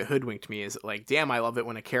the thing that hoodwinked me, is, like, damn, I love it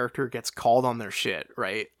when a character gets called on their shit,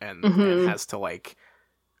 right? And has to, like,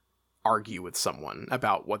 argue with someone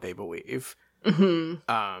about what they believe.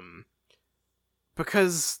 Mm-hmm.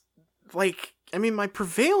 Because, like, I mean, my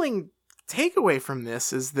prevailing takeaway from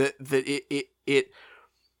this is that it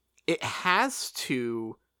has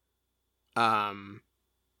to kind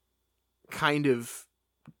of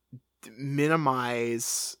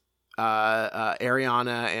minimize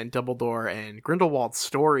Ariana and Dumbledore and Grindelwald's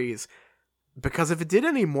stories, because if it did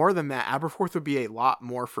any more than that, Aberforth would be a lot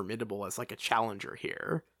more formidable as, like, a challenger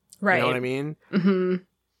here. Right. You know what I mean?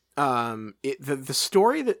 Mm-hmm. The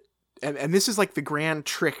story that, and this is, like, the grand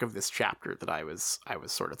trick of this chapter that I was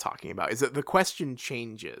sort of talking about, is that the question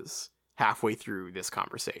changes halfway through this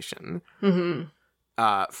conversation. Mm-hmm.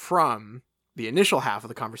 From the initial half of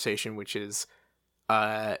the conversation, which is,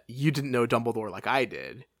 you didn't know Dumbledore like I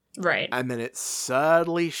did. Right. And then it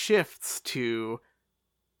subtly shifts to,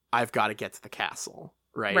 I've got to get to the castle,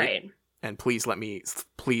 right? Right. And please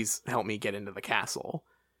help me get into the castle.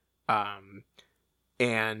 And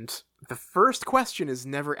the first question is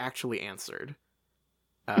never actually answered.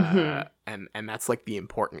 And that's, like, the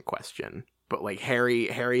important question. But, like, Harry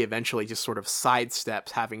eventually just sort of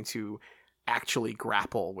sidesteps having to actually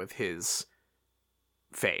grapple with his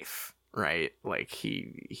faith, right? Like,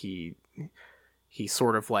 he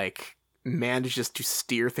sort of, like, manages to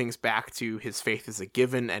steer things back to his faith as a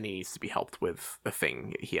given, and he needs to be helped with the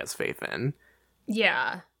thing he has faith in.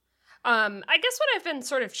 Yeah. I guess what I've been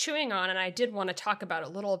sort of chewing on, and I did want to talk about a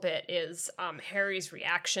little bit, is Harry's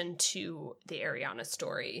reaction to the Ariana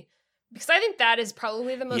story. Because I think that is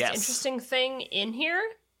probably the most interesting thing in here.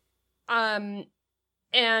 And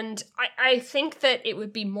I think that it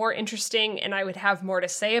would be more interesting, and I would have more to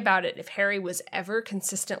say about it, if Harry was ever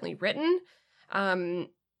consistently written.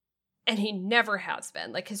 And he never has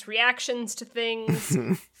been. Like, his reactions to things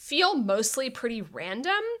feel mostly pretty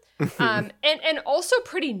random, and also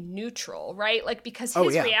pretty neutral, right? Like, because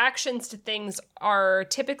his reactions to things are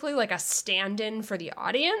typically like a stand-in for the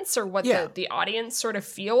audience, or what the audience sort of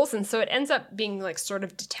feels, and so it ends up being, like, sort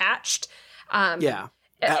of detached. And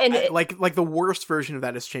like the worst version of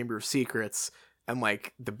that is Chamber of Secrets, and,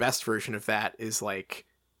 like, the best version of that is, like,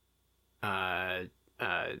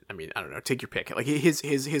 I mean, I don't know, take your pick. Like,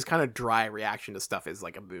 his kind of dry reaction to stuff is,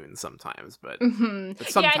 like, a boon sometimes, but, but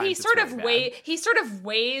sometimes and he sort of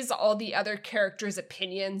weighs all the other characters'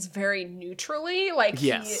 opinions very neutrally, like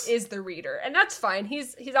he is the reader, and that's fine.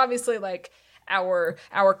 He's obviously, like, our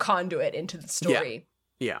conduit into the story.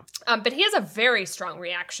 Yeah. But he has a very strong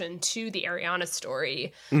reaction to the Ariana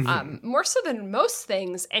story, more so than most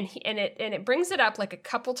things, and it brings it up, like, a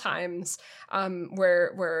couple times,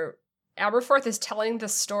 where Aberforth is telling the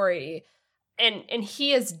story, and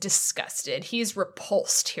he is disgusted. He's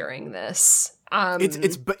repulsed hearing this.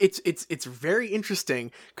 It's very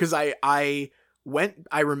interesting because I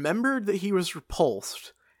remembered that he was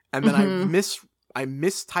repulsed, and then I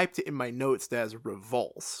mistyped it in my notes as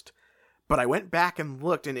revulsed. But I went back and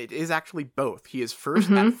looked, and it is actually both. He is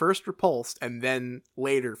at first repulsed, and then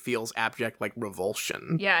later feels abject, like,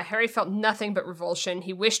 revulsion. Yeah, Harry felt nothing but revulsion.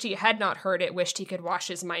 He wished he had not heard it, wished he could wash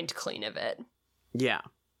his mind clean of it. Yeah.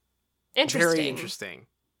 Interesting. Very interesting.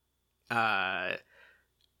 And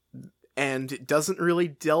it doesn't really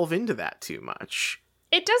delve into that too much.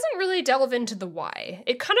 It doesn't really delve into the why.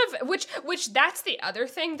 It kind of, which that's the other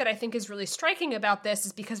thing that I think is really striking about this,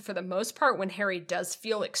 is because for the most part, when Harry does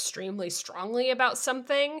feel extremely strongly about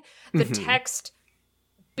something, the text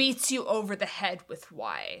beats you over the head with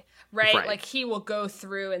why, right? Like, he will go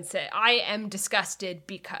through and say, I am disgusted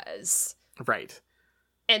because. Right.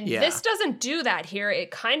 And this doesn't do that here.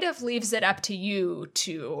 It kind of leaves it up to you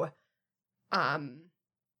to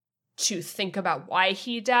think about why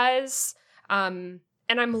he does.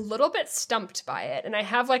 And I'm a little bit stumped by it. And I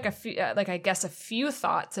have like a few, I guess a few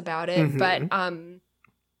thoughts about it. But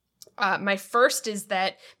my first is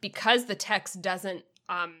that because the text doesn't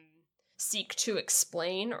seek to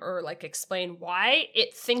explain or like explain why,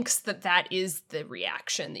 it thinks that is the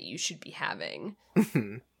reaction that you should be having.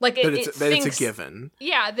 Like it thinks it's a given.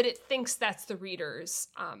 Yeah, that it thinks that's the reader's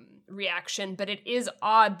reaction. But it is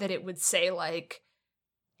odd that it would say, like,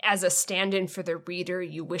 as a stand-in for the reader,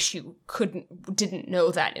 you wish you didn't know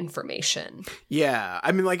that information. Yeah,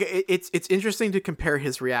 I mean, like, it's interesting to compare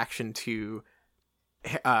his reaction to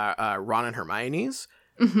Ron and Hermione's,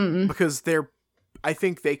 because I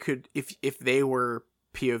think they could, if they were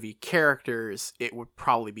POV characters, it would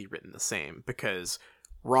probably be written the same, because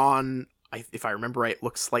Ron, if I remember right,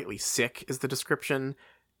 looks slightly sick is the description,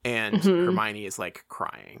 and Hermione is like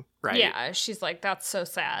crying, right? Yeah, she's like, that's so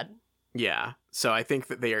sad. Yeah, so I think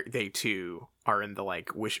that they too are in the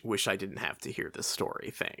like wish I didn't have to hear this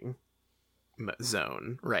story thing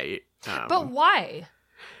zone, right? But why?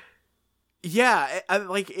 Yeah,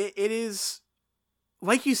 it is,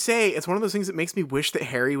 like you say, it's one of those things that makes me wish that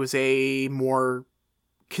Harry was a more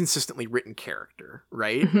consistently written character,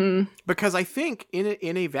 right? Because I think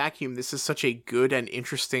in a vacuum, this is such a good and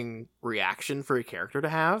interesting reaction for a character to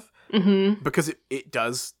have, because it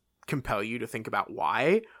does compel you to think about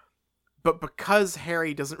why. But because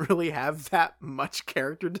Harry doesn't really have that much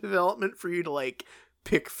character development for you to, like,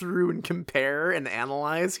 pick through and compare and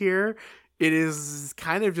analyze here, it is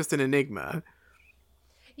kind of just an enigma.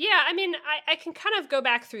 Yeah, I mean, I can kind of go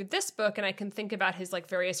back through this book and I can think about his like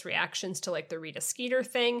various reactions to like the Rita Skeeter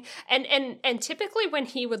thing. And typically when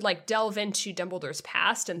he would like delve into Dumbledore's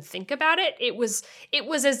past and think about it, it was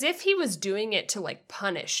as if he was doing it to like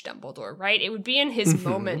punish Dumbledore, right? It would be in his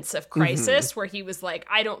moments of crisis where he was like,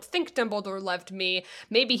 I don't think Dumbledore loved me.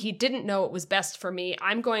 Maybe he didn't know it was best for me.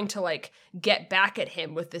 I'm going to like get back at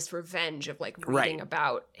him with this revenge of like reading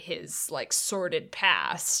about his like sordid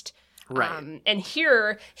past. Right. And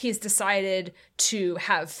here he's decided to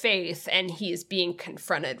have faith and he is being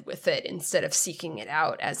confronted with it instead of seeking it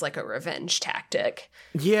out as like a revenge tactic.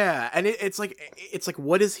 Yeah. And it's like,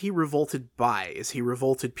 what is he revolted by? Is he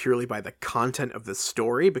revolted purely by the content of the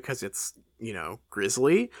story because it's, you know,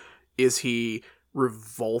 grisly? Is he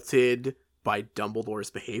revolted by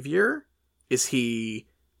Dumbledore's behavior? Is he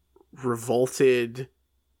revolted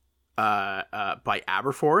by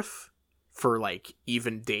Aberforth for like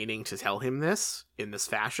even deigning to tell him this in this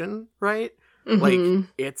fashion, right? Like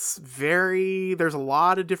there's a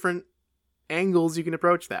lot of different angles you can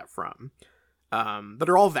approach that from, that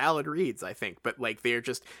are all valid reads, I think, but like they're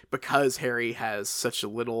just, because Harry has such a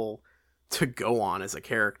little to go on as a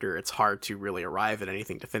character, it's hard to really arrive at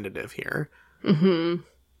anything definitive here.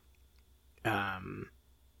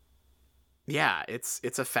 Yeah,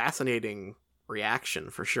 it's a fascinating reaction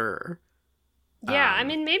for sure. Yeah, I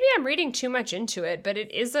mean, maybe I'm reading too much into it, but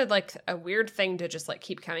it is a weird thing to just like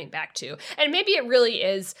keep coming back to. And maybe it really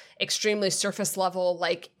is extremely surface level,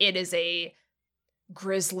 like it is a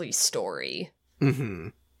grisly story.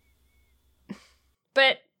 But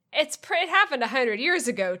it happened 100 years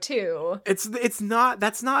ago too. That's not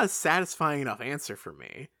a satisfying enough answer for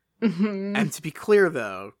me. And to be clear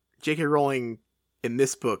though, J.K. Rowling in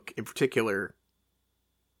this book in particular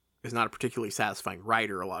is not a particularly satisfying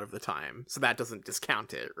writer a lot of the time, so that doesn't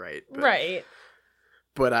discount it, right? Right.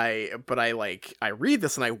 But I read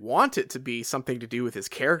this and I want it to be something to do with his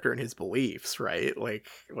character and his beliefs, right?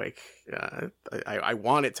 I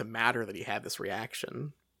want it to matter that he had this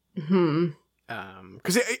reaction.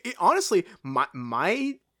 Because it honestly,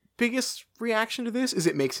 my biggest reaction to this is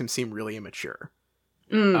it makes him seem really immature.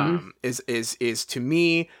 Is to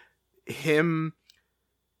me him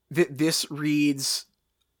this reads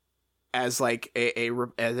as like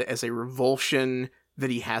as a revulsion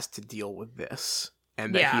that he has to deal with this,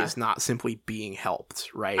 and that he is not simply being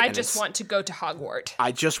helped, right? I just want to go to Hogwarts.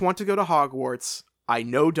 I just want to go to Hogwarts. I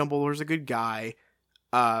know Dumbledore's a good guy.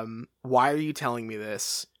 Why are you telling me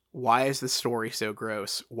this? Why is this story so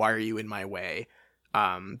gross? Why are you in my way?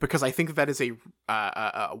 Because I think that is a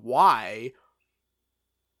why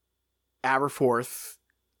Aberforth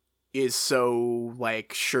is so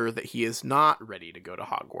like sure that he is not ready to go to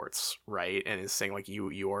Hogwarts, right? And is saying like,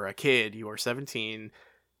 you are a kid, you are 17,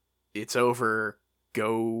 it's over,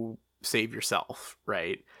 go save yourself,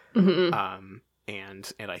 right? Mm-hmm.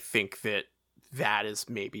 And I think that is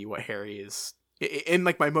maybe what Harry is in,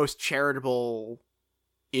 like, my most charitable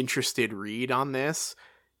interested read on this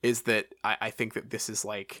is that I think that this is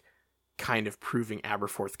like kind of proving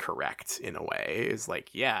Aberforth correct in a way. Is like,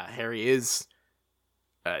 yeah, Harry is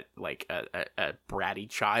a bratty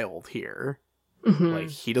child here. Mm-hmm. Like,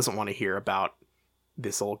 he doesn't want to hear about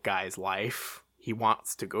this old guy's life. He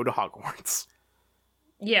wants to go to Hogwarts.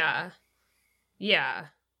 Yeah. I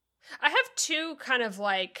have two kind of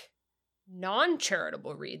like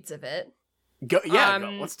non-charitable reads of it. Go,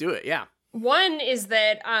 let's do it. Yeah. One is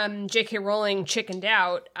that J.K. Rowling chickened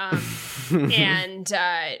out and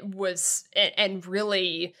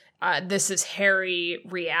really this is Harry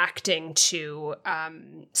reacting to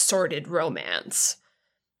sordid romance.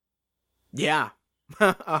 Yeah.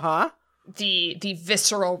 Uh-huh. The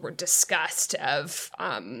visceral disgust of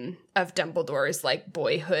Dumbledore's like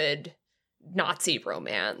boyhood Nazi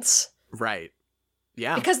romance. Right.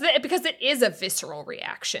 Yeah. Because it is a visceral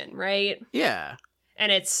reaction, right? Yeah. And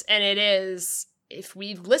it is, if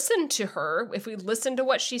we listen to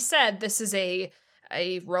what she said, this is a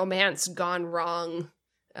romance gone wrong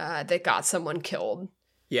that got someone killed.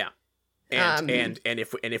 Yeah. And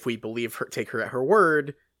if we believe her, take her at her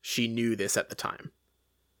word, she knew this at the time.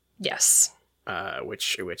 Yes.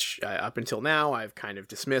 Which up until now I've kind of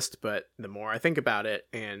dismissed, but the more I think about it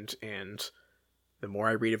and the more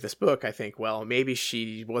I read of this book, I think, well, maybe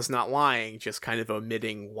she was not lying, just kind of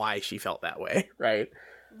omitting why she felt that way, right?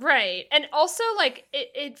 Right. And also, like,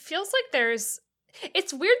 it feels like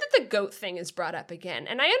it's weird that the goat thing is brought up again.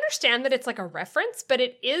 And I understand that it's like a reference, but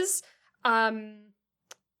it is,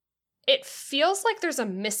 it feels like there's a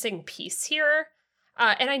missing piece here.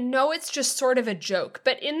 And I know it's just sort of a joke,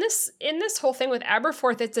 but in this whole thing with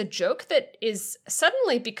Aberforth, it's a joke that is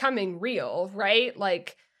suddenly becoming real, right?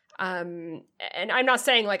 Like, and I'm not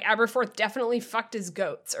saying like Aberforth definitely fucked his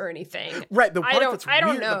goats or anything. Right. The part I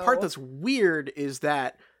don't know. The part that's weird is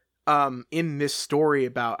that in this story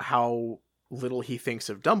about how little he thinks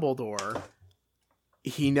of Dumbledore,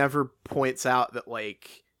 he never points out that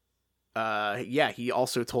like, he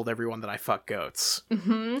also told everyone that I fuck goats.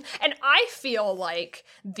 Mm-hmm. And I feel like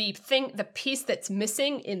the piece that's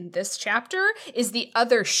missing in this chapter is the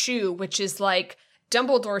other shoe, which is like,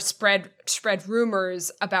 Dumbledore spread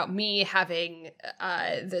rumors about me having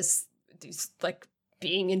these like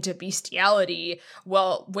being into bestiality.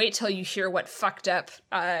 Well, wait till you hear what fucked up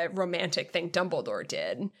romantic thing Dumbledore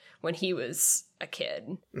did when he was a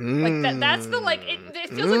kid. Like that's the like it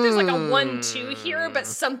feels like there's like a 1-2 here, but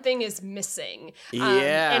something is missing.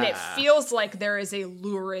 And it feels like there is a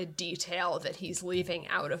lurid detail that he's leaving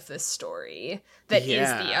out of this story that is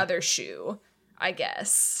the other shoe, I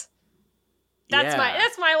guess.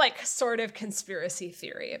 That's my like sort of conspiracy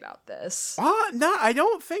theory about this. No, I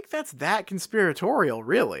don't think that's that conspiratorial,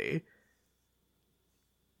 really.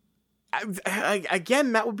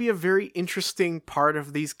 Again, that would be a very interesting part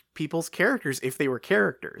of these people's characters if they were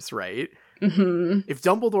characters, right? Mm-hmm. If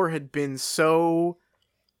Dumbledore had been so...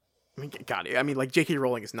 I mean, like, J.K.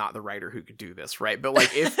 Rowling is not the writer who could do this, right? But,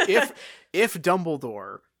 like, if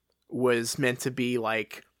Dumbledore was meant to be,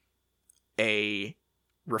 like, a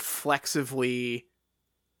reflexively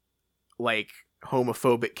like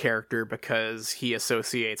homophobic character because he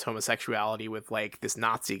associates homosexuality with like this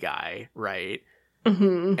Nazi guy, right?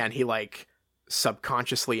 Mm-hmm. And he like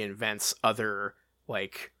subconsciously invents other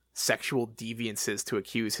like sexual deviances to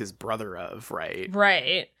accuse his brother of,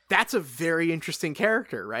 right? That's a very interesting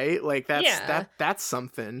character, right? Like that's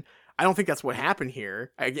something. I don't think that's what happened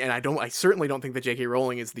here. I certainly don't think that J.K.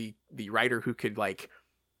 Rowling is the writer who could like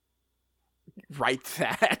write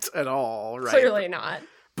that at all, right? Clearly not.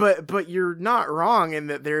 But you're not wrong in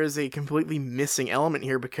that there is a completely missing element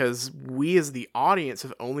here because we as the audience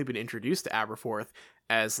have only been introduced to Aberforth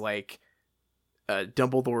as like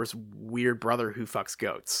Dumbledore's weird brother who fucks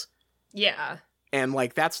goats. Yeah. And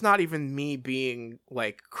like that's not even me being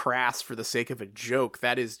like crass for the sake of a joke.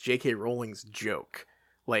 That is J.K. Rowling's joke.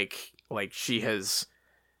 Like she has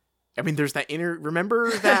I mean, there's that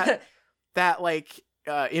remember that like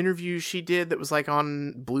interview she did that was like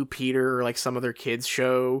on Blue Peter or like some other kids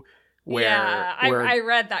show where I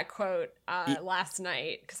read that quote last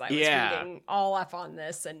night because I was reading all up on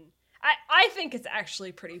this, and I think it's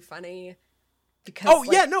actually pretty funny because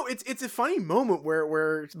it's a funny moment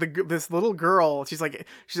where this little girl she's like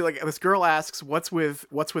this girl asks what's with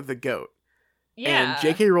the goat. Yeah. And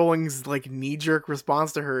J.K. Rowling's like knee-jerk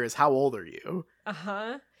response to her is, "How old are you?"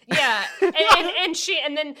 Yeah,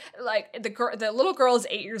 and then like the little girl is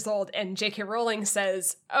 8 years old, and J.K. Rowling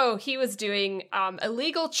says, "Oh, he was doing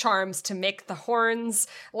illegal charms to make the horns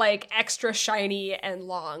like extra shiny and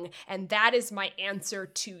long, and that is my answer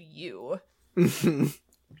to you."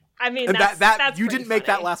 I mean, that's you didn't make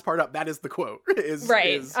funny. that last part up. That is the quote.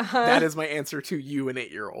 Right. That is my answer to you, an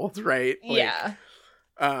 8-year-old. Right. Like, yeah.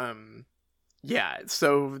 Yeah.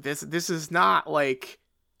 So this is not like,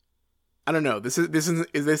 I don't know. This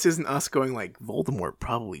isn't us going like Voldemort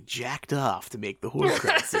probably jacked off to make the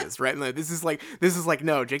Horcruxes, right? No, this is like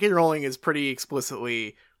no. J.K. Rowling is pretty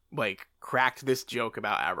explicitly like cracked this joke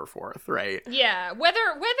about Aberforth, right? Yeah, whether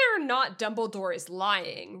or not Dumbledore is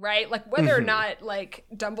lying, right? Like whether or not like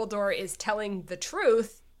Dumbledore is telling the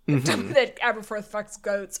truth that Aberforth fucks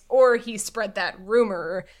goats, or he spread that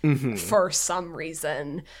rumor for some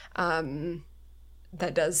reason.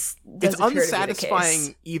 That does it's appear unsatisfying to be the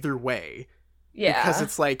case. Either way. Yeah, because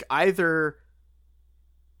it's like either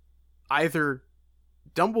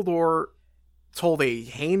Dumbledore told a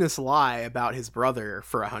heinous lie about his brother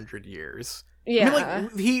for 100 years. Yeah, I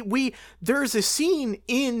mean, like there's a scene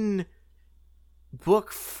in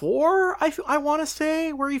book 4, I want to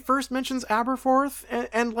say, where he first mentions Aberforth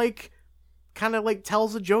and like kind of like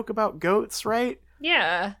tells a joke about goats, right?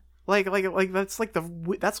 Yeah. Like that's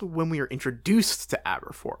when we are introduced to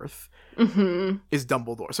Aberforth is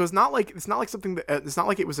Dumbledore. So it's not like something that it's not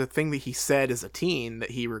like it was a thing that he said as a teen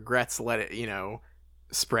that he regrets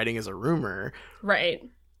spreading as a rumor. Right.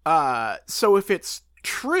 So if it's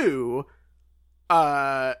true,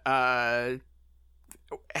 Harry,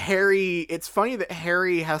 it's funny that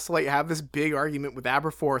Harry has to like have this big argument with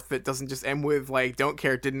Aberforth that doesn't just end with like, don't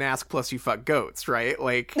care, didn't ask, plus you fuck goats, right?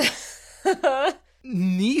 Like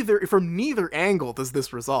neither angle does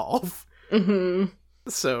this resolve.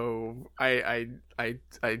 So I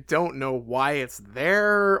don't know why it's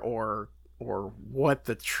there or what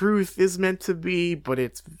the truth is meant to be, but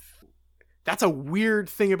that's a weird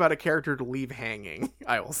thing about a character to leave hanging,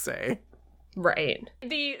 I will say. Right.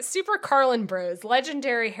 The Super Carlin Bros,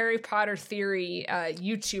 legendary Harry Potter theory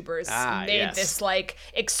YouTubers made this like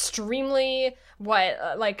extremely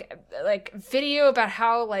like video about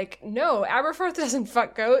how like no, Aberforth doesn't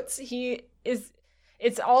fuck goats.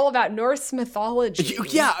 It's all about Norse mythology.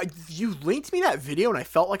 You linked me that video and I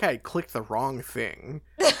felt like I had clicked the wrong thing.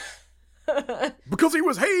 Because he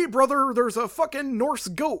was, hey brother, there's a fucking Norse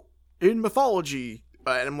goat in mythology.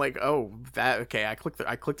 And I'm like, oh, that okay. I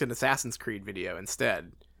clicked an Assassin's Creed video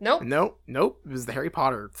instead. Nope. It was the Harry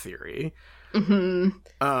Potter theory. Yeah,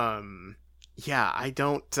 I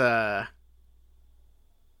don't.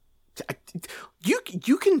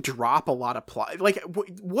 You can drop a lot of plot. Like,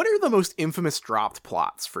 what are the most infamous dropped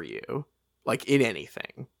plots for you? Like in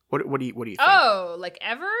anything? What do you think? Oh, like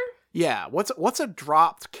ever? Yeah. What's a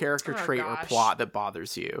dropped character trait or plot that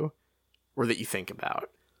bothers you, or that you think about?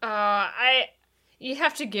 You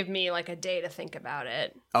have to give me like a day to think about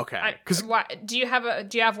it. Okay. Do you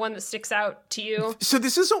have one that sticks out to you? So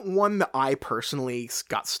this isn't one that I personally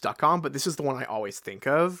got stuck on, but this is the one I always think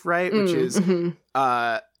of, right? Which is the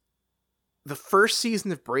first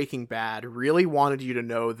season of Breaking Bad really wanted you to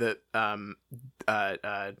know that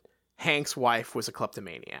Hank's wife was a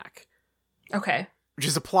kleptomaniac. Okay. Which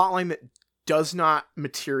is a plotline that does not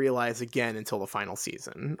materialize again until the final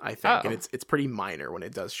season, I think. And it's pretty minor when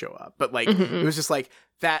it does show up. But like it was just like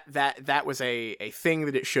that was a thing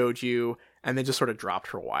that it showed you and then just sort of dropped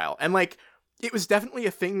for a while. And like it was definitely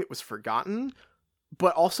a thing that was forgotten,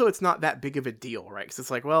 but also it's not that big of a deal, right? Because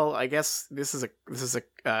it's like, well, I guess this is a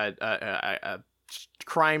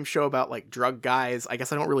crime show about like drug guys. I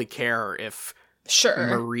guess I don't really care if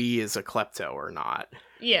Marie is a klepto or not.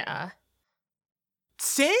 Yeah.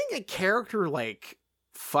 Saying a character like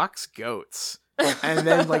fucks goats and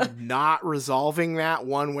then like not resolving that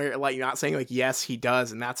one where like not saying like yes he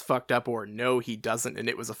does and that's fucked up or no he doesn't and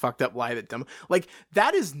it was a fucked up lie that dumb, like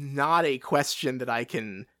that is not a question that I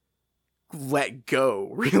can let go,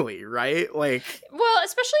 really, right? Like, well, Well,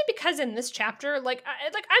 especially because in this chapter, like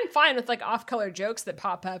I'm fine with like off-color jokes that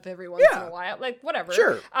pop up every once in a while, like whatever.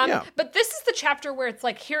 Sure. But this is the chapter where it's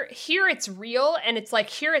like here it's real, and it's like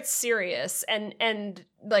here it's serious, and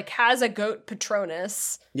like has a goat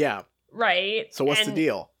Patronus. Yeah. Right. So what's the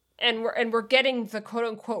deal? And we're getting the quote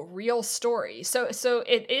unquote real story. So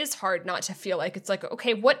it is hard not to feel like it's like,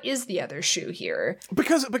 okay, what is the other shoe here?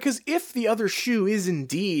 Because if the other shoe is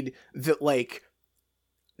indeed that, like,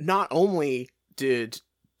 not only did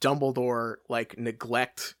Dumbledore like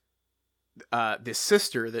neglect this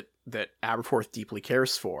sister that Aberforth deeply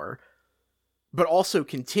cares for, but also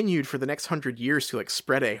continued for the next 100 years to like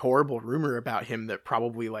spread a horrible rumor about him that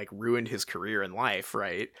probably like ruined his career in life,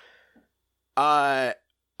 right? Hell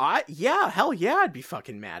yeah, I'd be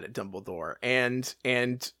fucking mad at Dumbledore. And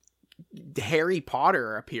Harry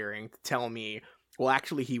Potter appearing to tell me, well,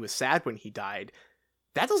 actually, he was sad when he died.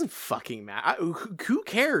 That doesn't fucking matter. Who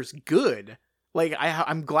cares? Good. Like,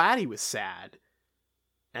 I'm glad he was sad.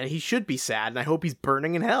 And he should be sad, and I hope he's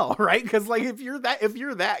burning in hell, right? Because, like, if you're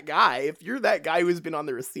that guy who's been on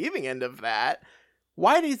the receiving end of that,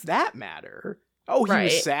 why does that matter? Oh, he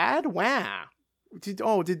was sad? Wow.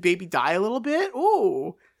 Did baby die a little bit?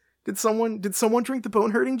 Oh, did someone drink the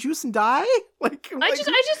bone hurting juice and die? Like I just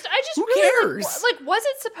who really, cares? like was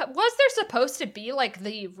there supposed to be like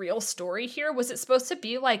the real story here? Was it supposed to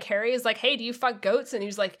be like Harry is like, hey, do you fuck goats? And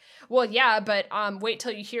he's like, well, yeah, but wait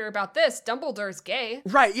till you hear about this. Dumbledore's gay.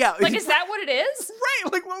 Right? Yeah. Like, is that what it is?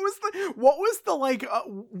 Right. Like, what was the like?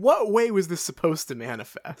 What way was this supposed to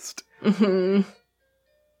manifest? Mm-hmm.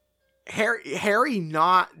 Harry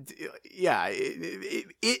not, yeah,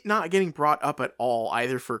 it not getting brought up at all,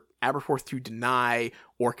 either for Aberforth to deny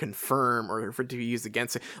or confirm or for it to be used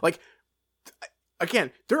against it. Like,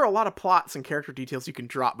 again, there are a lot of plots and character details you can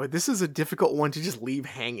drop, but this is a difficult one to just leave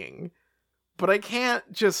hanging. But I can't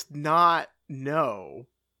just not know.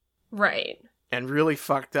 Right. And really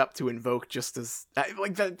fucked up to invoke just as,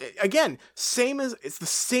 like, that again, it's the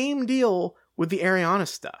same deal with the Ariana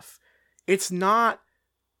stuff. It's not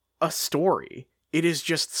a story. It is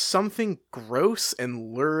just something gross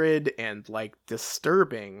and lurid and like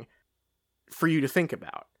disturbing for you to think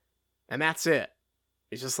about, and that's it.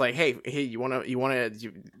 It's just like, hey, you want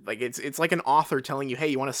to like, it's like an author telling you, hey,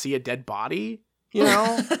 you want to see a dead body, you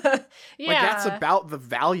know? Yeah, like, that's about the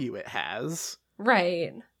value it has,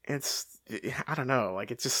 right? I don't know,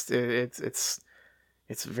 like, it's just it's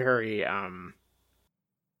very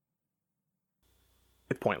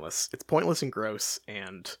it's pointless. It's pointless and gross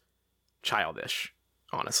and childish,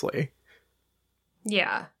 honestly.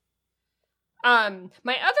 Yeah. My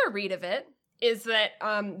other read of it is that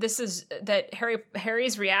that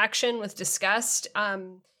Harry's reaction with disgust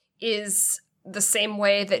is the same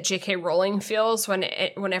way that J.K. Rowling feels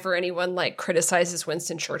whenever anyone like criticizes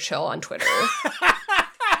Winston Churchill on Twitter.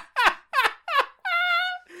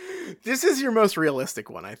 This is your most realistic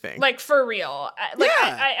one, I think. Like, for real. Like,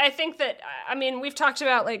 yeah. I think that, I mean, we've talked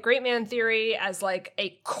about, like, Great Man Theory as, like,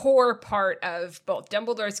 a core part of both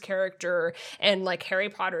Dumbledore's character and, like, Harry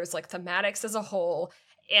Potter's, like, thematics as a whole.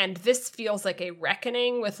 And this feels like a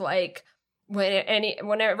reckoning with, like,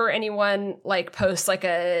 whenever anyone, like, posts, like,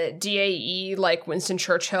 a DAE, like, Winston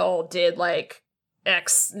Churchill did, like,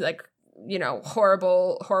 X, like, you know,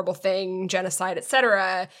 horrible thing, genocide,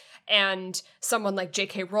 etc., and someone like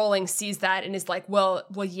J.K. Rowling sees that and is like, well,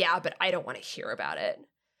 yeah, but I don't want to hear about it.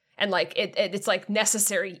 And like, it's like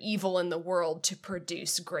necessary evil in the world to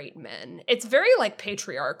produce great men. It's very like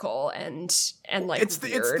patriarchal and like weird. It's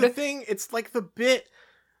the thing. It's like the bit,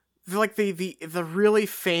 like the really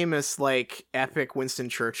famous like epic Winston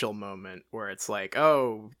Churchill moment where it's like,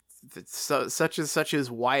 oh, such and such his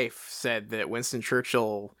wife said that Winston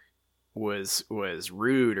Churchill was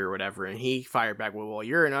rude or whatever, and he fired back, well,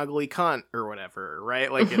 you're an ugly cunt or whatever,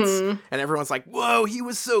 right? Like, it's, and everyone's like, whoa, he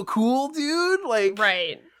was so cool, dude. Like,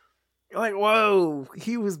 right. Like, whoa,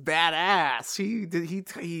 he was badass.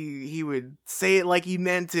 He would say it like he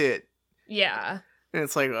meant it. Yeah. And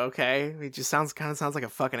it's like, okay, it just sounds like a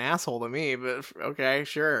fucking asshole to me, but okay,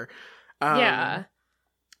 sure. Yeah.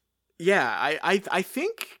 Yeah, I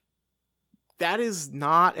think that is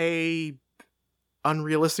not a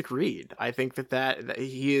unrealistic read. I think that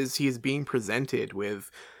he is being presented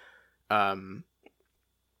with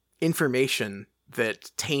information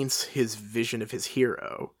that taints his vision of his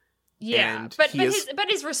hero. Yeah, and but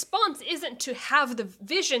his response isn't to have the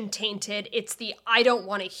vision tainted. It's the I don't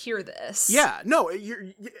want to hear this. Yeah, no,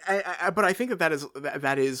 but I think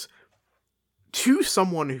that is to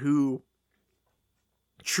someone who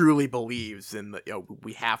truly believes in the, you know,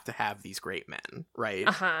 we have to have these great men, right?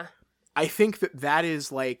 Uh-huh. I think that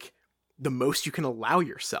is like the most you can allow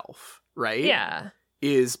yourself, right? Yeah.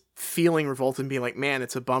 is feeling revolted and being like, man,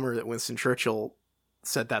 it's a bummer that Winston Churchill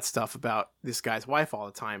said that stuff about this guy's wife all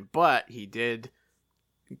the time, but he did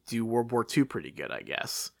do World War II pretty good, I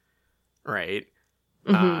guess. Right?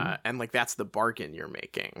 And like, that's the bargain you're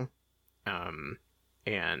making. And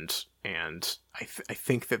I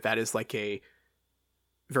think that is like a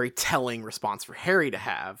very telling response for Harry to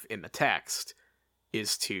have in the text,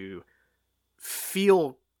 is to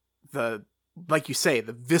feel the, like you say,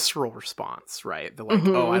 the visceral response, right? The like,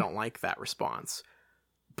 oh, I don't like that response,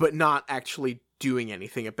 but not actually doing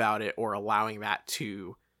anything about it or allowing that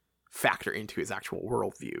to factor into his actual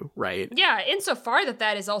worldview, right? Yeah, insofar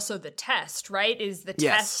that is also the test, right? Is the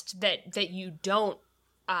test that you don't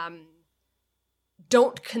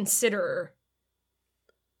consider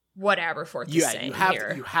what Aberforth is saying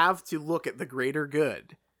here. You have to look at the greater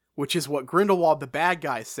good, which is what Grindelwald the bad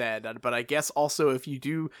guy said. But I guess also if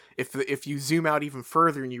you zoom out even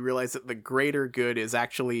further and you realize that the greater good is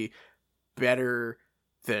actually better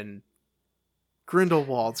than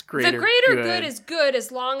Grindelwald's greater good. The greater good is good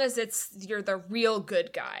as long as you're the real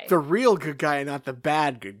good guy. The real good guy, not the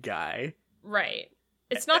bad good guy. Right.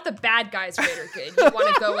 It's not the bad guy's greater good. You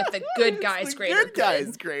want to go with the good guy's greater good. Good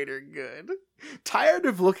guy's greater good. Tired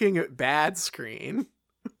of looking at bad screen.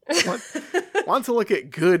 Want to look at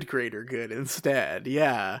good greater good instead.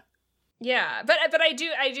 Yeah. Yeah, but I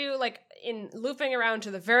do like, in looping around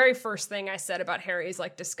to the very first thing I said about Harry's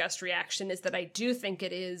like disgust reaction, is that I do think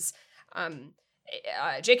it is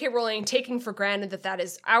J.K. Rowling taking for granted that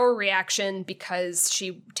is our reaction, because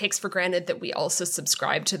she takes for granted that we also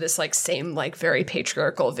subscribe to this like same like very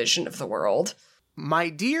patriarchal vision of the world. My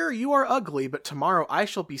dear, you are ugly, but tomorrow I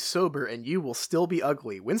shall be sober and you will still be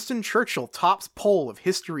ugly. Winston Churchill tops poll of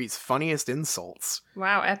history's funniest insults.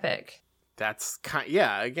 Wow, epic. That's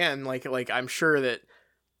again, like I'm sure that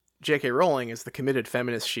J.K. Rowling, is the committed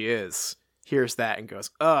feminist she is, hears that and goes,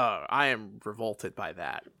 oh, I am revolted by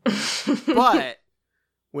that. But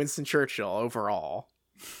Winston Churchill, overall,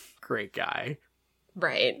 great guy.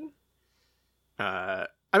 Right. I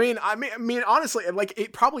mean, honestly, like,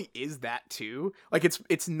 it probably is that too. Like,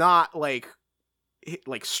 it's not like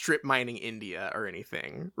strip mining India or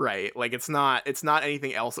anything, right? Like, it's not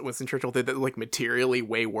anything else that Winston Churchill did that like materially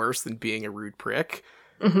way worse than being a rude prick.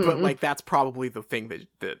 But like, that's probably the thing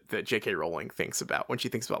that J.K. Rowling thinks about when she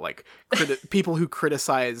thinks about like people who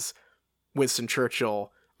criticize Winston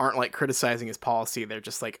Churchill aren't like criticizing his policy. They're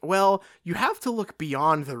just like, well, you have to look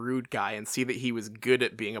beyond the rude guy and see that he was good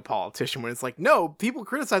at being a politician, when it's like, no, people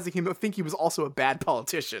criticizing him think he was also a bad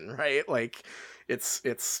politician, right? Like, it's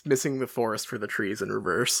missing the forest for the trees in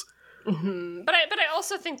reverse. Mm-hmm. But I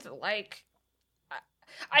also think that like,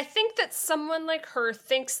 I think that someone like her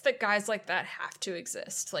thinks that guys like that have to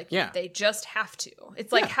exist. Like, they just have to.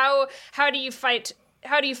 It's like, how do you fight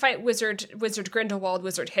Wizard Grindelwald,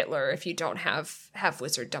 Wizard Hitler, if you don't have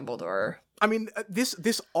Wizard Dumbledore? I mean,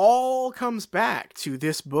 this all comes back to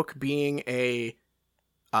this book being a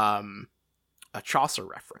Chaucer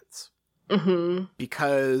reference. Mm-hmm.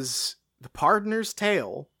 Because the Pardoner's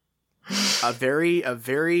Tale, a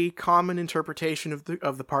very common interpretation of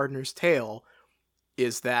the Pardoner's Tale,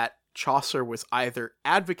 is that Chaucer was either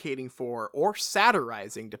advocating for or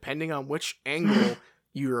satirizing, depending on which angle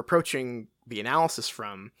you're approaching the analysis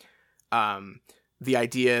from, the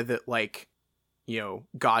idea that, like, you know,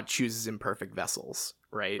 God chooses imperfect vessels,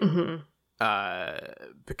 right? Mm-hmm.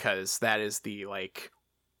 Because that is the like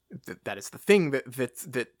that is the thing that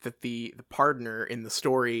the Pardoner in the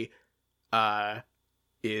story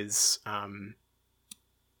is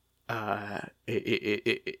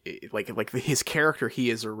his character. He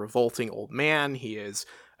is a revolting old man. He is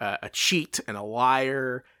a cheat and a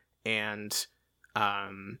liar, and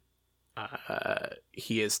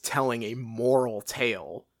he is telling a moral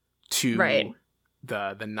tale to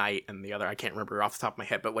the knight and the other. I can't remember off the top of my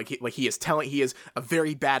head, but he is a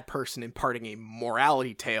very bad person imparting a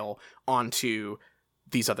morality tale onto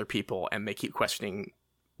these other people, and they keep questioning,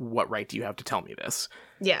 what right do you have to tell me this?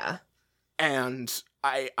 Yeah. And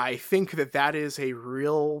I think that is a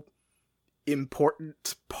real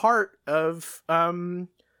important part of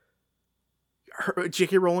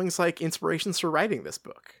J.K. Rowling's like inspirations for writing this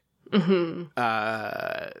book. Mm-hmm.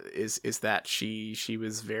 Is that she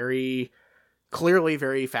was very clearly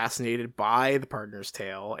very fascinated by the Pardoner's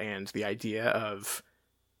Tale and the idea of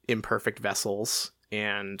imperfect vessels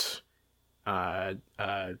and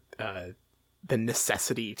the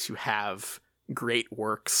necessity to have great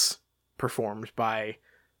works performed by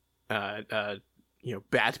bad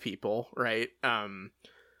people, right?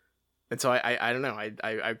 And so I don't know.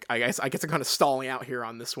 I guess I'm kind of stalling out here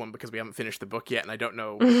on this one because we haven't finished the book yet, and I don't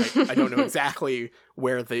know. I don't know exactly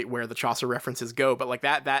where the Chaucer references go, but like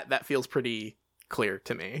that feels pretty clear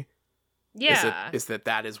to me. Yeah, is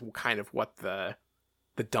that is kind of what the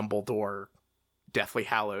Dumbledore Deathly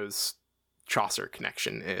Hallows Chaucer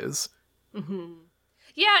connection is. Mm-hmm.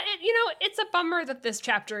 Yeah, it's a bummer that this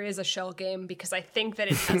chapter is a shell game because I think that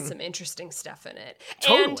it has some interesting stuff in it.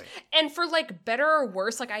 Totally. And for like better or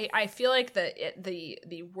worse, like I feel like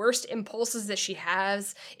the worst impulses that she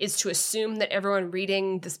has is to assume that everyone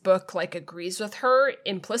reading this book like agrees with her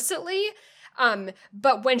implicitly.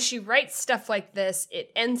 But when she writes stuff like this,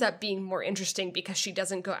 it ends up being more interesting because she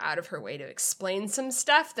doesn't go out of her way to explain some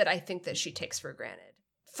stuff that I think that she takes for granted.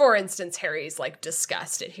 For instance, Harry's like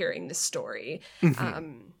disgust at hearing the story.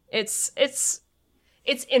 Mm-hmm. It's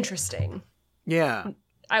interesting. Yeah.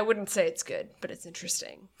 I wouldn't say it's good, but it's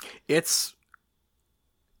interesting. It's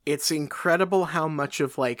incredible how much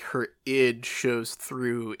of like her id shows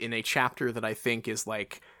through in a chapter that I think is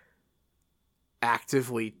like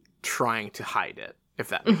actively trying to hide it, if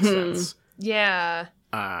that makes sense. Yeah.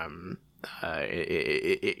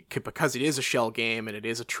 Because it is a shell game and it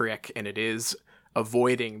is a trick and it is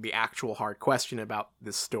avoiding the actual hard question about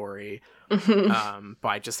this story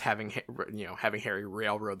by just having Harry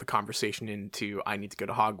railroad the conversation into I need to go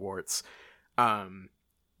to Hogwarts.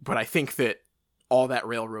 But I think that all that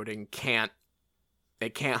railroading can't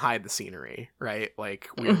hide the scenery, right? Like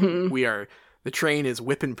we are the train is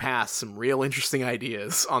whipping past some real interesting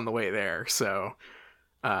ideas on the way there, so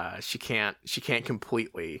she can't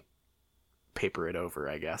completely paper it over,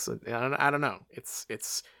 I guess. I don't know.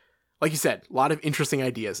 It's like you said, a lot of interesting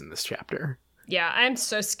ideas in this chapter. Yeah, I'm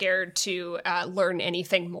so scared to learn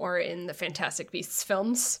anything more in the Fantastic Beasts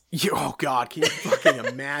films. Oh God, can you fucking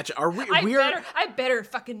imagine? I better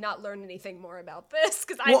fucking not learn anything more about this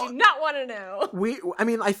because I do not want to know.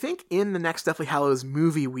 I think in the next Deathly Hallows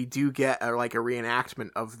movie, we do get a reenactment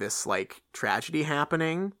of this like tragedy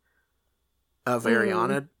happening of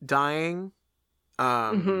Ariana dying.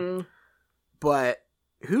 But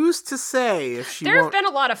who's to say if she There have been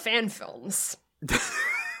a lot of fan films.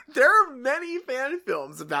 There are many fan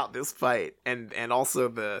films about this fight and also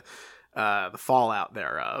the fallout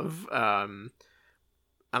thereof. And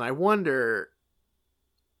I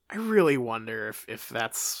really wonder if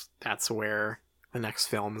that's where the next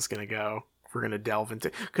film is going to go. If we're going to delve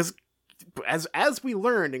into, because as we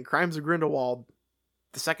learned in Crimes of Grindelwald,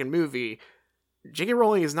 the second movie, J.K.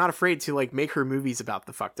 Rowling is not afraid to like make her movies about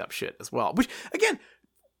the fucked up shit as well, which again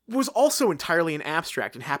was also entirely an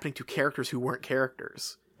abstract and happening to characters who weren't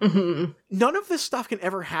characters. Mm-hmm. None of this stuff can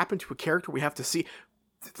ever happen to a character we have to see.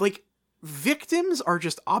 Like, victims are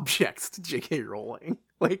just objects to J.K. Rowling.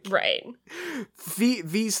 Like, right.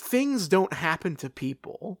 These things don't happen to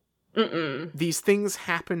people. Mm-mm. These things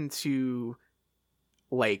happen to,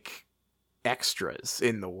 like, extras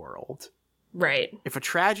in the world. Right. If a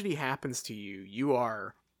tragedy happens to you, you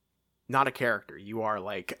are not a character. You are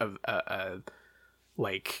like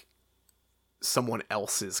like someone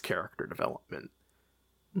else's character development.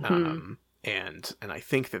 Mm-hmm. And I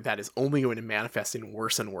think that is only going to manifest in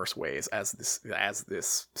worse and worse ways as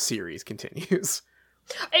this series continues.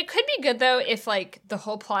 It could be good though if like the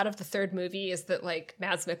whole plot of the third movie is that like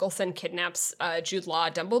Mads Mikkelsen kidnaps Jude Law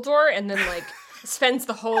Dumbledore and then like spends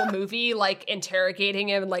the whole movie like interrogating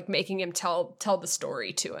him and like making him tell the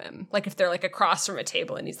story to him. Like if they're like across from a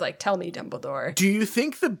table and he's like, "Tell me, Dumbledore." Do you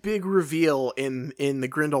think the big reveal in the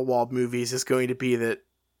Grindelwald movies is going to be that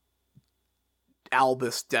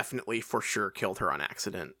Albus definitely for sure killed her on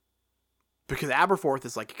accident? Because Aberforth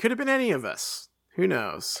is like, it could have been any of us. Who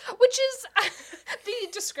knows? Which is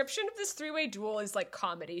the description of this three-way duel is like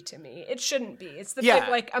comedy to me. It shouldn't be. It's the big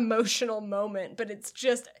like emotional moment, but it's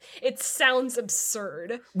just it sounds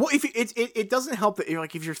absurd. Well, if it doesn't help that you're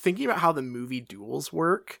like if you're thinking about how the movie duels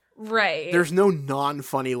work, right? There's no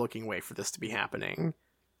non-funny looking way for this to be happening.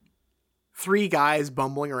 Three guys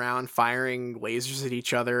bumbling around firing lasers at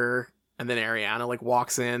each other. And then Ariana like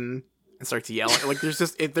walks in and starts yelling. Like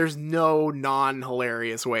there's no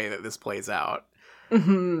non-hilarious way that this plays out.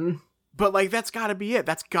 Mm-hmm. But like that's got to be it.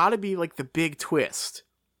 That's got to be like the big twist.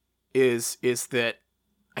 Is that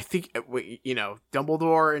I think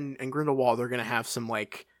Dumbledore and Grindelwald are gonna have some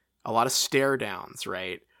like a lot of stare downs,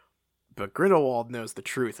 right? But Grindelwald knows the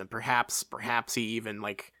truth, and perhaps he even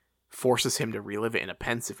like forces him to relive it in a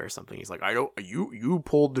pensive or something. He's like, you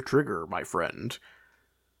pulled the trigger, my friend.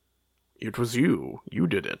 It was you. You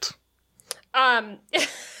did it.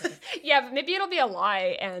 Yeah, but maybe it'll be a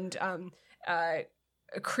lie, and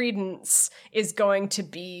Credence is going to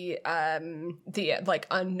be the like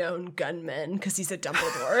unknown gunman because he's a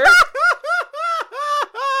Dumbledore.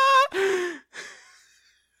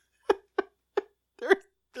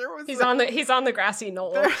 He's on the grassy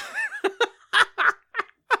knoll.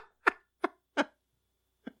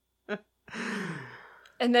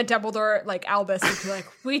 And then Dumbledore, like Albus, would be like,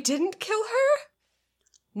 "We didn't kill her."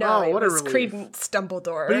 No, it was Credence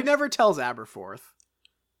Dumbledore. But he never tells Aberforth.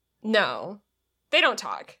 No, they don't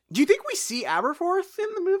talk. Do you think we see Aberforth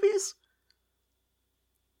in the movies?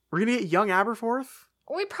 We're gonna get young Aberforth?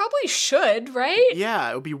 We probably should, right?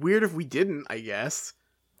 Yeah, it would be weird if we didn't, I guess.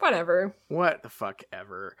 Whatever. What the fuck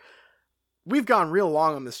ever. We've gone real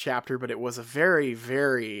long on this chapter, but it was a very,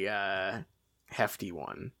 very hefty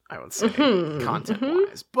one, I would say,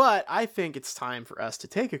 content-wise. But I think it's time for us to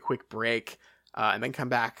take a quick break and then come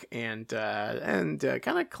back and kind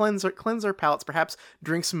of cleanse our palates, perhaps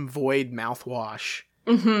drink some Void mouthwash.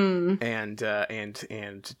 And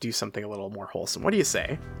do something a little more wholesome. What do you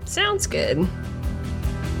say? Sounds good.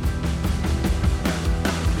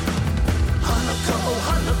 Hanukkah, oh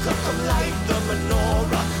Hanukkah, come light the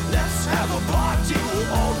menorah. Let's have a party, we'll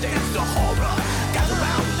all dance to horror. Gather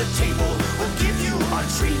round the table, we'll give you a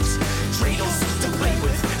treat. Dreidels to play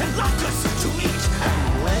with and latkes to eat.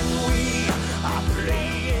 And when we are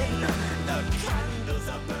playing, the candles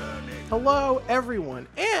are burning. Hello, everyone,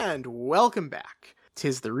 and welcome back.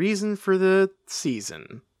 'Tis the reason for the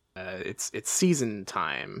season. It's season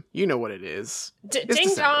time. You know what it is.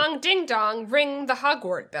 Ding dong, ding dong, ring the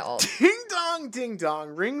Hogwarts bell. Ding dong,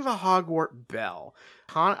 ring the Hogwarts bell.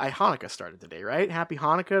 Hanukkah started today, right? Happy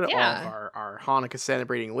Hanukkah to all of our Hanukkah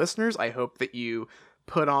celebrating listeners. I hope that you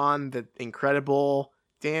put on the incredible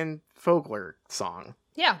Dan Fogler song.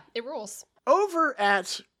 Yeah, it rules. Over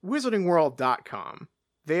at wizardingworld.com,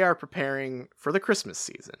 they are preparing for the Christmas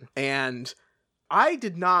season. And I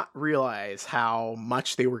did not realize how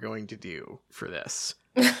much they were going to do for this.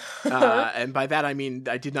 And by that, I mean,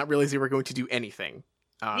 I did not realize they were going to do anything.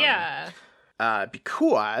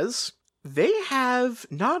 Because they have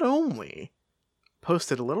not only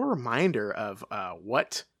posted a little reminder of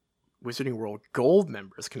what Wizarding World Gold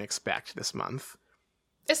members can expect this month.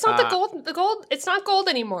 It's not the gold, it's not gold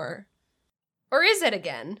anymore. Or is it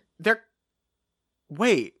again?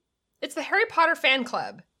 Wait. It's the Harry Potter fan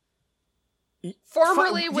club.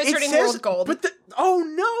 Formerly Wizarding World Gold. But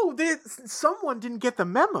someone didn't get the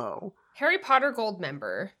memo. Harry Potter Gold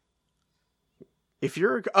member. If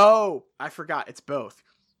you're I forgot. It's both.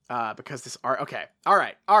 Because this art. Okay. All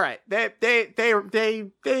right. They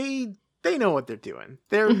know what they're doing.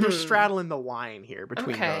 They're straddling the line here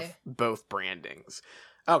between both brandings.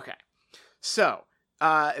 Okay. So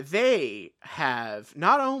they have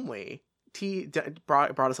not only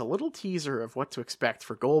brought us a little teaser of what to expect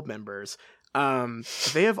for Gold members.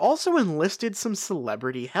 They have also enlisted some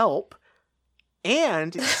celebrity help,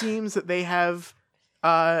 and it seems that they have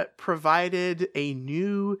provided a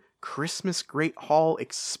new Christmas Great Hall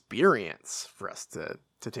experience for us to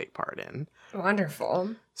take part in.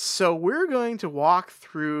 Wonderful. So we're going to walk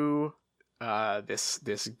through this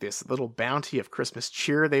little bounty of Christmas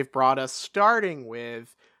cheer they've brought us, starting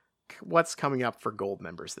with what's coming up for Gold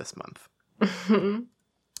members this month.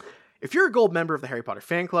 If you're a Gold member of the Harry Potter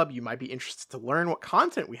fan club, you might be interested to learn what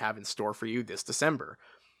content we have in store for you this December.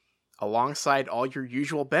 Alongside all your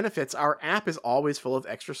usual benefits, our app is always full of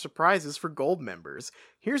extra surprises for Gold members.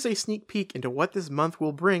 Here's a sneak peek into what this month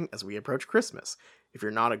will bring as we approach Christmas. If you're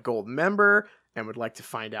not a Gold member and would like to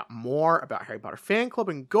find out more about Harry Potter fan club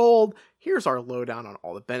and Gold, here's our lowdown on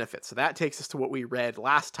all the benefits. So that takes us to what we read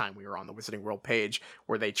last time we were on the Wizarding World page,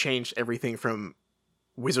 where they changed everything from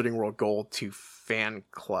Wizarding World Gold to fan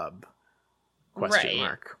club?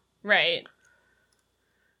 Right.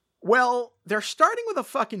 Well, they're starting with a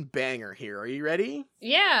fucking banger here. Are you ready?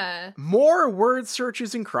 Yeah. More word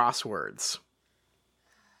searches and crosswords.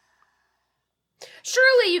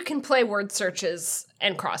 Surely you can play word searches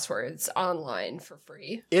and crosswords online for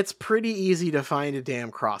free. It's pretty easy to find a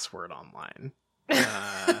damn crossword online.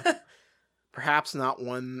 Perhaps not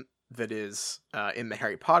one that is in the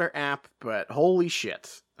Harry Potter app, but holy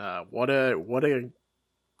shit. What a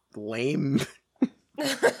lame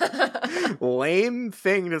lame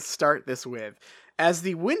thing to start this with. As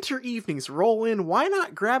the winter evenings roll in, why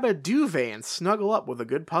not grab a duvet and snuggle up with a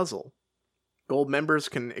good puzzle? Gold members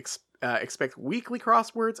can expect weekly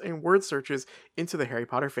crosswords and word searches into the Harry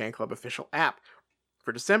Potter Fan Club official app.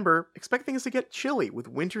 For December, expect things to get chilly with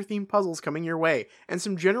winter-themed puzzles coming your way, and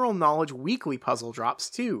some general knowledge weekly puzzle drops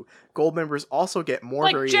too. Gold members also get more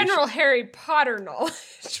variation. General Harry Potter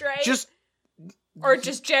knowledge, right? Or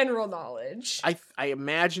just general knowledge. I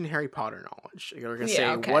imagine Harry Potter knowledge. You're going to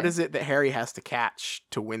say, what is it that Harry has to catch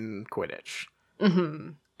to win Quidditch? Mm-hmm.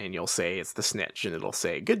 And you'll say, it's the snitch, and it'll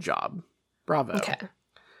say, good job. Bravo. Okay.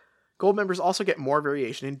 Gold members also get more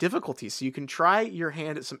variation in difficulty, so you can try your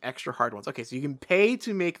hand at some extra hard ones. Okay, so you can pay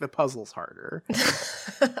to make the puzzles harder.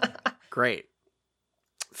 Great.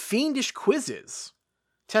 Fiendish quizzes.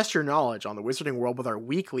 Test your knowledge on the Wizarding World with our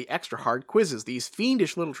weekly extra hard quizzes. These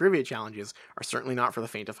fiendish little trivia challenges are certainly not for the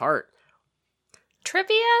faint of heart.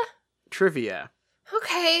 Trivia.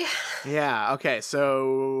 Okay. Yeah, okay,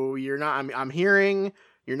 so you're not, I'm hearing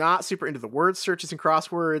you're not super into the word searches and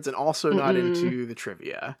crosswords, and also not into the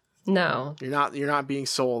trivia. No. You're not being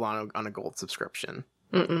sold on a gold subscription.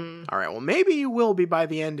 Mm-mm. All right, well, maybe you will be by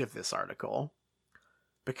the end of this article.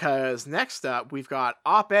 Because next up, we've got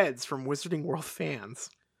op-eds from Wizarding World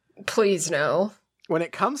fans. Please no. When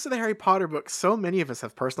it comes to the Harry Potter books, so many of us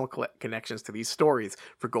have personal connections to these stories.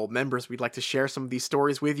 For Gold members, we'd like to share some of these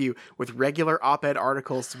stories with you, with regular op-ed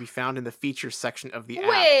articles to be found in the features section of the app.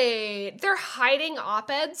 Wait, they're hiding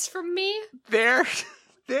op-eds from me? They're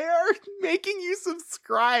making you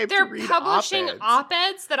subscribe to read publishing op-eds.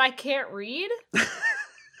 op-eds that I can't read? Someone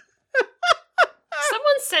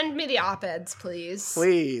send me the op-eds, please.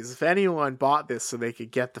 Please, if anyone bought this so they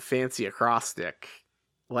could get the fancy acrostic,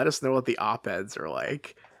 let us know what the op-eds are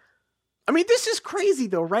like. I mean, this is crazy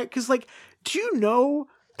though, right? Because, like, do you know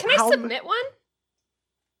Can I submit one?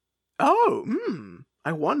 Oh,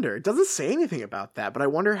 I wonder. It doesn't say anything about that, but I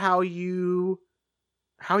wonder how you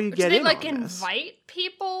get in. Do they, like, on this. invite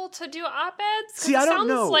people to do op-eds? See, I don't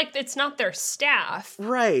know. It sounds like it's not their staff.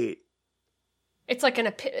 Right. It's like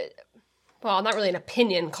well, not really an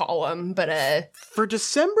opinion column, but For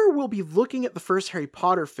December, we'll be looking at the first Harry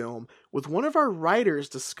Potter film, with one of our writers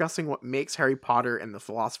discussing what makes Harry Potter and the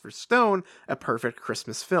Philosopher's Stone a perfect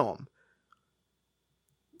Christmas film.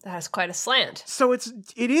 That's quite a slant. So it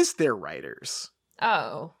is their writers.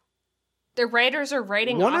 Oh. Their writers are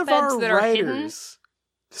writing One op-eds of our that are hidden? writers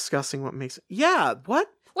discussing what makes... Yeah, what?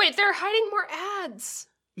 Wait, they're hiding more ads.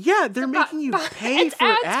 Yeah, they're making you pay it's for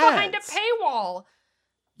ads ads. behind a paywall.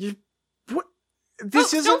 What?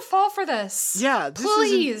 This isn't... Don't fall for this. Yeah,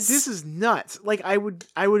 please. This is nuts. Like, I would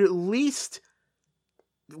at least,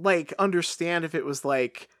 like, understand if it was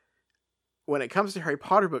like, when it comes to Harry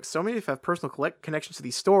Potter books, so many have personal connections to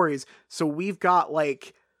these stories. So we've got,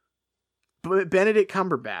 like, Benedict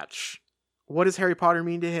Cumberbatch. What does Harry Potter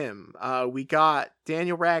mean to him? We got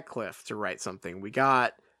Daniel Radcliffe to write something. We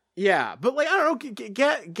got, yeah, but, like, I don't know,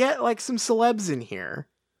 get like some celebs in here.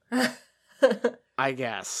 I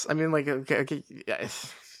guess. I mean, like, okay.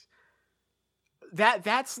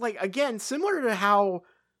 That's like, again, similar to how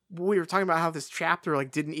we were talking about how this chapter,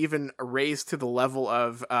 like, didn't even raise to the level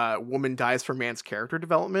of woman dies for man's character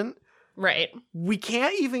development. Right. We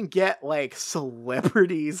can't even get, like,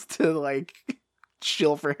 celebrities to, like,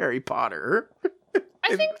 chill for Harry Potter.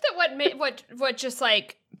 I think that what just,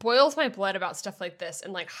 like, boils my blood about stuff like this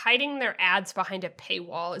and, like, hiding their ads behind a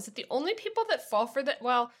paywall is that the only people that fall for that,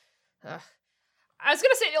 well, I was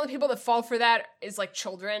going to say the only people that fall for that is, like,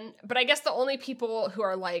 children, but I guess the only people who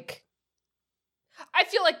are, like, I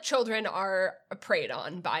feel like children are preyed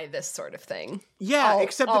on by this sort of thing. Yeah,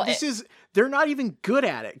 except that they're not even good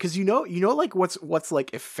at it, because you know, like, what's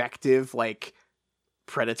like effective, like,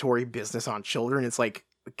 predatory business on children? It's like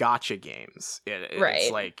gacha games.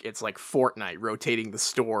 Right. It's like Fortnite rotating the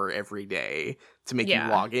store every day to make you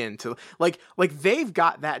log in to, like they've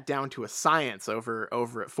got that down to a science over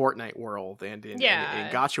at Fortnite World and in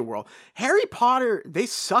gacha World. Harry Potter, they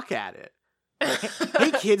suck at it.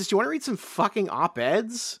 Hey kids, do you want to read some fucking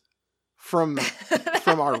op-eds from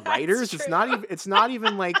our writers? True. It's not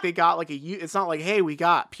even like they got like it's not like, hey, we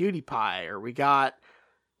got PewDiePie or we got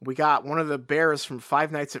one of the bears from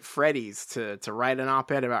Five Nights at Freddy's to write an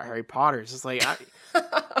op-ed about Harry Potter. It's just like,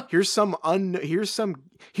 here's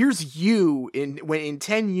you in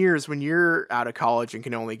 10 years when you're out of college and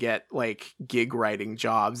can only get, like, gig writing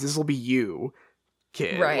jobs. This will be you,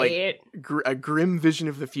 kid. Right. Like, a grim vision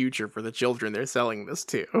of the future for the children they're selling this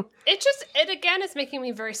to. It again is making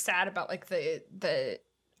me very sad about, like, the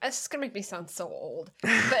it's just gonna make me sound so old,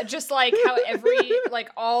 but just like how like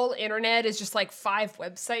all internet is just like 5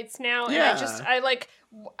 websites now. Yeah. And I like,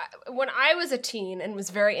 when I was a teen and was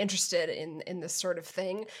very interested in this sort of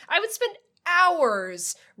thing, I would spend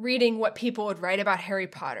hours reading what people would write about Harry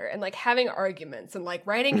Potter and, like, having arguments and, like,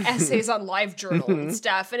 writing essays on LiveJournal and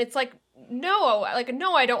stuff. And it's like, no, I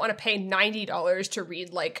don't want to pay $90 to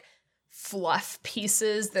read, like, fluff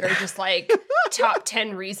pieces that are just like top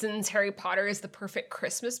 10 reasons Harry Potter is the perfect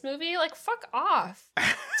Christmas movie. Like, fuck off.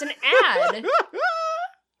 It's an ad.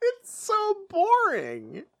 It's so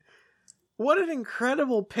boring. What an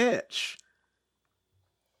incredible pitch.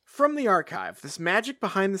 From the archive, this magic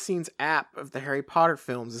behind-the-scenes app of the Harry Potter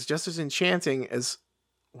films is just as enchanting as...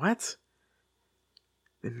 What?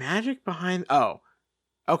 The magic behind... Oh,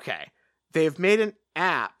 okay. They've made an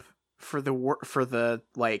app for the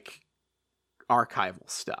like archival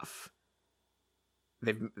stuff.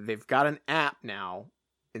 They've got an app now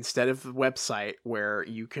instead of the website where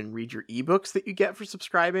you can read your ebooks that you get for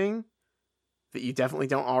subscribing that you definitely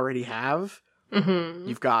don't already have. Mm-hmm.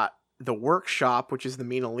 You've got the workshop, which is the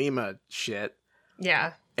Mina Lima shit.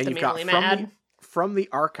 Yeah. And the you've Mina got Lima from the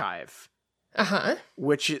archive. Uh-huh.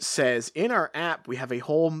 Which it says, in our app, we have a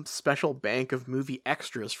whole special bank of movie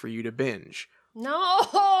extras for you to binge.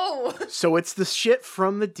 No! So it's the shit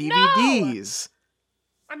from the DVDs.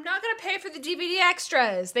 No! I'm not gonna pay for the DVD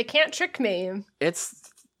extras. They can't trick me.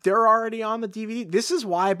 They're already on the DVD. This is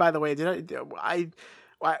why, by the way,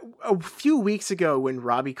 a few weeks ago when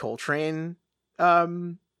Robbie Coltrane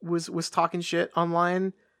was talking shit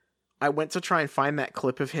online, I went to try and find that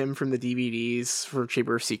clip of him from the DVDs for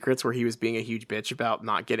Chamber of Secrets where he was being a huge bitch about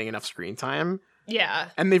not getting enough screen time. Yeah.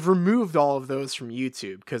 And they've removed all of those from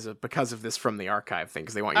YouTube because of this from the archive thing,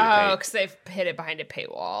 because they want you to pay. Oh, because they've hid it behind a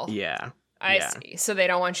paywall. Yeah. I see. So they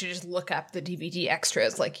don't want you to just look up the DVD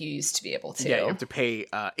extras like you used to be able to. Yeah, you have to pay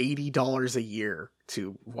 $80 a year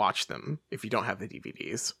to watch them if you don't have the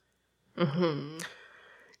DVDs. Mm-hmm.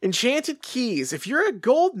 Enchanted Keys. If you're a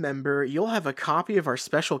gold member, you'll have a copy of our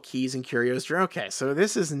special Keys and Curios. Okay, so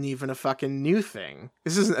this isn't even a fucking new thing.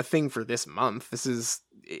 This isn't a thing for this month. This is,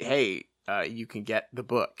 hey, you can get the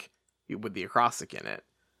book with the acrostic in it.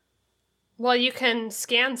 Well, you can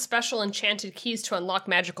scan special enchanted keys to unlock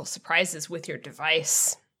magical surprises with your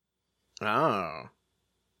device. Oh.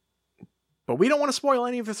 But we don't want to spoil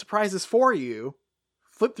any of the surprises for you.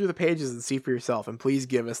 Flip through the pages and see for yourself, and please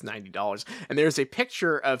give us $90. And there's a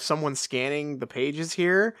picture of someone scanning the pages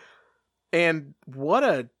here, and what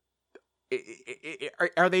a...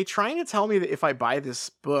 Are they trying to tell me that if I buy this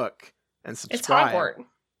book and subscribe... It's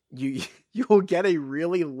Hogwarts. You'll get a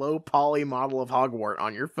really low poly model of Hogwarts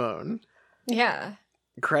on your phone. Yeah.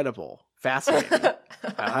 Incredible. Fascinating.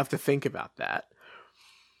 I'll have to think about that.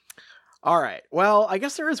 All right. Well, I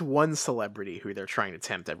guess there is one celebrity who they're trying to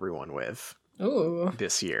tempt everyone with. Ooh.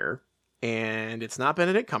 This year. And it's not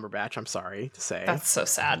Benedict Cumberbatch, I'm sorry to say. That's so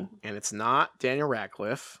sad. And it's not Daniel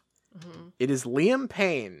Radcliffe. Mm-hmm. It is Liam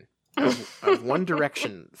Payne of One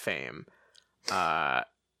Direction fame. To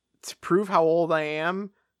prove how old I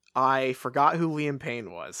am, I forgot who Liam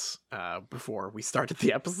Payne was before we started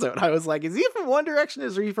the episode. I was like, is he from One Direction or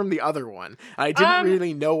is he from the other one? I didn't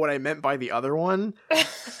really know what I meant by the other one.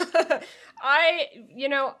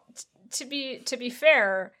 To be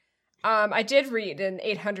fair, I did read an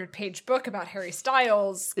 800-page book about Harry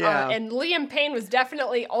Styles, and Liam Payne was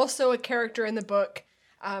definitely also a character in the book,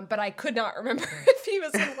 but I could not remember if he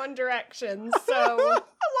was in One Direction, so...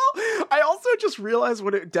 Well, I also just realized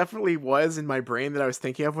what it definitely was in my brain that I was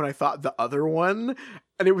thinking of when I thought the other one,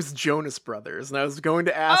 and it was Jonas Brothers, and I was going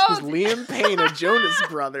to ask, was Liam Payne a Jonas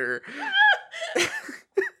brother? Which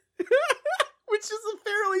is a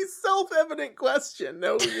fairly self-evident question.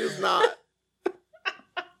 No, he is not.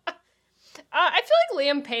 I feel like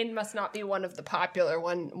Liam Payne must not be one of the popular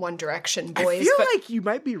One Direction boys. I feel like you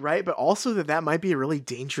might be right, but also that might be a really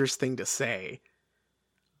dangerous thing to say.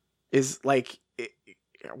 Is like,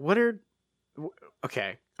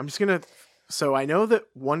 okay, I'm just gonna, so I know that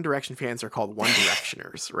One Direction fans are called One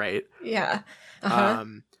Directioners, right? Yeah. Uh-huh.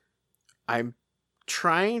 I'm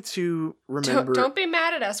trying to remember. Don't be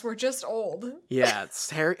mad at us, we're just old. Yeah,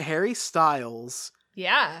 it's Harry Styles.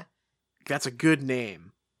 Yeah. That's a good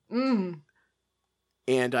name. Mm.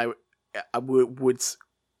 And I would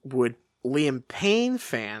Liam Payne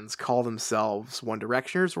fans call themselves One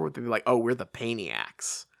Directioners, or would they be like, oh, we're the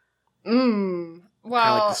Payniacs? Well, kind of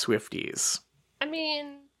like the Swifties. I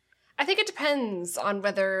mean, I think it depends on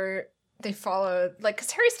whether they follow, like,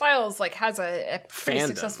 because Harry Styles like has a pretty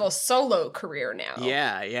successful solo career now.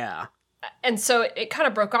 Yeah. And so it kind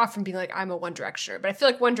of broke off from being like, I'm a One Directioner, but I feel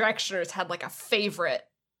like One Directioners had like a favorite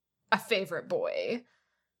boy.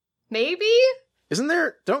 Maybe?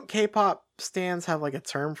 Don't K-pop stans have like a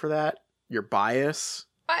term for that? Your bias?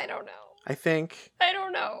 I don't know. I think. I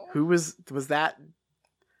don't know. Who was that?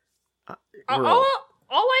 All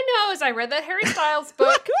I know is I read that Harry Styles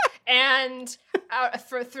book, and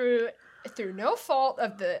through no fault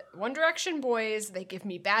of the One Direction boys, they give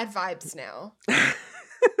me bad vibes now.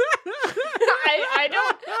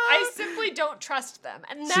 I simply don't trust them,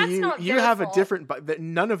 and that's So not you their have fault. a different,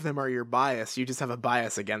 none of them are your bias. You just have a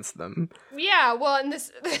bias against them. Yeah, well, in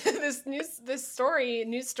this news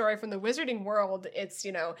story from the Wizarding World, it's,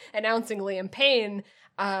 you know, announcing Liam Payne,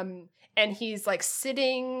 and he's like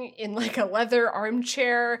sitting in like a leather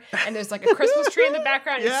armchair, and there's like a Christmas tree in the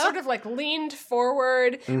background. Yeah. It's sort of like leaned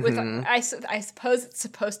forward with, Mhm. I suppose it's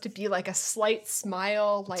supposed to be like a slight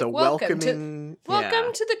smile, like It's a welcome to welcoming.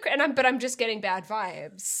 the, but I'm just getting bad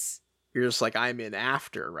vibes. You're just like, I'm in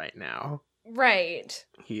after right now. Right.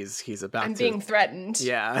 He's about I'm to. being threatened.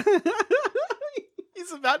 Yeah.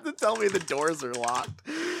 He's about to tell me the doors are locked.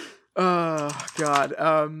 Oh,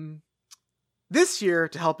 God. This year,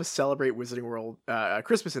 to help us celebrate Wizarding World,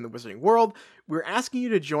 Christmas in the Wizarding World, we're asking you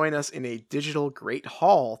to join us in a digital Great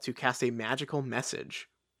Hall to cast a magical message.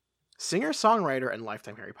 Singer-songwriter and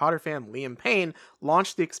lifetime Harry Potter fan Liam Payne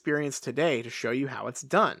launched the experience today to show you how it's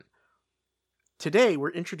done. Today, we're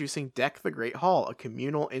introducing Deck the Great Hall, a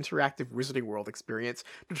communal, interactive Wizarding World experience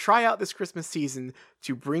to try out this Christmas season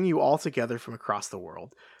to bring you all together from across the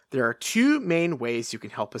world. There are two main ways you can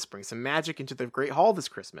help us bring some magic into the Great Hall this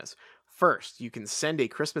Christmas. First, you can send a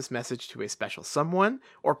Christmas message to a special someone,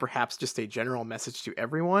 or perhaps just a general message to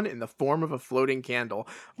everyone in the form of a floating candle.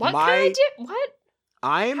 What can I do? What?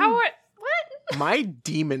 What? My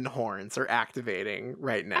demon horns are activating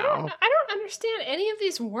right now. I don't understand any of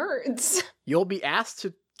these words. You'll be asked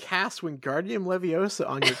to cast Wingardium Leviosa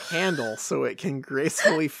on your candle so it can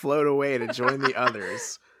gracefully float away to join the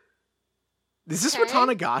others. Is this Okay.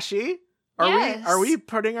 Watanagashi? Yes. Are we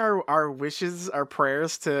putting our wishes, our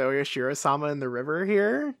prayers to Oyashiro-sama in the river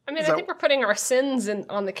here? I mean, I think we're putting our sins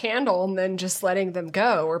on the candle and then just letting them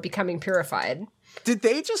go or becoming purified. Did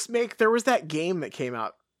they just make... There was that game that came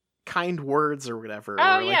out, Kind Words or whatever.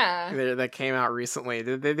 Oh, or yeah. That came out recently.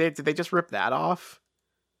 Did they just rip that off?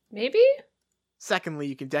 Maybe? Secondly,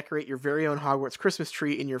 you can decorate your very own Hogwarts Christmas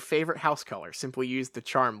tree in your favorite house color. Simply use the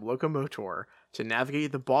charm Locomotor to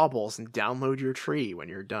navigate the baubles and download your tree when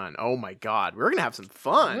you're done. Oh my god, we're gonna have some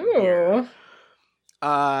fun here.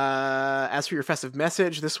 As for your festive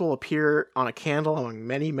message, this will appear on a candle among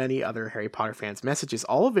many, many other Harry Potter fans' messages,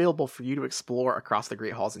 all available for you to explore across the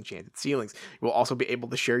Great Hall's enchanted ceilings. You will also be able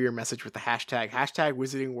to share your message with the hashtag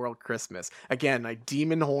Wizarding World Christmas. Again, my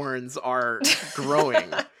demon horns are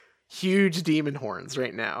growing. Huge demon horns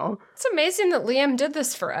right now. It's amazing that Liam did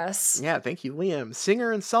this for us. Yeah, thank you, Liam.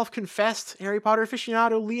 Singer and self-confessed Harry Potter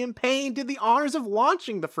aficionado Liam Payne did the honors of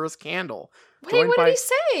launching the first candle. Wait, what did he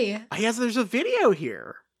say? Yes, there's a video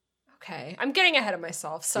here. Okay, I'm getting ahead of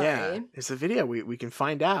myself. Sorry. Yeah, there's a video we can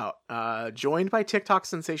find out. Joined by TikTok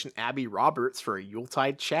sensation Abby Roberts for a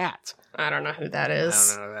Yuletide chat. I don't know who that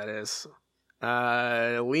is. I don't know who that is.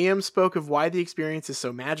 Liam spoke of why the experience is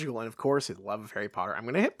so magical and, of course, his love of Harry Potter. I'm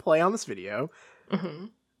going to hit play on this video. Mm-hmm.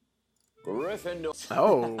 Gryffindor.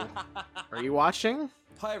 Oh, are you watching?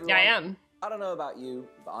 Hi everyone. Yeah, I am. I don't know about you,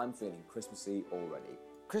 but I'm feeling Christmassy already.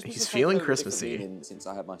 Christmas He's has feeling taken over a different Christmassy. meaning since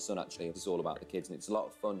I had my son. Actually, it's all about the kids, and it's a lot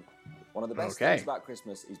of fun. One of the best Okay. things about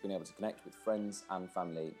Christmas is being able to connect with friends and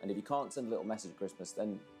family. And if you can't send a little message at Christmas,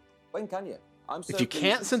 then when can you? I'm so If you pleased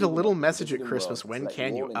can't to send see a the little Wizarding message at World Christmas, to when let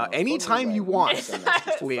can you you? all in on a fun Anytime way you can want, send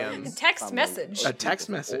messages to Liam. friends, A text family, message. and A text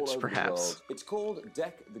people message, all over the perhaps. world. It's called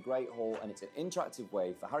Deck the Great Hall, and it's an interactive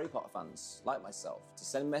way for Harry Potter fans like myself to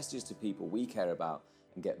send messages to people we care about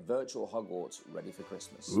and get virtual Hogwarts ready for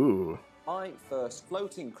Christmas. Ooh. My first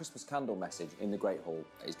floating Christmas candle message in the Great Hall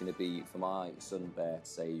is going to be for my son Bear to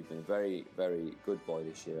say you've been a very, very good boy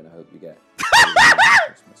this year, and I hope you get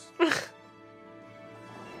Christmas.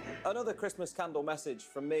 Another Christmas candle message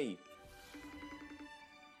from me.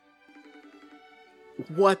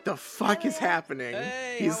 What the fuck is happening?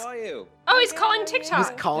 Hey, how are you? Oh, he's calling TikTok.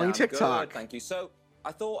 He's calling Yeah, I'm TikTok. Good, thank you. So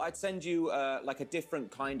I thought I'd send you like a different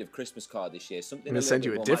kind of Christmas card this year. Something I'm gonna send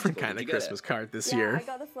you a more different magical. kind Did of you get Christmas it? card this Yeah, year. I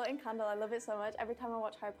got the floating candle. I love it so much. Every time I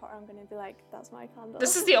watch Harry Potter, I'm going to be like, that's my candle.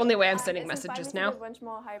 This is the only way I'm sending It's inspired messages me to now. do a bunch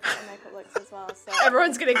more Harry Potter makeup looks as well. So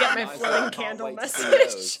Everyone's gonna get my Nice. floating Can't candle wait to see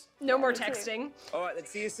message. those. No more Me too. texting. All right, let's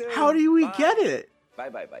see you soon. How do we Bye. get it? Bye,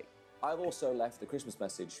 bye, bye. I've also left a Christmas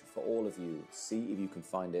message for all of you. See if you can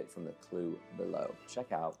find it from the clue below.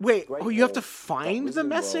 Check out. Wait, Great oh, you have to Hall find the dot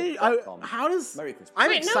message? wizardingworld.com. How does... Merry Christmas. I'm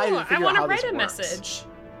Wait, excited no, to I figure out want how to this write a works. message.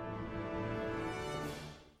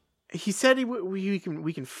 He said we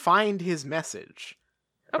can find his message.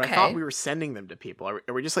 But Okay. I thought we were sending them to people. Are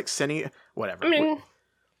we just like sending... Whatever. I mean,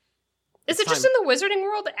 is it just in the Wizarding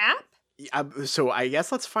World app? So I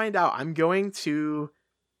guess let's find out. I'm going to...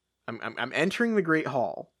 I'm entering the Great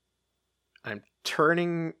Hall. I'm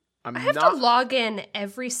turning... I'm I have not... to log in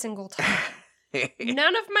every single time.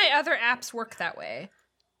 None of my other apps work that way.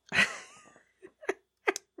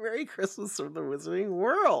 Merry Christmas from the Wizarding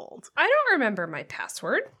World. I don't remember my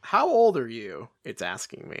password. How old are you? It's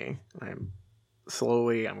asking me. I'm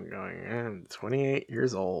going, I'm 28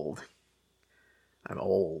 years old. I'm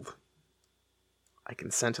old. I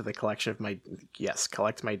consent to the collection of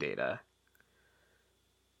collect my data.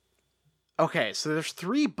 Okay, so there's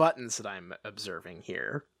 3 buttons that I'm observing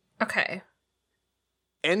here. Okay.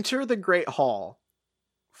 Enter the Great Hall.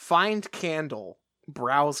 Find candle.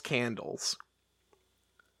 Browse candles.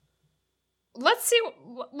 Let's see.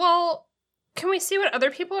 Well, can we see what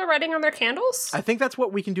other people are writing on their candles? I think that's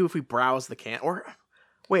what we can do if we browse the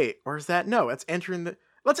or is that no? Let's enter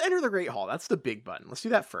the Great Hall. That's the big button. Let's do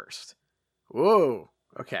that first. Whoa.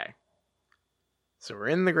 Okay. So we're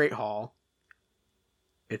in the Great Hall.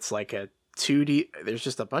 It's like a 2D. There's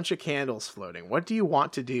just a bunch of candles floating. What do you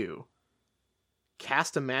want to do?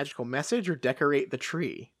 Cast a magical message or decorate the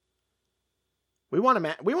tree? We want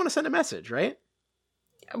to send a message, right?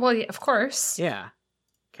 Well, yeah, of course. Yeah.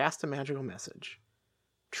 Cast a magical message.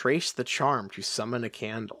 Trace the charm to summon a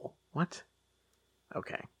candle. What?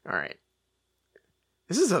 Okay. All right.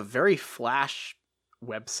 This is a very flash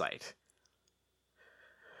website.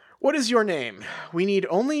 What is your name? We need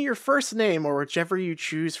only your first name or whichever you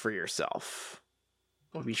choose for yourself.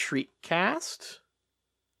 Will be Shriekcast.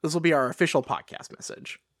 This will be our official podcast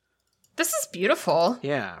message. This is beautiful.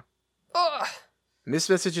 Yeah. Ugh. And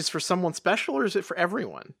this message is for someone special, or is it for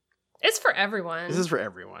everyone? It's for everyone. This is for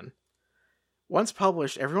everyone. Once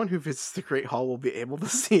published, everyone who visits the Great Hall will be able to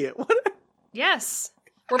see it. What? Yes.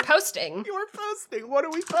 We're posting. You're posting. What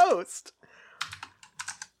do we post?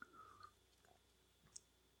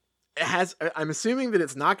 It has. I'm assuming that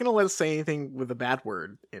it's not going to let us say anything with a bad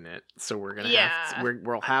word in it, so we're gonna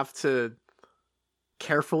we'll have to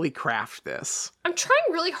carefully craft this. I'm trying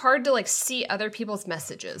really hard to see other people's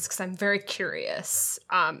messages because I'm very curious.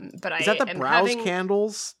 But is that the browse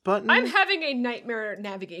candles button? I'm having a nightmare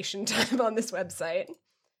navigation time on this website.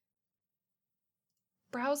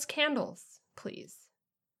 Browse candles, please.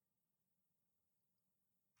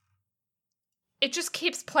 It just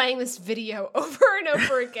keeps playing this video over and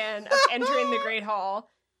over again of entering the Great Hall.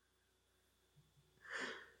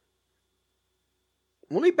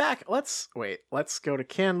 Let's go to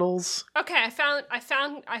candles. Okay, I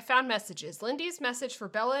found messages. Lindy's message for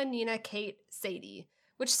Bella, Nina, Kate, Sadie,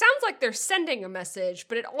 which sounds like they're sending a message,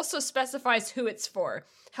 but it also specifies who it's for.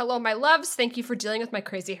 Hello, my loves. Thank you for dealing with my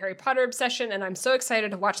crazy Harry Potter obsession, and I'm so excited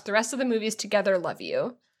to watch the rest of the movies together. Love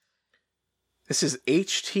you. This is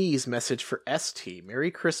HT's message for ST.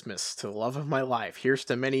 Merry Christmas to the love of my life. Here's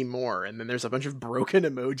to many more. And then there's a bunch of broken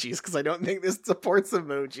emojis because I don't think this supports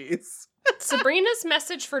emojis. Sabrina's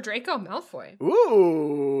message for Draco Malfoy.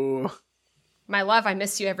 Ooh. My love, I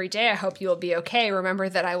miss you every day. I hope you will be okay. Remember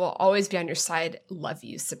that I will always be on your side. Love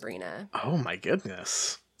you, Sabrina. Oh my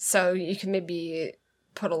goodness. So you can maybe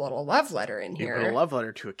put a little love letter in here. Put a love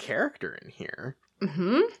letter to a character in here.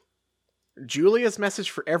 Mm-hmm. Julia's message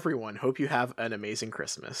for everyone. Hope you have an amazing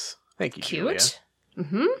Christmas. Thank you, Julia. Cute.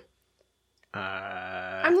 Mm-hmm.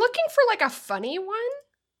 I'm looking for a funny one,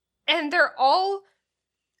 and they're all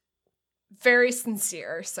very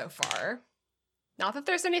sincere so far. Not that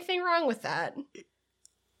there's anything wrong with that.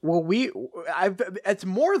 Well, it's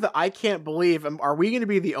more that I can't believe. Are we going to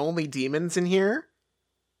be the only demons in here?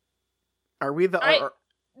 Are we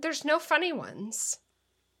there's no funny ones.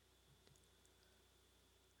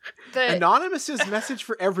 Anonymous's message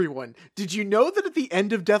for everyone. Did you know that at the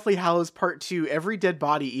end of Deathly Hallows Part 2, every dead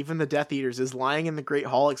body, even the Death Eaters, is lying in the Great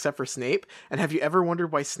Hall except for Snape? And have you ever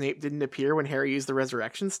wondered why Snape didn't appear when Harry used the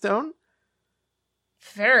Resurrection Stone?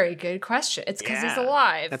 Very good question. It's because he's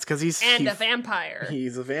alive. That's because he's a vampire.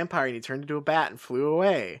 He's a vampire and he turned into a bat and flew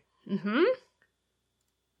away. Mm-hmm.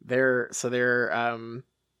 There's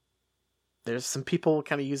some people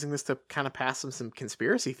kind of using this to kind of pass some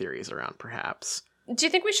conspiracy theories around, perhaps. Do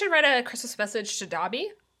you think we should write a Christmas message to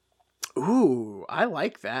Dobby? Ooh, I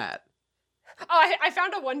like that. Oh, I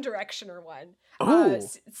found a One Directioner one. Oh.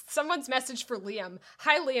 Someone's message for Liam.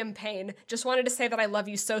 Hi, Liam Payne. Just wanted to say that I love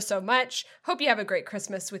you so, so much. Hope you have a great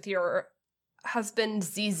Christmas with your husband,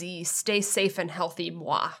 Zizi. Stay safe and healthy,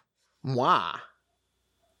 moi. Moi.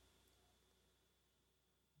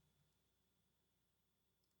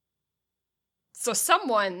 So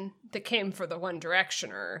someone that came for the One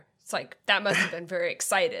Directioner, it's that must have been very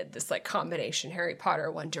excited, this combination Harry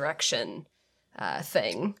Potter One Direction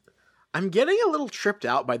thing. I'm getting a little tripped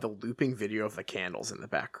out by the looping video of the candles in the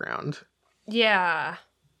background. Yeah.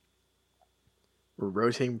 We're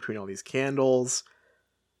rotating between all these candles.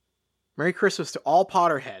 Merry Christmas to all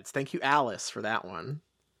Potterheads. Thank you, Alice, for that one.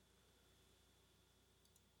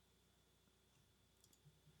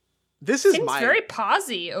 This is Seems my very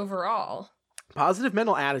posy overall. positive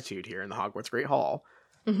mental attitude here in the Hogwarts Great Hall.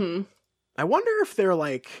 Mm-hmm. I wonder if they're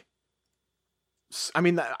like, I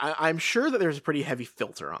mean, I'm sure that there's a pretty heavy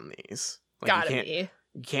filter on these. Like, Gotta be.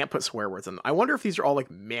 You can't put swear words in them. I wonder if these are all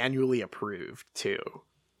like manually approved too.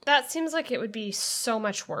 That seems like it would be so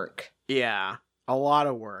much work. Yeah, a lot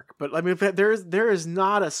of work. But I mean, there is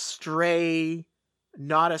not a stray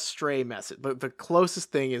message. But the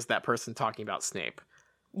closest thing is that person talking about Snape.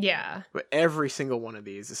 Yeah. But every single one of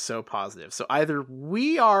these is so positive. So either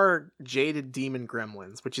we are jaded demon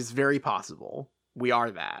gremlins, which is very possible. We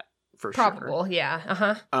are that for sure. Probable,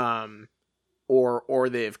 yeah. Uh-huh. Or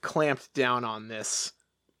they've clamped down on this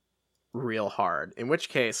real hard. In which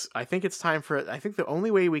case, I think it's time for. I think the only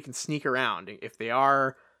way we can sneak around, if they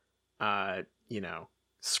are,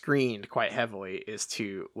 screened quite heavily, is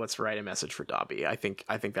to let's write a message for Dobby. I think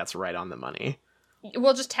that's right on the money.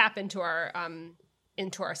 We'll just tap into our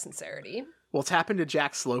sincerity. We'll tap into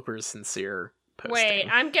Jack Sloper's sincere posting. Wait,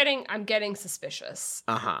 I'm getting suspicious.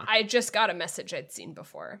 Uh-huh. I just got a message I'd seen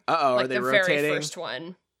before. Uh-oh, like are they the rotating? very first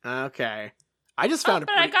one. Okay. I just found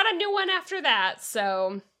I got a new one after that,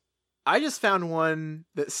 so I just found one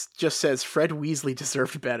that just says Fred Weasley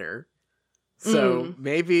deserved better. So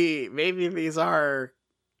maybe these are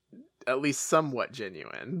at least somewhat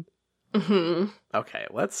genuine. Mm-hmm. Okay,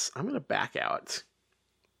 I'm going to back out.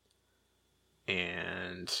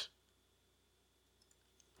 And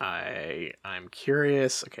I'm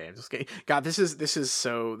curious. Okay, I'm just getting. God, this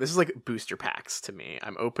is like booster packs to me.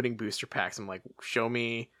 I'm opening booster packs. I'm like, show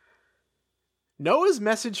me Noah's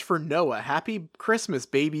message for Noah. Happy Christmas,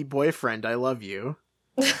 baby boyfriend. I love you.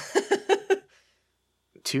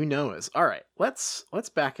 2 Noahs. All right, let's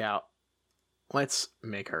back out. Let's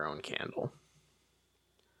make our own candle.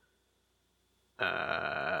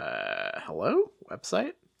 Hello?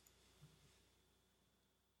 Website?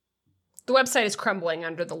 The website is crumbling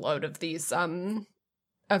under the load of these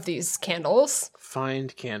candles.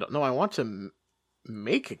 Find candle. No, I want to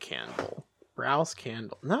make a candle. Browse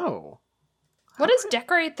candle. No. What does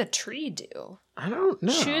decorate the tree do? I don't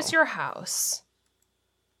know. Choose your house.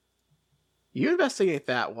 You investigate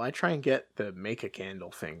that while I try and get the make a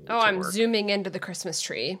candle thing. Oh, I'm work. zooming into the Christmas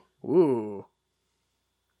tree. Ooh.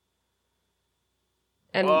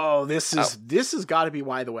 And this has got to be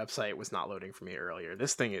why the website was not loading for me earlier.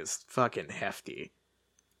 This thing is fucking hefty.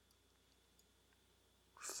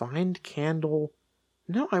 Find candle.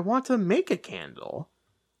 No, I want to make a candle.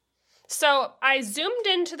 So I zoomed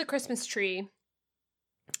into the Christmas tree.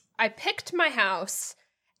 I picked my house,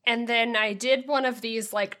 and then I did one of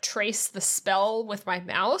these, like, trace the spell with my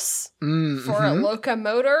mouse for a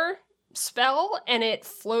locomotor spell, and it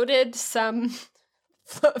floated some,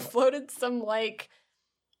 like,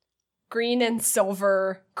 green and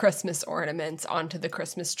silver Christmas ornaments onto the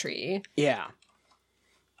Christmas tree. Yeah.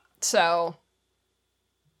 So.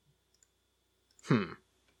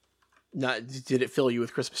 Now, did it fill you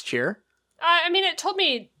with Christmas cheer? I mean, it told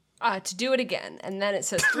me to do it again, and then it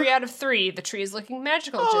says 3 out of 3. The tree is looking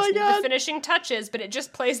magical. Just need the finishing touches, but it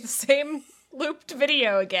just plays the same looped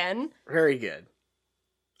video again. Very good.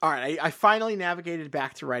 All right, I finally navigated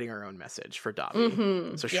back to writing our own message for Dobby.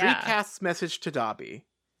 Mm-hmm. So Shriekcast's message to Dobby.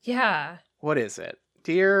 Yeah. What is it?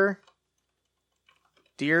 Dear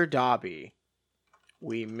Dobby,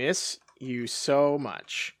 we miss you so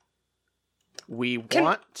much. We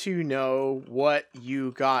want to know what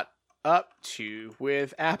you got up to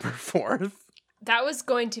with Aberforth. That was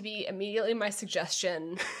going to be immediately my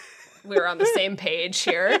suggestion. We're on the same page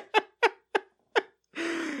here.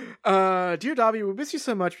 Dear Dobby, we miss you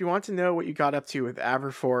so much. We want to know what you got up to with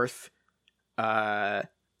Aberforth.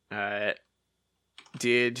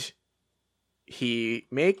 Did he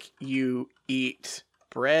make you eat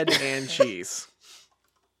bread and cheese?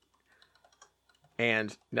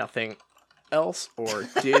 And nothing else? Or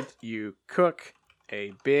did you cook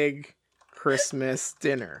a big Christmas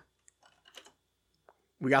dinner?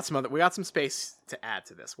 We got some space to add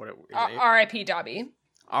to this. R.I.P. Dobby.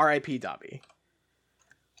 R.I.P. Dobby.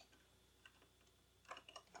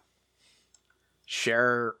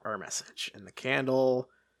 Share our message. And the candle,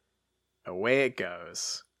 away it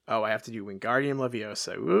goes. Oh, I have to do Wingardium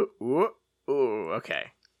Leviosa. Ooh, ooh, ooh,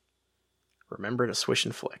 okay. Remember to swish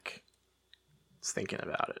and flick. Just thinking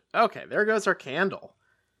about it. Okay, there goes our candle.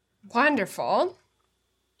 Wonderful.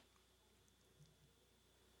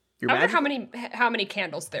 I wonder how many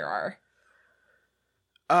candles there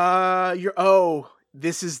are.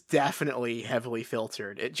 This is definitely heavily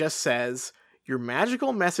filtered. It just says, your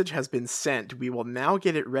magical message has been sent. We will now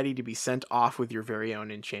get it ready to be sent off with your very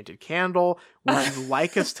own enchanted candle. Would you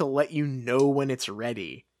like us to let you know when it's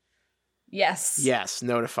ready? Yes. Yes,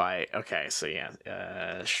 notify. Okay, so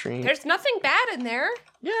yeah, shrink. There's nothing bad in there.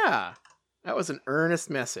 Yeah, that was an earnest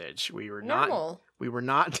message. We were Normal. We're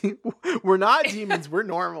not demons. We're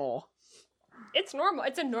normal. It's normal.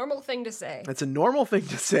 It's a normal thing to say. It's a normal thing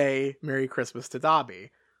to say. Merry Christmas to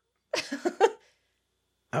Dobby.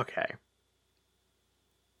 Okay.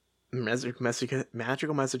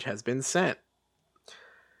 Magical message has been sent.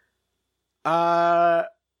 I'm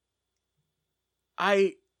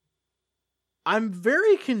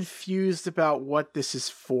very confused about what this is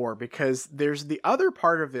for, because there's the other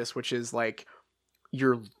part of this, which is like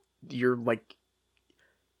you're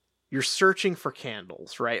searching for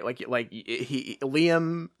candles, right?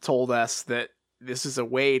 Liam told us that this is a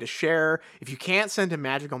way to share. If you can't send a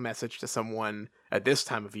magical message to someone at this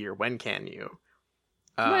time of year, when can you?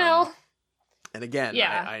 Well, and again,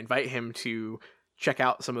 yeah. I invite him to check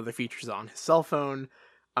out some of the features on his cell phone.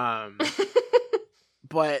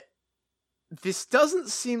 But this doesn't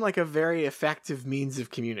seem like a very effective means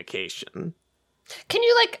of communication. Can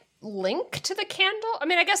you, like, link to the candle? I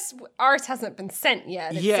mean, I guess ours hasn't been sent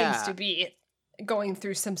yet. It seems to be going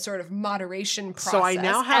through some sort of moderation process. So I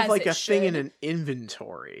now have, like, a thing in an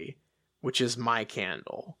inventory, which is my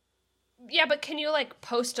candle. Yeah, but can you, like,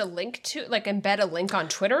 post a link to, like, embed a link on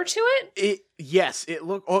Twitter to it? Yes, it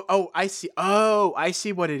look. Oh, I see. Oh, I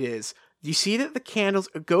see what it is. You see that the candles,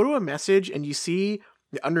 go to a message and you see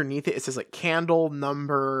underneath it, it says like candle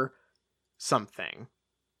number something.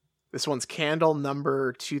 This one's candle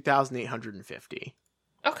number 2850.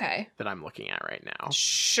 Okay. That I'm looking at right now.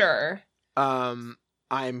 Sure. I'm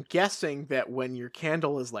guessing that when your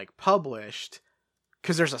candle is like published,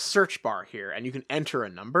 because there's a search bar here and you can enter a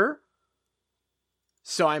number.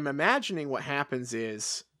 So I'm imagining what happens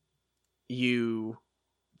is you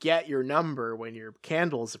get your number when your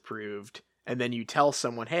candle is approved, and then you tell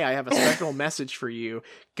someone, hey, I have a special message for you.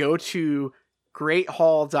 Go to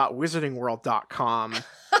greathall.wizardingworld.com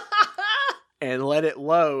and let it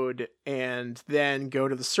load, and then go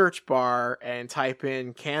to the search bar and type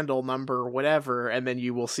in candle number whatever, and then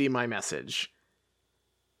you will see my message.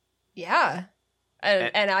 Yeah.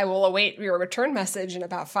 And I will await your return message in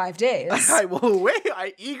about 5 days. I will await.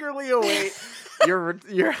 I eagerly await your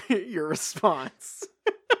response.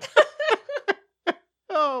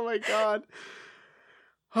 Oh my god.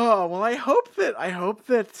 Oh, well, I hope that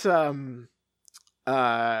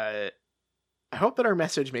our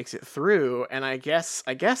message makes it through, and I guess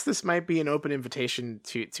this might be an open invitation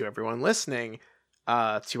to everyone listening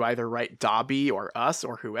to either write Dobby or us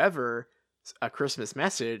or whoever a Christmas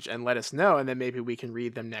message and let us know, and then maybe we can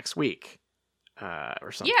read them next week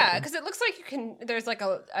or something. Yeah, because it looks like you can. There's like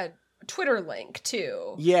a Twitter link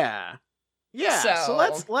too. Yeah. So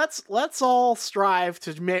let's all strive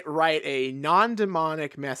to write a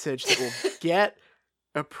non-demonic message that will get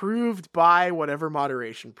approved by whatever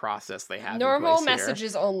moderation process they have. Normal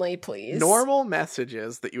messages only, please. Normal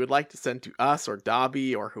messages that you would like to send to us or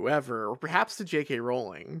Dobby or whoever, or perhaps to J.K.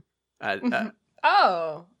 Rowling. You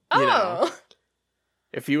know,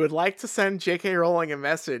 if you would like to send J.K. Rowling a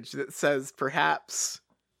message that says perhaps,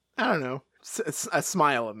 I don't know, a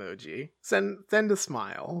smile emoji, send a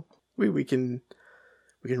smile. We can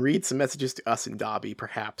read some messages to us and Dobby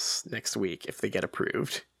perhaps next week if they get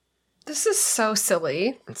approved. This is so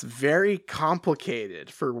silly. It's very complicated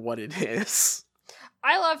for what it is.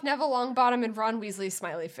 I love Neville Longbottom and Ron Weasley's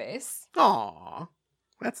smiley face. Aw,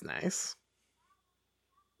 that's nice.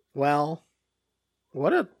 Well,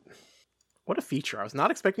 what a feature. I was not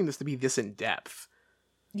expecting this to be this in depth.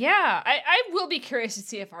 Yeah, I will be curious to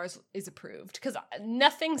see if ours is approved, because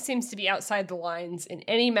nothing seems to be outside the lines in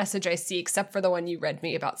any message I see except for the one you read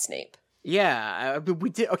me about Snape. Yeah, but we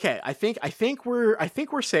did. Okay, I think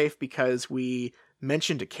we're safe because we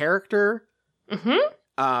mentioned a character.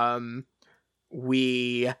 Mm-hmm.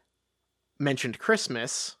 We mentioned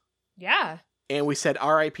Christmas. Yeah. And we said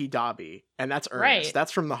R.I.P. Dobby, and that's earnest. Right.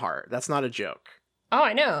 That's from the heart. That's not a joke. Oh,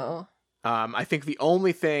 I know. I think the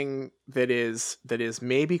only thing that is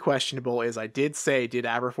maybe questionable is I did say, did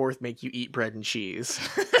Aberforth make you eat bread and cheese?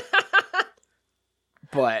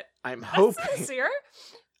 But I'm hoping. That's sincere.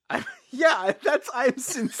 I'm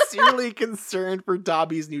sincerely concerned for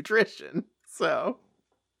Dobby's nutrition. So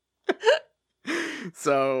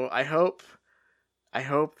I hope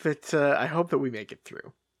that we make it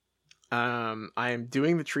through. I am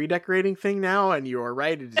doing the tree decorating thing now, and you are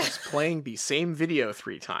right. It is playing the same video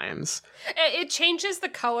 3 times. It changes the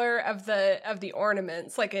color of the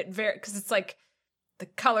ornaments, like because it's like the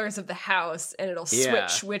colors of the house, and it'll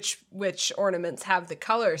switch which ornaments have the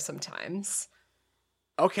color sometimes.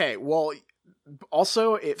 Okay, well,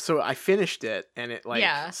 also I finished it, and it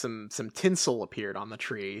some tinsel appeared on the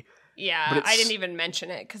tree, Yeah, I didn't even mention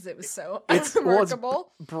it because it was so it's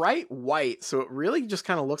remarkable. It's bright white, so it really just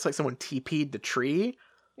kind of looks like someone TP'd the tree.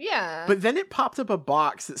 Yeah. But then it popped up a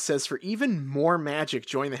box that says, for even more magic,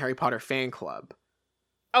 join the Harry Potter fan club.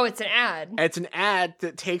 Oh, it's an ad. It's an ad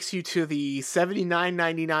that takes you to the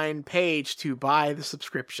 $79.99 page to buy the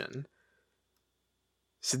subscription.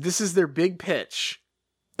 So this is their big pitch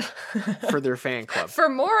for their fan club. For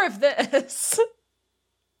more of this.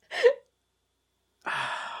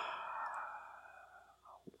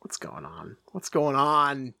 What's going on? What's going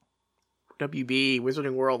on? WB,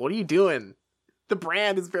 Wizarding World, what are you doing? The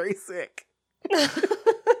brand is very sick.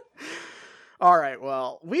 All right,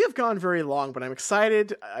 well, we have gone very long, but I'm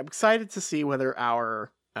excited. I'm excited to see whether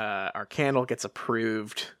our candle gets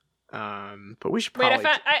approved. But we should probably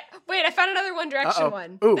I found another One Direction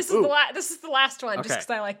one. Ooh, this is the last one, okay. just because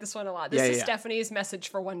I like this one a lot. This is Stephanie's message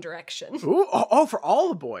for One Direction. Ooh, for all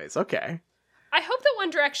the boys. Okay. I hope that One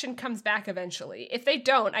Direction comes back eventually. If they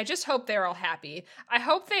don't, I just hope they're all happy. I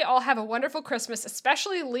hope they all have a wonderful Christmas,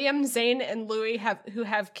 especially Liam, Zayn, and Louis who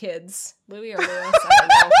have kids. Louis or Lewis, I don't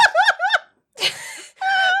know.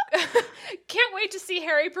 Can't wait to see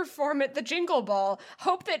Harry perform at the Jingle Ball.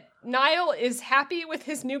 Hope that Niall is happy with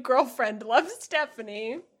his new girlfriend. Love,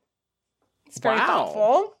 Stephanie. It's very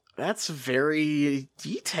thoughtful. That's very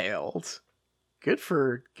detailed. Good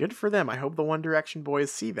for them. I hope the One Direction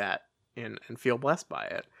boys see that and feel blessed by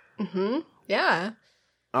it. Mm-hmm. Yeah.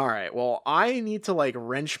 All right. Well, I need to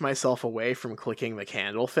wrench myself away from clicking the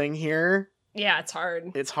candle thing here. Yeah, it's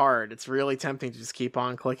hard. It's hard. It's really tempting to just keep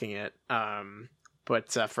on clicking it.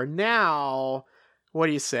 But for now, what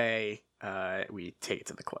do you say we take it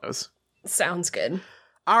to the close? Sounds good.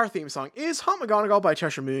 Our theme song is Haunt McGonagall by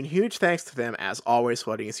Cheshire Moon. Huge thanks to them, as always,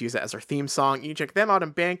 for letting us use it as our theme song. You can check them out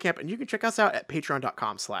on Bandcamp, and you can check us out at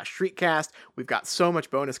patreon.com/streetcast. We've got so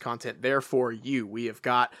much bonus content there for you. We have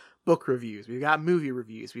got book reviews, we've got movie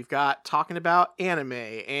reviews, we've got talking about anime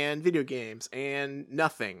and video games and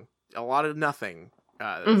nothing. A lot of nothing.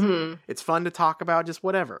 It's fun to talk about just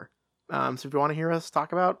whatever. So if you want to hear us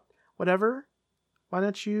talk about whatever, why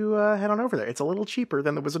don't you head on over there? It's a little cheaper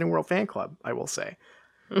than the Wizarding World fan club, I will say.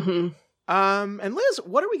 Mm-hmm. And Liz,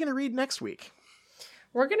 what are we going to read next week?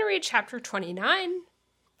 We're going to read chapter 29.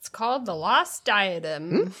 It's called The Lost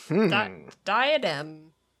Diadem. Mm-hmm.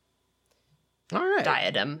 Diadem. All right.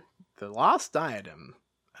 Diadem. The Lost Diadem.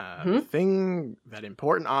 Thing, that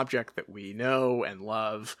important object that we know and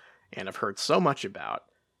love and have heard so much about.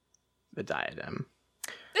 The diadem.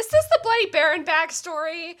 This is the Bloody Baron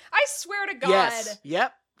backstory. I swear to God. Yes.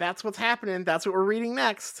 Yep. That's what's happening. That's what we're reading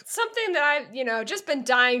next. Something that I've, just been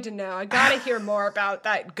dying to know. I gotta hear more about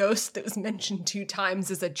that ghost that was mentioned 2 times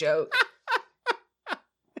as a joke.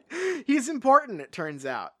 He's important, it turns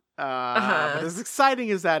out. But as exciting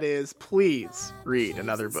as that is, please read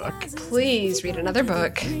another book. Please read another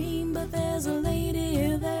book. But there's a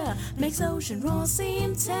lady there, makes ocean roar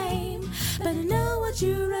seem tame. Better know what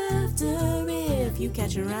you're after if you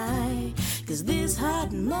catch her eye. 'Cause this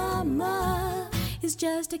hot mama is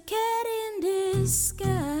just a cat in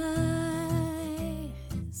disguise.